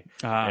 NBC.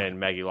 And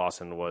Maggie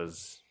Lawson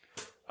was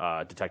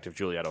Detective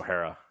Juliet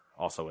O'Hara,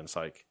 also in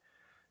Psych,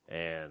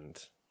 and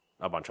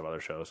a bunch of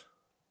other shows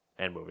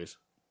and movies.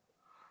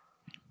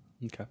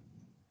 Okay.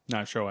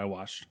 Not a show I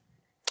watched.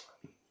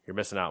 You're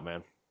missing out,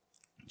 man.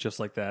 Just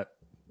like that.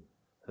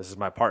 This is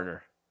my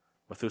partner,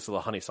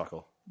 Methuselah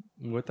Honeysuckle.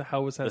 What the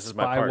hell was that? This is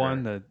my partner,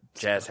 one? The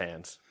Jazz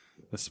Hands.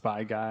 The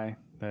spy guy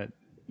that...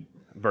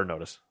 Bird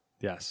Notice.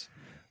 Yes.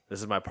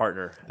 This is my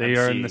partner. They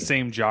are in the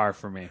same jar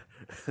for me.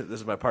 This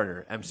is my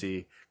partner,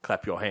 MC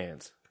Clap Your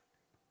Hands.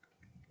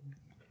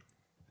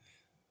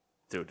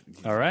 Dude,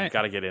 all right. You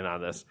got to get in on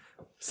this.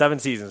 7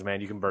 seasons, man.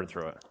 You can burn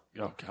through it.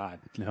 Oh, God.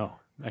 No.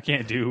 I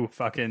can't do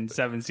fucking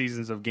 7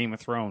 seasons of Game of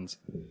Thrones.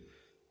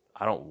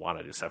 I don't want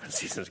to do 7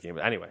 seasons of Game of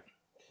Thrones. Anyway.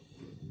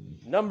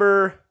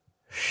 Number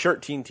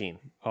 13.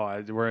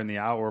 Oh, we're in the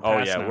hour. Oh,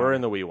 yeah. We're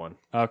in the wee one.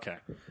 Okay.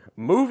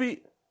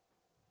 Movie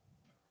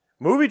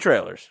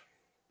trailers.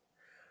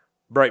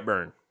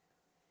 Brightburn.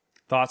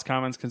 Thoughts,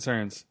 comments,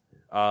 concerns?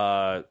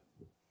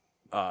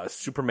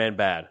 Superman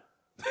bad.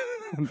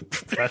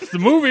 That's the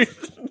movie.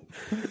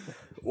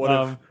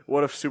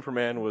 What if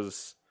Superman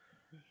was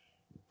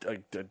a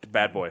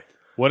bad boy?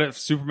 What if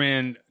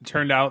Superman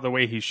turned out the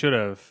way he should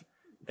have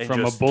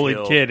from a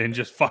bullied kid and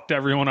just fucked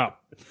everyone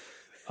up?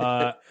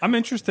 I'm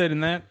interested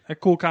in that. A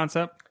cool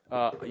concept.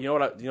 You know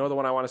what? You know the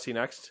one I want to see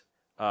next?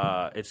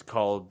 It's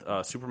called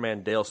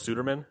Superman Dale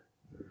Suderman.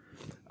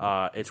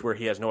 It's where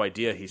he has no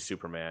idea he's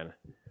Superman,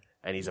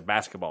 and he's a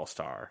basketball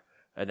star,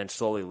 and then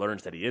slowly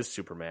learns that he is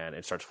Superman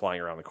and starts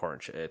flying around the court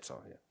and shit. It's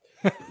all,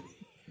 yeah.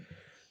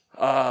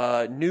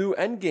 New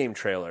Endgame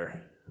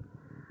trailer.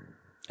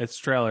 It's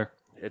a trailer.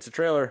 It's a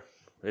trailer.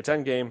 It's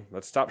Endgame.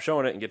 Let's stop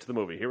showing it and get to the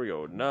movie. Here we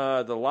go.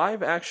 The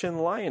live-action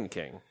Lion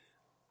King.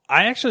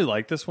 I actually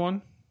like this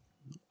one.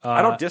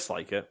 I don't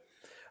dislike it.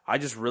 I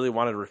just really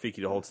wanted Rafiki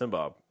to hold Simba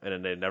up,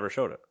 and they never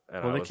showed it.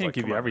 And well, they can't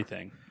give you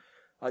everything.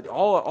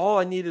 All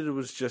I needed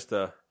was just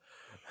a...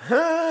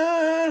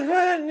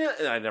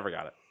 I never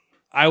got it.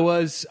 I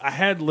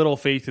had little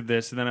faith in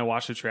this, and then I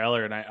watched the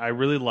trailer, and I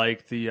really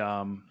like the...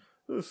 I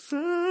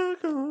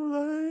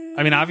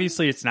mean,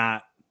 obviously, it's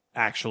not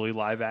actually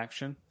live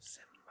action.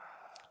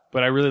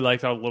 But I really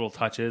liked all the little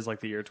touches, like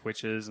the ear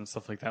twitches and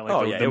stuff like that.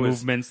 Like the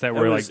movements that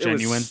were like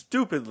genuine. It was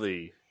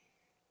stupidly.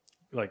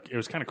 Like, it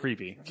was kind of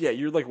creepy. Yeah,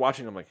 you're like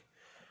watching them like,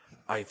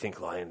 I think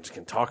lions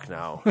can talk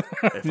now.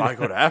 If I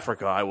go to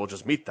Africa, I will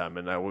just meet them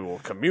and we will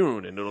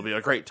commune and it'll be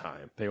a great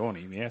time. They won't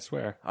eat me, I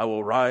swear. I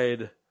will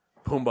ride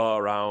Pumbaa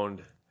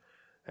around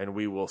and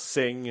we will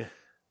sing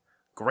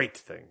great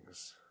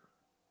things.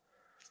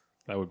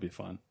 That would be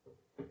fun.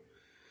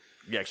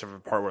 Yeah, except for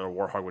the part where the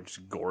warhog would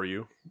just gore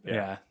you.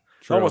 Yeah,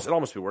 true. It'd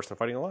almost be worse than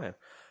fighting a lion.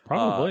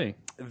 Probably.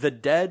 The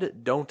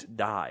dead don't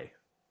die.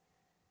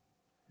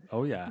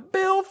 Oh, yeah.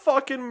 Bill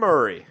fucking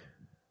Murray.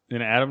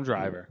 And Adam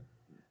Driver.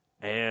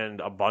 And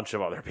a bunch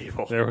of other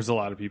people. There was a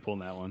lot of people in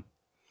that one.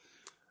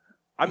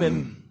 I'm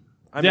in.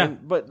 I'm in.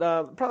 But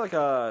probably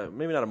like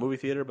maybe not a movie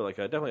theater, but like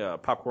definitely a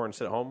popcorn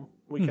sit-at-home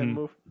weekend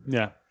move.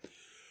 Yeah.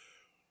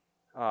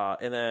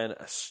 And then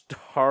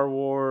Star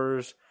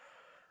Wars,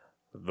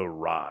 The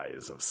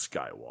Rise of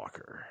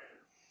Skywalker.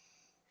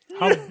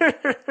 I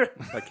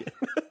can't.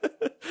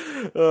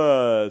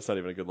 It's not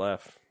even a good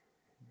laugh.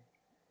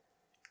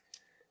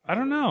 I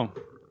don't know.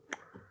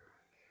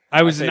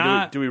 I was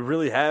not. Do we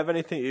really have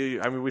anything?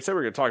 I mean, we said we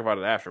were going to talk about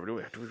it after, but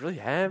do we really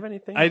have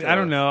anything? I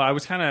don't know. I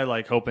was kind of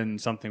like hoping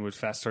something would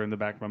fester in the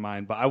back of my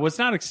mind, but I was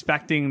not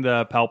expecting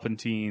the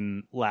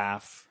Palpatine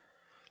laugh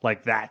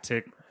like that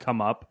to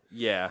come up.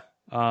 Yeah.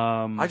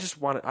 I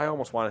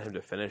almost wanted him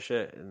to finish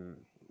it and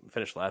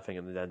finish laughing,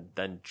 and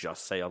then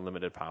just say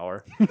unlimited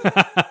power.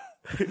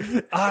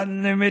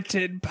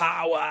 Unlimited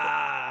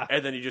power.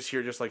 And then you just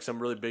hear just like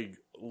some really big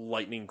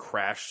lightning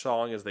crash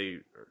song as they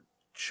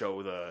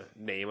show the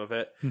name of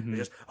it. Mm-hmm.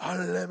 Just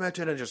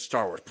unlimited and just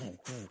Star Wars,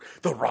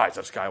 The Rise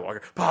of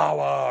Skywalker,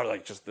 power,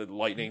 like just the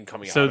lightning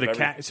coming out.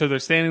 So they're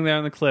standing there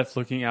on the cliff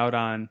looking out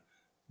on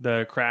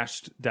the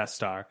crashed Death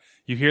Star.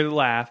 You hear the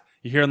laugh,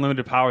 you hear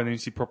unlimited power, and then you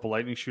see purple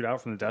lightning shoot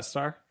out from the Death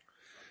Star.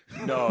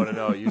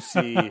 No.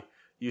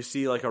 You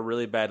see like a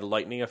really bad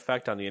lightning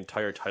effect on the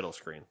entire title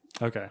screen.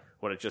 Okay.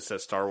 When it just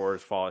says Star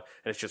Wars Fall, and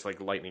it's just like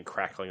lightning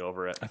crackling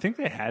over it. I think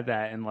they had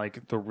that in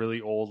like the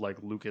really old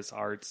like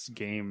LucasArts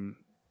game.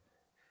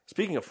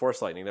 Speaking of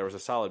Force lightning, there was a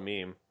solid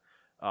meme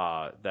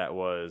that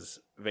was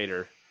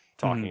Vader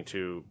talking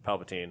to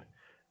Palpatine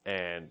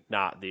and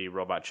not the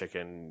robot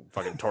chicken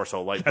fucking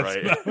torso light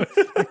bright.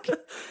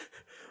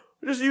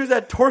 Just use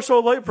that torso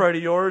light bright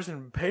of yours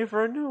and pay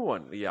for a new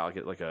one. Yeah, I'll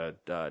get like a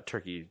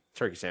turkey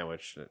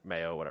sandwich,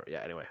 mayo, whatever.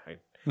 Yeah, anyway, I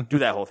do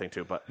that whole thing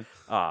too. But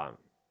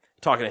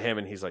talking to him,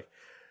 and he's like,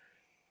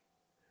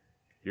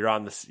 "You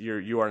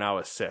are now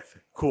a Sith.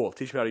 Cool.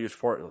 Teach me how to use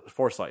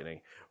Force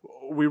lightning.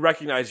 We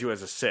recognize you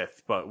as a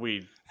Sith, but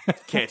we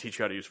can't teach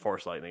you how to use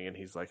Force lightning." And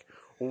he's like,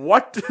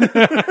 "What?"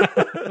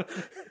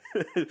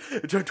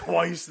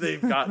 Twice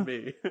they've got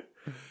me.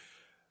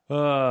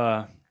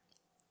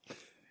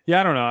 Yeah,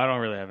 I don't know. I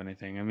don't really have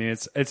anything. I mean,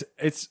 it's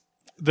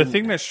the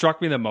thing that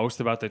struck me the most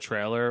about the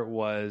trailer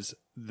was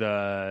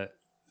the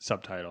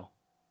subtitle,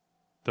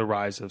 The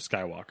Rise of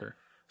Skywalker.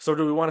 So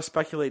do we want to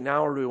speculate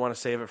now, or do we want to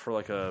save it for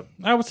like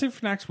I would say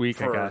for next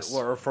week, I guess.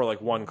 Or for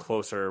like one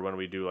closer when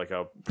we do like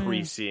a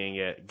pre-seeing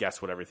it,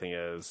 guess what everything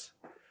is.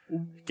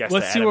 Guess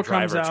Let's that see Adam what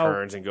Driver turns out.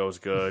 turns and goes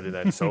good, and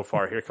then so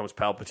far here comes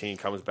Palpatine,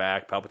 comes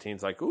back.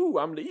 Palpatine's like, "Ooh,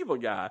 I'm the evil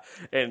guy,"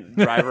 and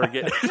Driver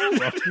get.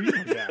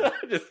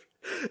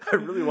 I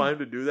really want him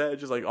to do that.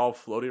 It's just like all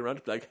floating around,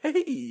 just be like,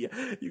 "Hey,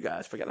 you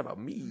guys forgot about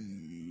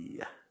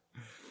me."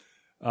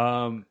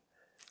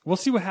 We'll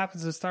see what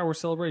happens at Star Wars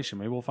Celebration.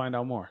 Maybe we'll find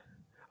out more.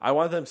 I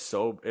want them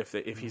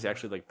if he's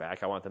actually like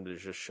back, I want them to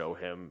just show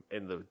him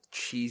in the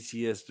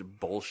cheesiest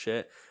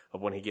bullshit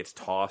of when he gets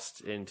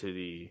tossed into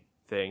the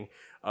thing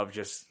of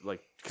just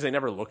like, because they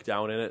never look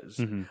down in it.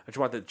 I just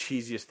want the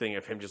cheesiest thing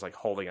of him just like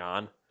holding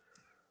on.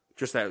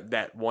 Just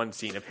that one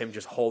scene of him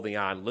just holding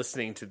on,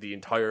 listening to the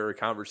entire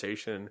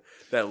conversation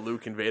that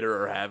Luke and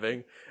Vader are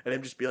having, and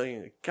him just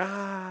being like,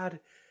 "God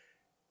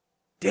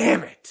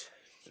damn it."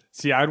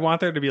 See, I'd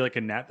want there to be like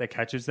a net that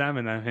catches them,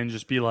 and then him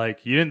just be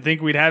like, "You didn't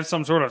think we'd have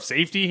some sort of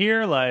safety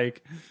here?"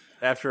 Like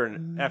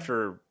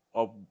after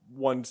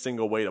one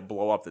single way to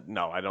blow up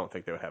no, I don't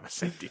think they would have a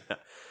safety net.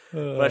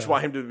 But I just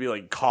want him to be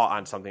like caught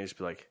on something, just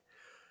be like,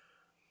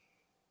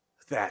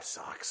 "That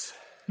sucks.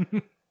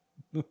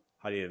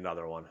 I need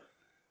another one."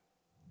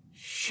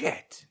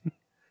 Shit.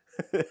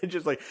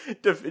 just like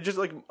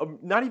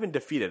not even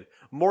defeated,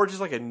 more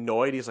just like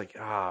annoyed. He's like,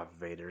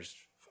 Vader's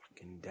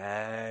fucking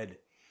dead.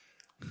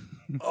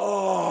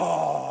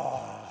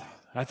 Oh,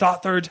 I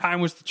thought third time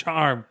was the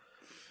charm.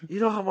 You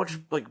know how much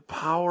like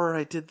power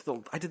I did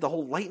the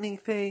whole lightning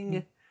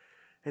thing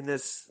and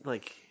this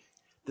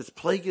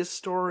Plagueis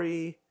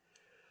story.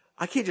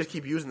 I can't just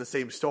keep using the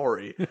same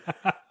story.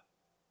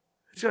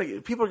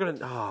 People are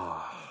gonna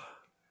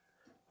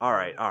all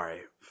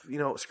right. You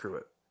know, screw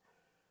it.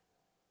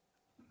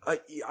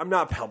 I'm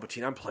not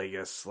Palpatine. I'm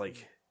Plagueis.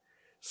 Like,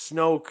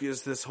 Snoke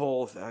is this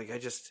whole thing.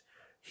 Like,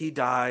 he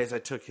dies. I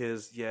took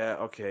his. Yeah,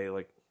 okay.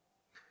 Like,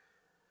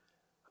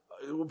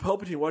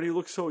 Palpatine, why do you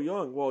look so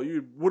young? Well,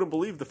 you wouldn't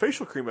believe the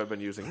facial cream I've been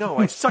using. No,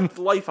 I sucked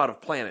the life out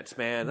of planets,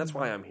 man. That's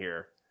why I'm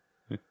here.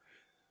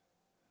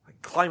 Like,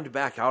 climbed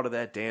back out of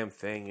that damn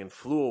thing and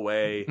flew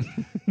away.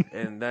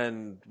 And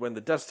then when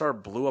the Death Star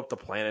blew up the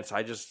planets,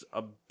 I just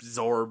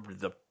absorbed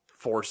the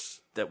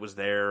force that was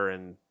there,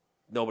 and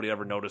nobody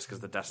ever noticed because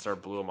the Death Star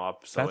blew them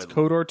up. So That's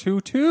KOTOR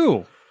 2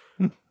 too.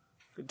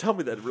 Tell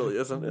me that it really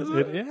isn't, is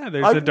it? Yeah,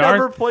 there's I've a dark.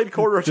 never played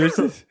KOTOR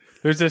 2.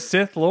 There's a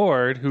Sith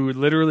Lord who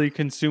literally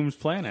consumes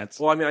planets.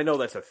 Well, I mean, I know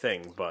that's a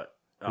thing, but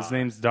His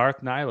name's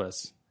Darth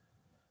Nihilus.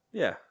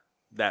 Yeah,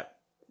 that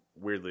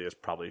weirdly is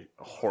probably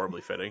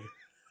horribly fitting.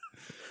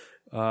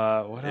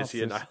 What else is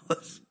he a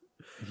nihilist?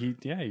 He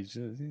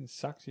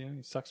sucks. He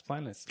sucks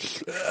planets.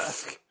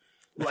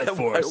 Life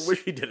Force. I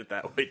wish he did it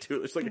that way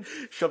too. It's like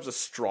shoves a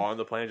straw on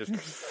the planet.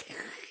 Just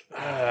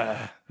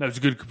that was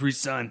a good Capri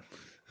Sun.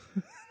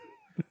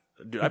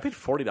 Dude, I paid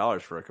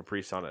 $40 for a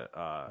Capri Sun at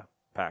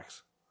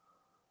PAX.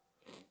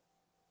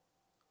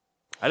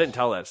 I didn't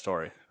tell that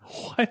story.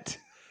 What?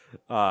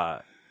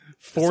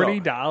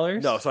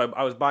 $40? So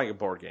I was buying a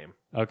board game.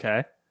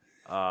 Okay.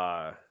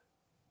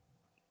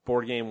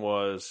 Board game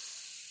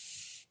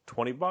was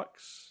 $20.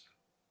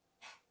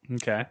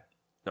 Okay.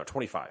 No,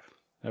 25.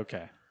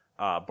 Okay.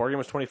 Board game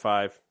was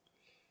 25.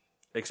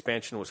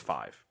 Expansion was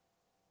 $5.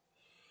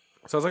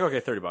 So I was like,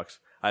 okay, $30.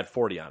 I had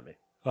 40 on me.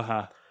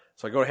 Uh-huh.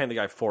 So I go to hand the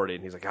guy 40,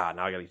 and he's like, now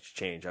I got to get you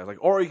change. I was like,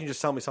 or you can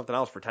just sell me something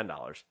else for $10.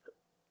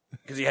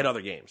 Because he had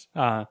other games.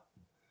 Uh-huh.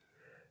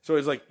 So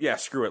he's like, yeah,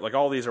 screw it. Like,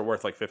 all these are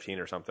worth like 15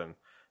 or something.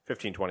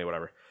 15, 20,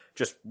 whatever.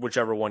 Just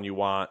whichever one you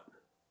want.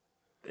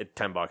 At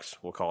 $10,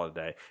 we'll call it a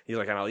day. He's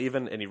like,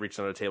 and he reached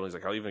under the table, and he's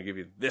like, I'll even give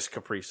you this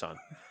Capri Sun.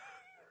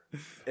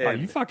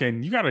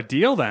 You got a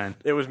deal then.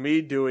 It was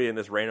me, Dewey, and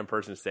this random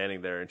person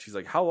standing there, and she's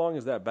like, how long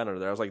has that been under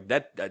there? I was like,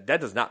 that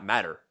does not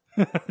matter.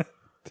 I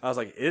was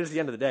like, it is the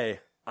end of the day.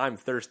 I'm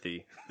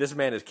thirsty. This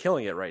man is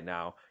killing it right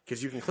now,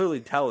 because you can clearly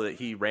tell that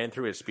he ran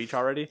through his speech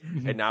already,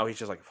 and now he's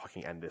just like,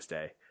 fucking end this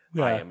day.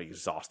 Yeah. I am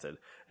exhausted.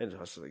 And I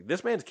was like,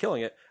 this man's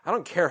killing it. I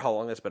don't care how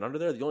long that's been under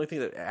there. The only thing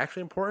that's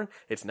actually important,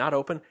 it's not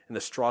open, and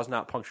the straw's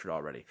not punctured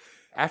already.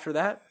 After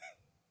that,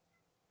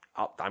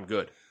 I'm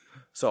good.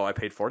 So I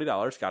paid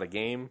 $40, got a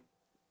game,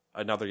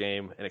 another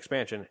game, an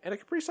expansion, and a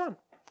Capri Sun.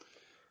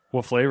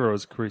 What flavor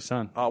was Capri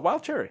Sun?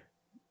 Wild cherry.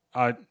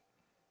 I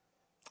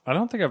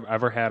don't think I've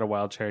ever had a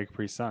wild cherry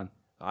Capri Sun.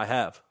 I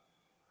have.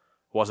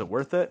 Was it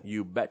worth it?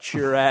 You bet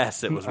your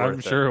ass it was worth it.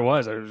 I'm sure it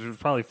was. It was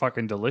probably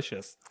fucking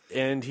delicious.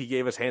 And he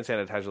gave us hand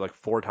sanitizer like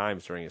 4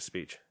 times during his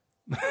speech.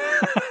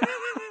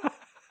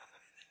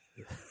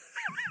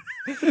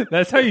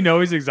 That's how you know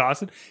he's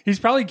exhausted. He's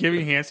probably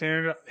giving hand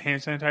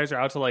sanitizer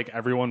out to like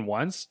everyone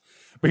once,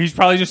 but he's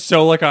probably just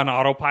so like on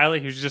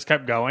autopilot. He just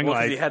kept going. Well,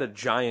 like he had a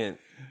giant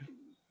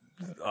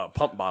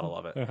pump bottle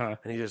of it, uh-huh.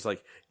 And he just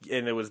like,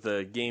 and it was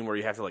the game where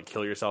you have to like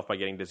kill yourself by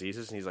getting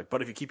diseases. And he's like,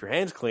 but if you keep your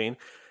hands clean.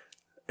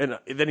 And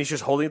then he's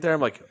just holding it there.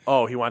 I'm like,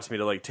 oh, he wants me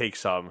to like take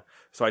some.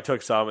 So I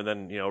took some and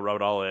then, rub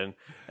it all in.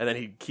 And then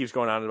he keeps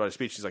going on about his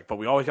speech. He's like, but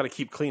we always got to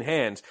keep clean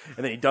hands.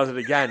 And then he does it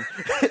again.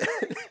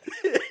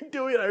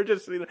 Dewey and I were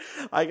just sitting there.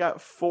 I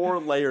got 4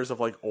 layers of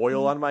like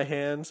oil on my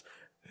hands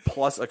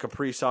plus a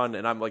Capri Sun.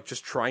 And I'm like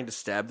just trying to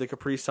stab the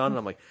Capri Sun. And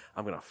I'm like,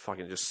 I'm going to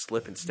fucking just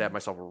slip and stab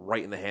myself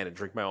right in the hand and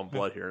drink my own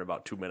blood here in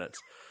about 2 minutes.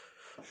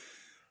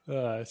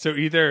 So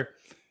either...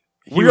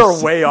 We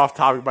are way off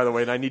topic, by the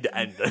way, and I need to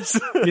end this.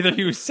 Either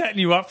he was setting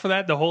you up for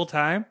that the whole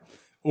time,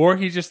 or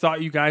he just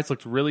thought you guys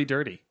looked really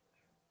dirty.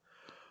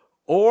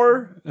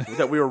 Or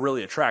that we were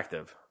really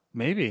attractive.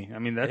 Maybe. I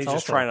mean, that's and he's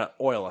just trying to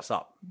oil us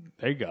up.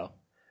 There you go.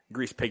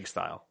 Grease pig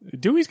style.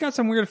 Dewey's got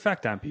some weird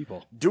effect on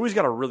people. Dewey's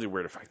got a really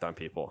weird effect on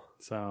people.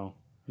 So,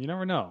 you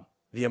never know.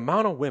 The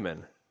amount of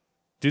women.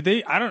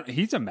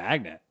 He's a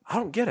magnet. I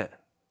don't get it.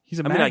 He's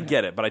a magnet. I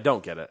get it, but I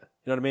don't get it.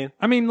 You know what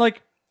I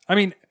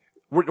mean?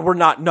 We're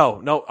not.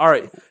 No. All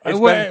right.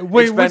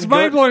 What's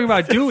mind blowing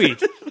about Dewey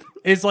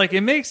is like it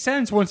makes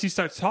sense once he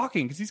starts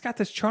talking because he's got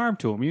this charm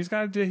to him. He's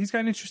got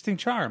an interesting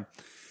charm,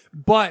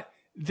 but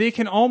they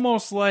can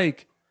almost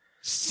like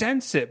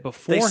sense it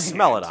beforehand. They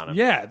smell it on him.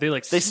 Yeah, they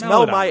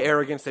smell my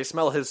arrogance. They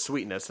smell his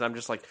sweetness, and I'm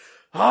just like,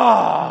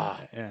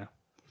 yeah.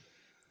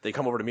 They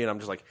come over to me, and I'm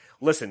just like,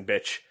 listen,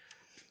 bitch.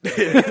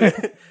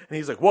 And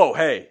he's like, whoa,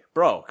 hey,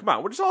 bro, come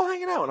on, we're just all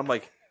hanging out, and I'm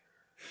like.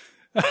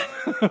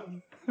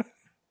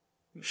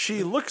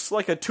 She looks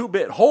like a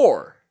 2-bit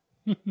whore.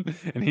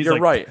 And he's You're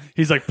right.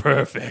 He's like,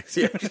 perfect.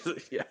 Yeah.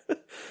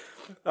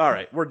 All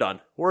right, we're done.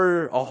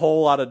 We're a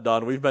whole lot of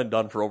done. We've been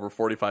done for over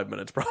 45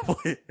 minutes,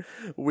 probably.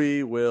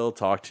 We will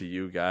talk to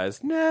you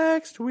guys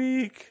next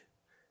week.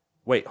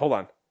 Wait, hold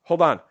on.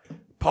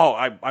 Paul,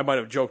 I might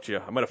have joked you.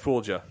 I might have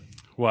fooled you.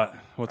 What?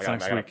 What's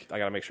next week? I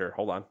got to make sure.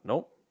 Hold on.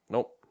 Nope.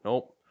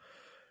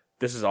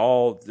 This is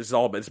all,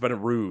 it's been a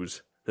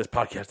ruse. This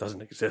podcast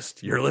doesn't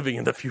exist. You're living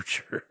in the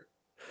future.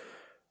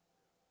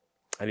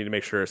 I need to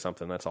make sure of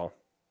something, that's all.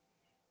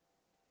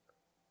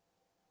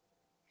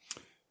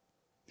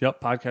 Yep,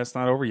 podcast's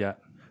not over yet.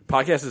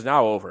 Podcast is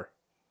now over.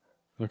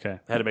 Okay.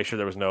 I had to make sure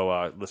there was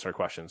no listener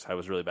questions. I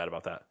was really bad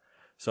about that.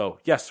 So,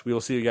 yes, we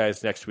will see you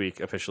guys next week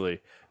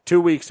officially.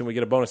 2 weeks, and we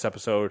get a bonus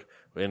episode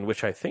in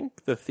which I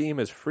think the theme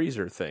is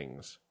freezer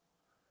things.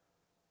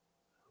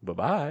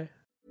 Bye-bye.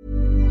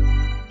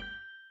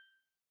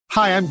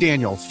 Hi, I'm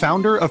Daniel,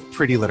 founder of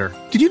Pretty Litter.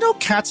 Did you know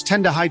cats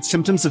tend to hide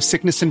symptoms of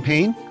sickness and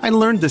pain? I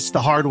learned this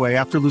the hard way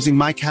after losing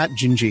my cat,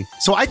 Gingy.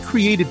 So I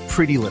created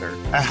Pretty Litter,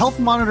 a health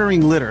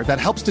monitoring litter that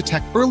helps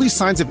detect early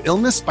signs of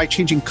illness by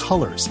changing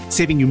colors,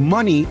 saving you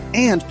money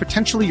and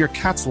potentially your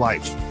cat's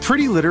life.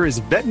 Pretty Litter is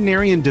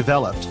veterinarian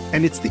developed,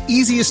 and it's the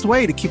easiest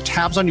way to keep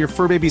tabs on your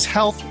fur baby's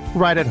health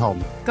right at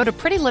home. Go to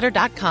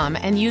prettylitter.com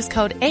and use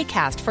code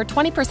ACAST for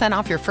 20%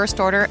 off your first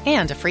order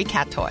and a free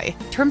cat toy.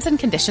 Terms and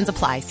conditions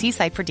apply. See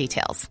site for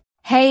details.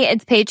 Hey,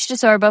 it's Paige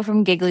DeSorbo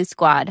from Giggly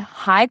Squad.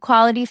 High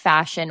quality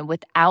fashion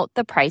without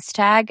the price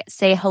tag.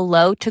 Say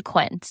hello to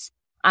Quince.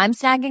 I'm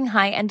snagging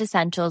high-end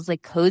essentials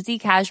like cozy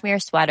cashmere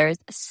sweaters,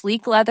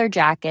 sleek leather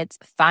jackets,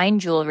 fine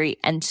jewelry,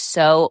 and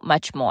so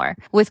much more.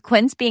 With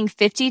Quince being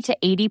 50 to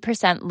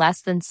 80%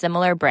 less than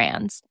similar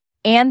brands.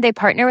 And they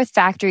partner with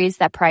factories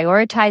that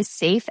prioritize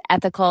safe,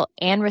 ethical,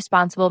 and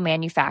responsible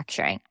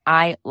manufacturing.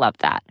 I love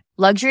that.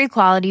 Luxury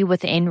quality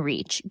within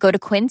reach. Go to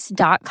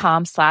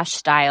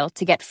quince.com/style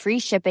to get free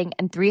shipping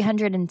and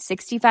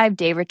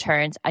 365-day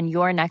returns on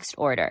your next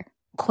order.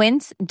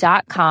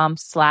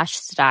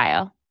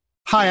 Quince.com/style.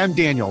 Hi, I'm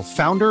Daniel,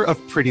 founder of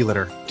Pretty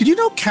Litter. Did you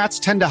know cats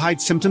tend to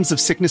hide symptoms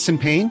of sickness and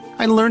pain?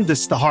 I learned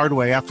this the hard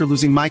way after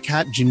losing my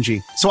cat,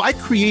 Gingy. So I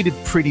created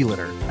Pretty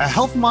Litter, a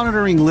health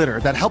monitoring litter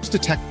that helps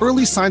detect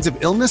early signs of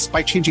illness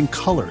by changing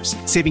colors,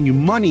 saving you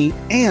money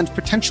and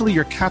potentially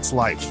your cat's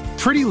life.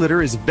 Pretty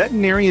Litter is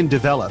veterinarian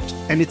developed,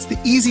 and it's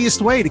the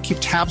easiest way to keep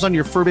tabs on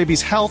your fur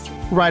baby's health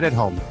right at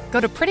home. Go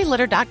to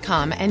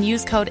prettylitter.com and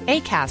use code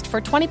ACAST for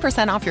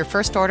 20% off your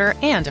first order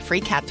and a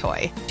free cat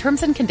toy.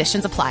 Terms and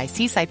conditions apply.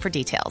 See site for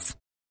details.